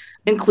more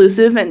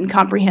inclusive and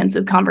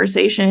comprehensive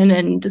conversation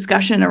and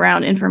discussion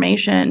around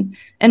information,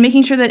 and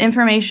making sure that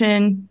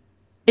information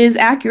is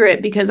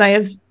accurate, because I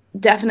have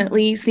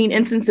definitely seen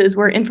instances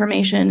where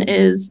information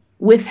is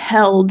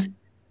withheld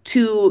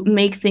to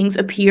make things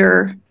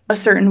appear a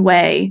certain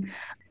way.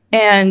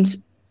 And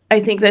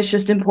I think that's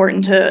just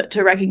important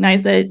to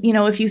recognize that,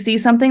 if you see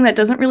something that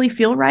doesn't really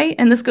feel right,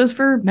 and this goes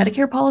for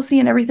Medicare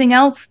policy and everything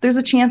else, there's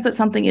a chance that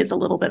something is a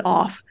little bit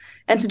off,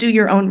 and to do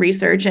your own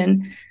research.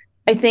 And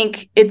I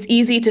think it's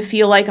easy to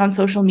feel like on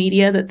social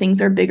media that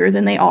things are bigger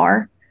than they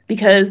are,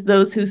 because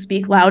those who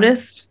speak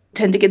loudest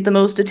tend to get the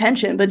most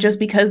attention. But just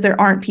because there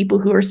aren't people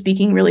who are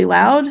speaking really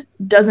loud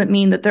doesn't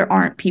mean that there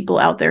aren't people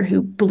out there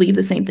who believe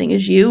the same thing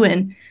as you.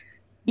 And,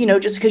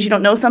 just because you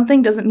don't know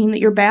something doesn't mean that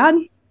you're bad.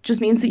 It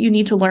just means that you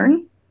need to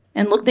learn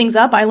and look things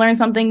up. I learn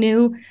something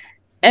new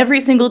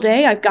every single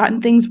day. I've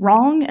gotten things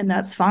wrong, and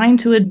that's fine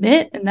to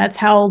admit. And that's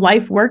how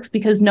life works,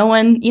 because no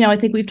one, I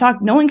think we've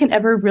talked, no one can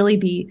ever really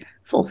be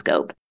full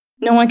scope.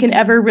 No one can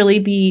ever really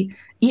be,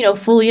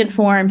 fully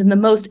informed and the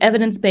most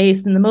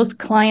evidence-based and the most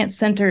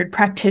client-centered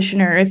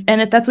practitioner. If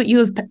that's what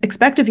you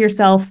expect of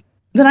yourself,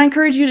 then I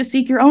encourage you to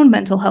seek your own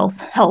mental health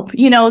help.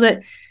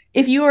 That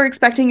if you are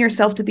expecting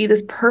yourself to be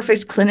this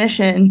perfect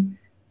clinician,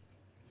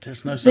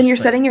 then you're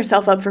setting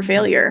yourself up for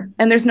failure.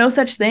 And there's no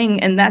such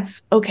thing. And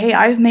that's okay.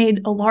 I've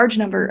made a large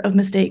number of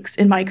mistakes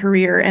in my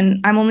career, and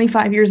I'm only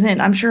 5 years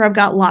in. I'm sure I've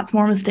got lots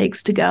more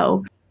mistakes to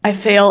go. I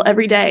fail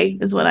every day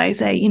is what I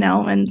say,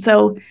 and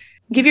so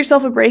give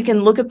yourself a break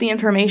and look up the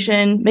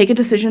information, make a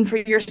decision for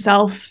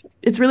yourself.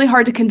 It's really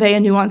hard to convey a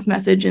nuanced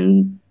message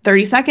in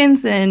 30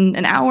 seconds, in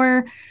an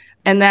hour.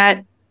 And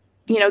that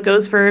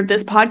goes for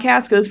this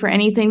podcast, goes for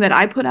anything that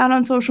I put out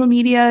on social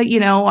media.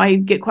 I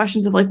get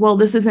questions of like, well,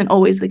 this isn't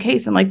always the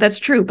case. I'm like, that's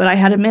true, but I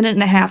had a minute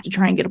and a half to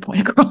try and get a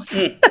point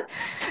across.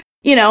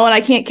 And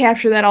I can't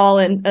capture that all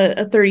in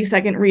a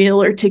 30-second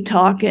reel or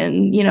TikTok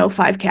and,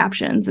 5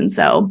 captions. And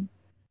so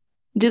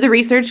do the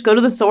research, go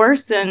to the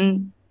source,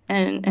 and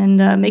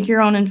make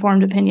your own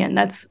informed opinion.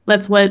 That's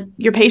what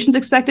your patients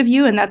expect of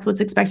you, and that's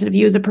what's expected of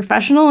you as a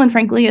professional and,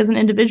 frankly, as an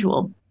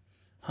individual.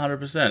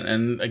 100%.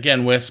 And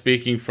again, we're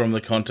speaking from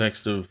the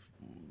context of,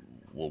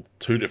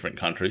 2 different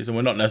countries, and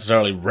we're not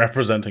necessarily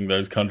representing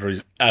those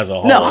countries as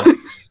a whole.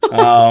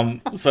 No.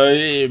 So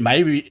it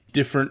may be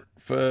different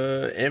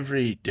for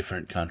every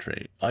different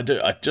country. I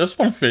just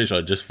want to finish.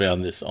 I just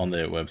found this on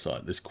their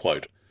website, this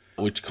quote,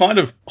 which kind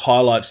of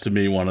highlights to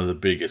me one of the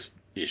biggest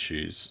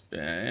issues,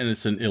 and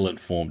it's an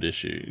ill-informed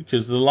issue,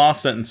 because the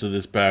last sentence of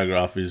this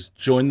paragraph is,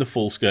 join the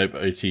full-scope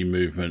OT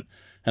movement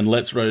and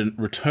let's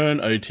return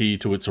OT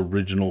to its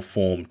original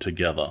form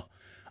together.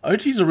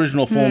 OT's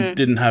original form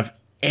didn't have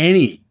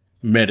any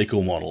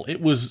medical model. It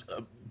was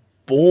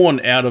born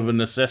out of a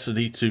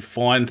necessity to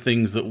find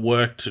things that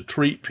work to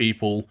treat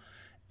people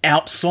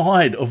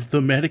outside of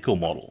the medical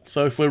model.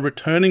 So if we're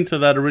returning to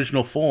that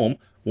original form,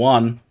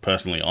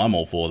 personally, I'm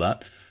all for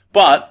that,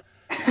 but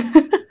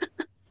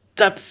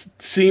that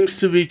seems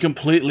to be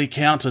completely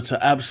counter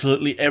to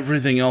absolutely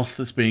everything else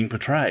that's being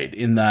portrayed,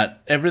 in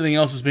that everything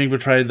else is being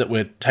portrayed that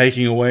we're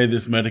taking away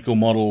this medical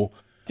model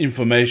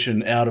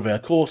information out of our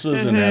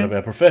courses and out of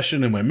our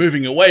profession, and we're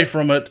moving away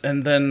from it,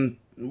 and then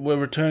we're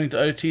returning to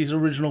OT's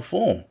original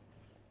form.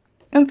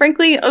 And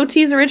frankly,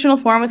 OT's original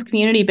form was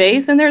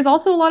community-based, and there's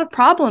also a lot of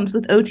problems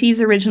with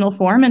OT's original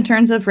form in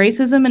terms of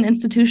racism and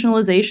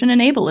institutionalization and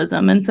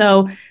ableism. And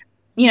so,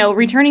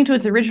 returning to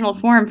its original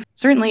form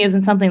certainly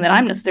isn't something that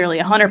I'm necessarily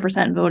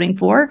 100% voting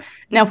for.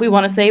 Now, if we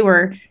want to say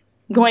we're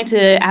going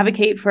to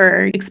advocate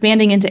for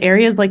expanding into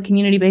areas like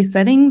community-based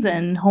settings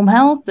and home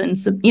health and,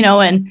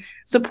 and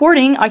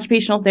supporting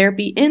occupational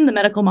therapy in the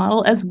medical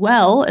model as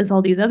well as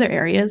all these other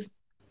areas,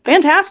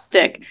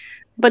 fantastic.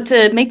 But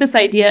to make this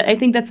idea, I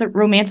think that's a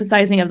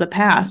romanticizing of the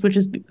past, which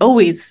is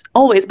always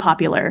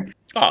popular.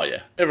 Oh,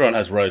 yeah. Everyone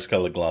has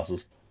rose-colored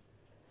glasses.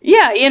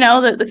 Yeah,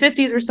 the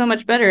 50s were so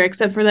much better,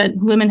 except for that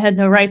women had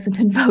no rights and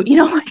couldn't vote.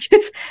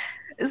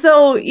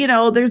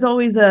 There's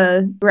always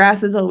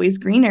grass is always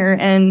greener.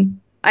 And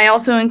I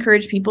also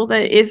encourage people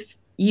that if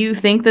you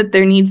think that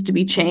there needs to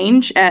be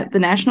change at the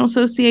National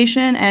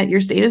Association, at your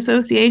state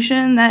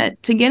association,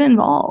 that to get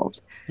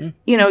involved.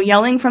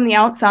 Yelling from the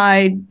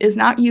outside is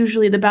not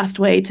usually the best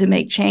way to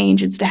make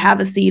change. It's to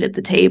have a seat at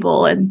the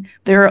table. And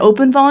there are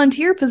open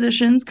volunteer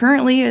positions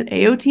currently at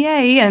AOTA.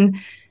 And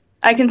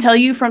I can tell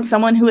you from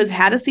someone who has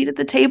had a seat at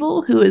the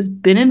table, who has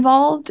been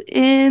involved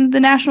in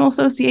the National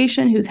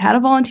Association, who's had a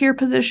volunteer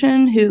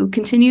position, who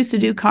continues to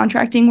do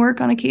contracting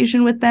work on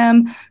occasion with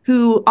them,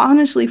 who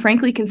honestly,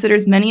 frankly,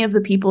 considers many of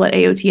the people at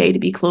AOTA to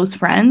be close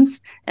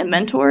friends and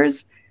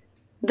mentors,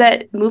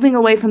 that moving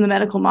away from the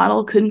medical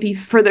model couldn't be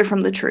further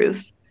from the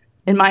truth.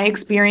 In my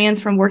experience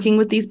from working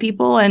with these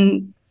people.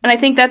 And I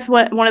think that's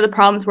one of the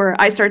problems where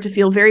I start to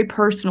feel very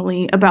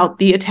personally about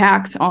the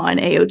attacks on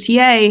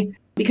AOTA,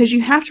 because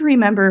you have to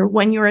remember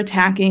when you're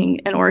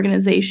attacking an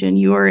organization,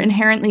 you are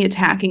inherently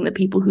attacking the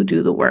people who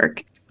do the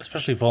work.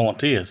 Especially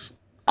volunteers.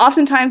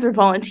 Oftentimes they're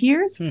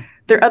volunteers,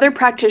 they're other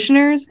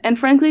practitioners, and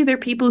frankly, they're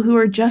people who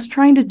are just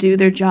trying to do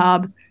their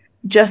job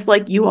just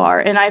like you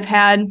are. And I've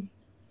had,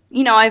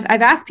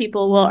 I've asked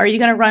people, well, are you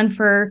going to run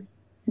for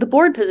the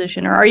board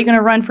position, or are you going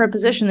to run for a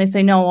position? They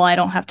say, no, well, I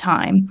don't have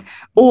time.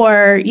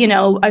 Or,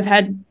 I've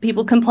had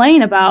people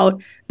complain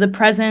about the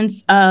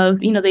presence of,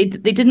 they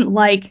didn't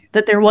like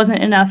that there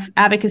wasn't enough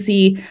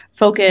advocacy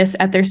focus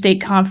at their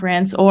state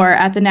conference or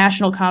at the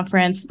national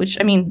conference, which,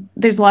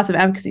 there's lots of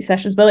advocacy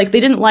sessions, but they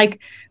didn't like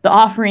the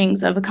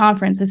offerings of a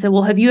conference. I said,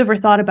 well, have you ever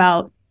thought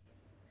about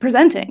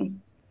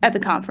presenting at the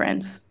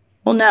conference?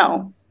 Well,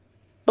 no.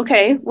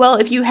 Okay, well,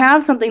 if you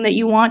have something that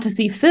you want to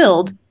see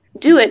filled,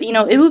 do it.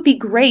 It would be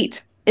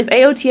great if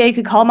AOTA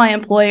could call my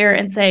employer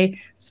and say,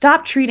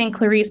 stop treating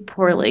Clarice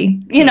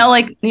poorly.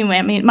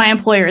 My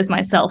employer is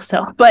myself,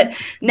 that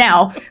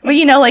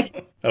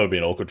would be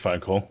an awkward phone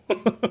call.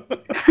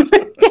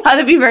 Yeah,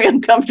 that'd be very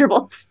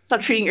uncomfortable. Stop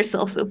treating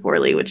yourself so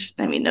poorly, which,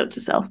 note to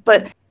self.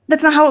 But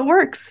that's not how it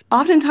works.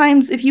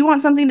 Oftentimes, if you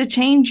want something to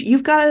change,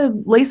 you've got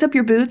to lace up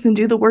your boots and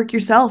do the work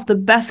yourself. The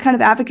best kind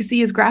of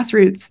advocacy is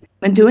grassroots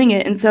and doing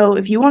it. And so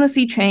if you want to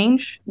see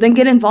change, then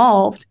get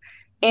involved.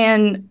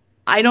 And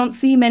I don't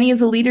see many of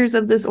the leaders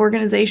of this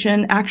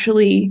organization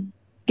actually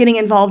getting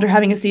involved or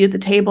having a seat at the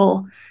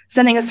table.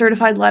 Sending a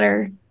certified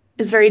letter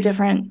is very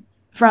different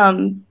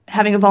from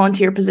having a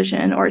volunteer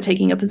position or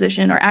taking a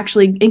position or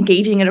actually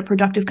engaging in a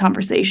productive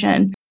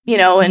conversation.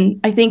 And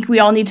I think we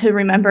all need to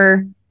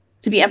remember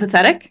to be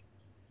empathetic,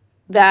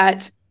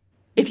 that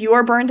if you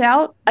are burned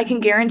out, I can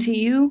guarantee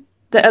you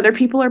that other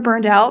people are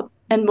burned out,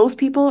 and most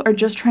people are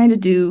just trying to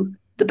do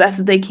the best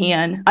that they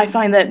can. I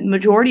find that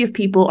majority of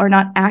people are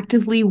not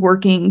actively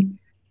working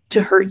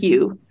to hurt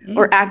you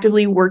or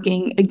actively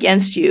working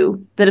against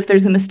you, that if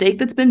there's a mistake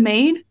that's been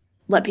made,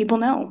 let people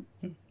know.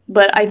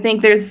 But I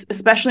think there's,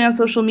 especially on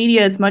social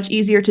media, it's much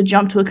easier to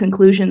jump to a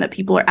conclusion that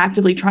people are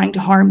actively trying to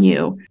harm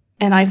you.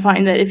 And I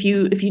find that if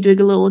you dig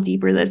a little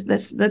deeper,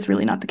 that's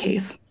really not the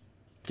case.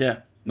 Yeah,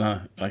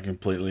 no, I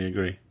completely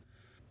agree.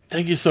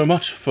 Thank you so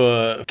much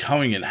for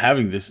coming and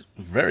having this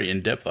very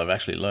in-depth. I've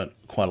actually learned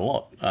quite a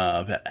lot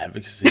about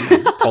advocacy,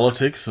 and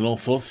politics, and all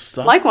sorts of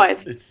stuff.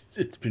 Likewise.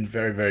 It's been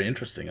very, very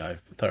interesting.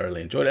 I've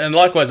thoroughly enjoyed it. And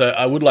likewise,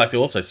 I would like to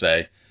also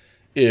say,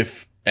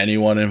 if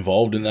anyone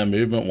involved in that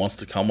movement wants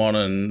to come on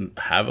and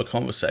have a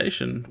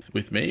conversation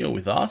with me or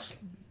with us,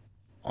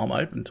 I'm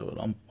open to it.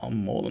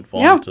 I'm more than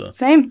fine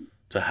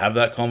to have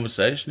that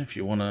conversation. If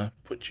you want to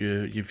put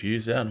your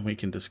views out and we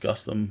can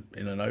discuss them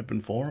in an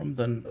open forum,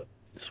 then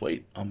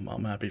sweet. I'm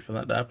happy for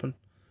that to happen.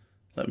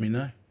 Let me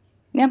know.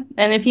 Yeah.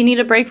 And if you need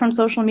a break from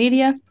social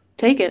media,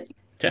 take it.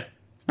 Yeah.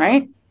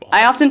 Right? Well,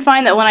 I often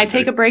find that when I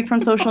take a break from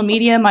social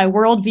media, my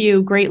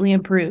worldview greatly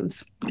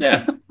improves.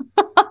 Yeah.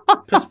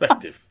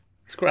 Perspective.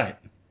 It's great.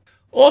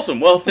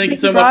 Awesome. Well, thank you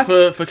so much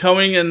for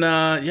coming.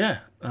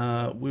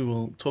 And we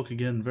will talk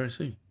again very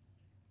soon.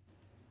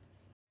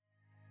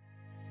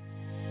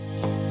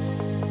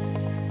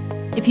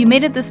 If you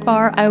made it this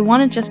far, I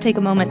want to just take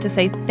a moment to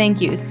say thank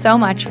you so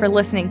much for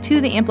listening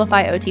to the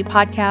Amplify OT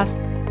podcast,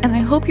 and I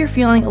hope you're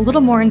feeling a little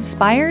more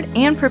inspired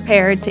and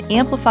prepared to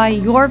amplify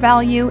your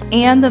value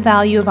and the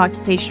value of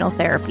occupational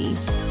therapy.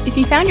 If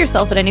you found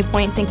yourself at any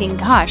point thinking,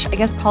 gosh, I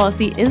guess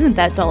policy isn't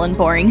that dull and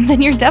boring, then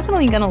you're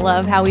definitely going to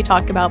love how we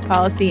talk about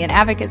policy and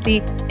advocacy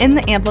in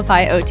the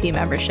Amplify OT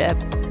membership.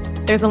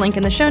 There's a link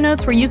in the show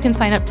notes where you can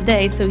sign up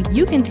today so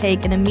you can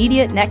take an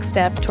immediate next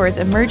step towards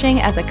emerging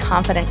as a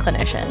confident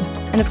clinician.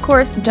 And of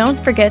course, don't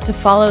forget to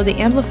follow the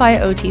Amplify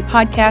OT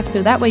podcast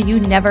so that way you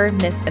never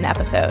miss an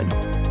episode.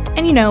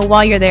 And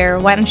while you're there,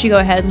 why don't you go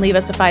ahead and leave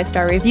us a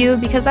 5-star review,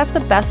 because that's the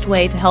best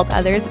way to help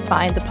others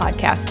find the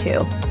podcast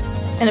too.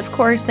 And of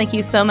course, thank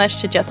you so much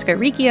to Jessica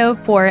Riccio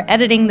for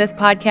editing this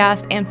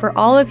podcast and for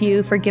all of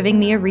you for giving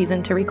me a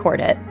reason to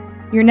record it.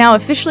 You're now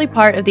officially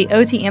part of the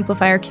OT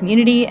Amplifier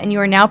community, and you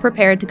are now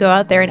prepared to go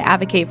out there and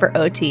advocate for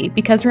OT,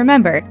 because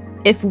remember,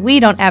 if we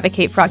don't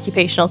advocate for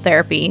occupational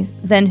therapy,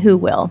 then who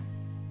will?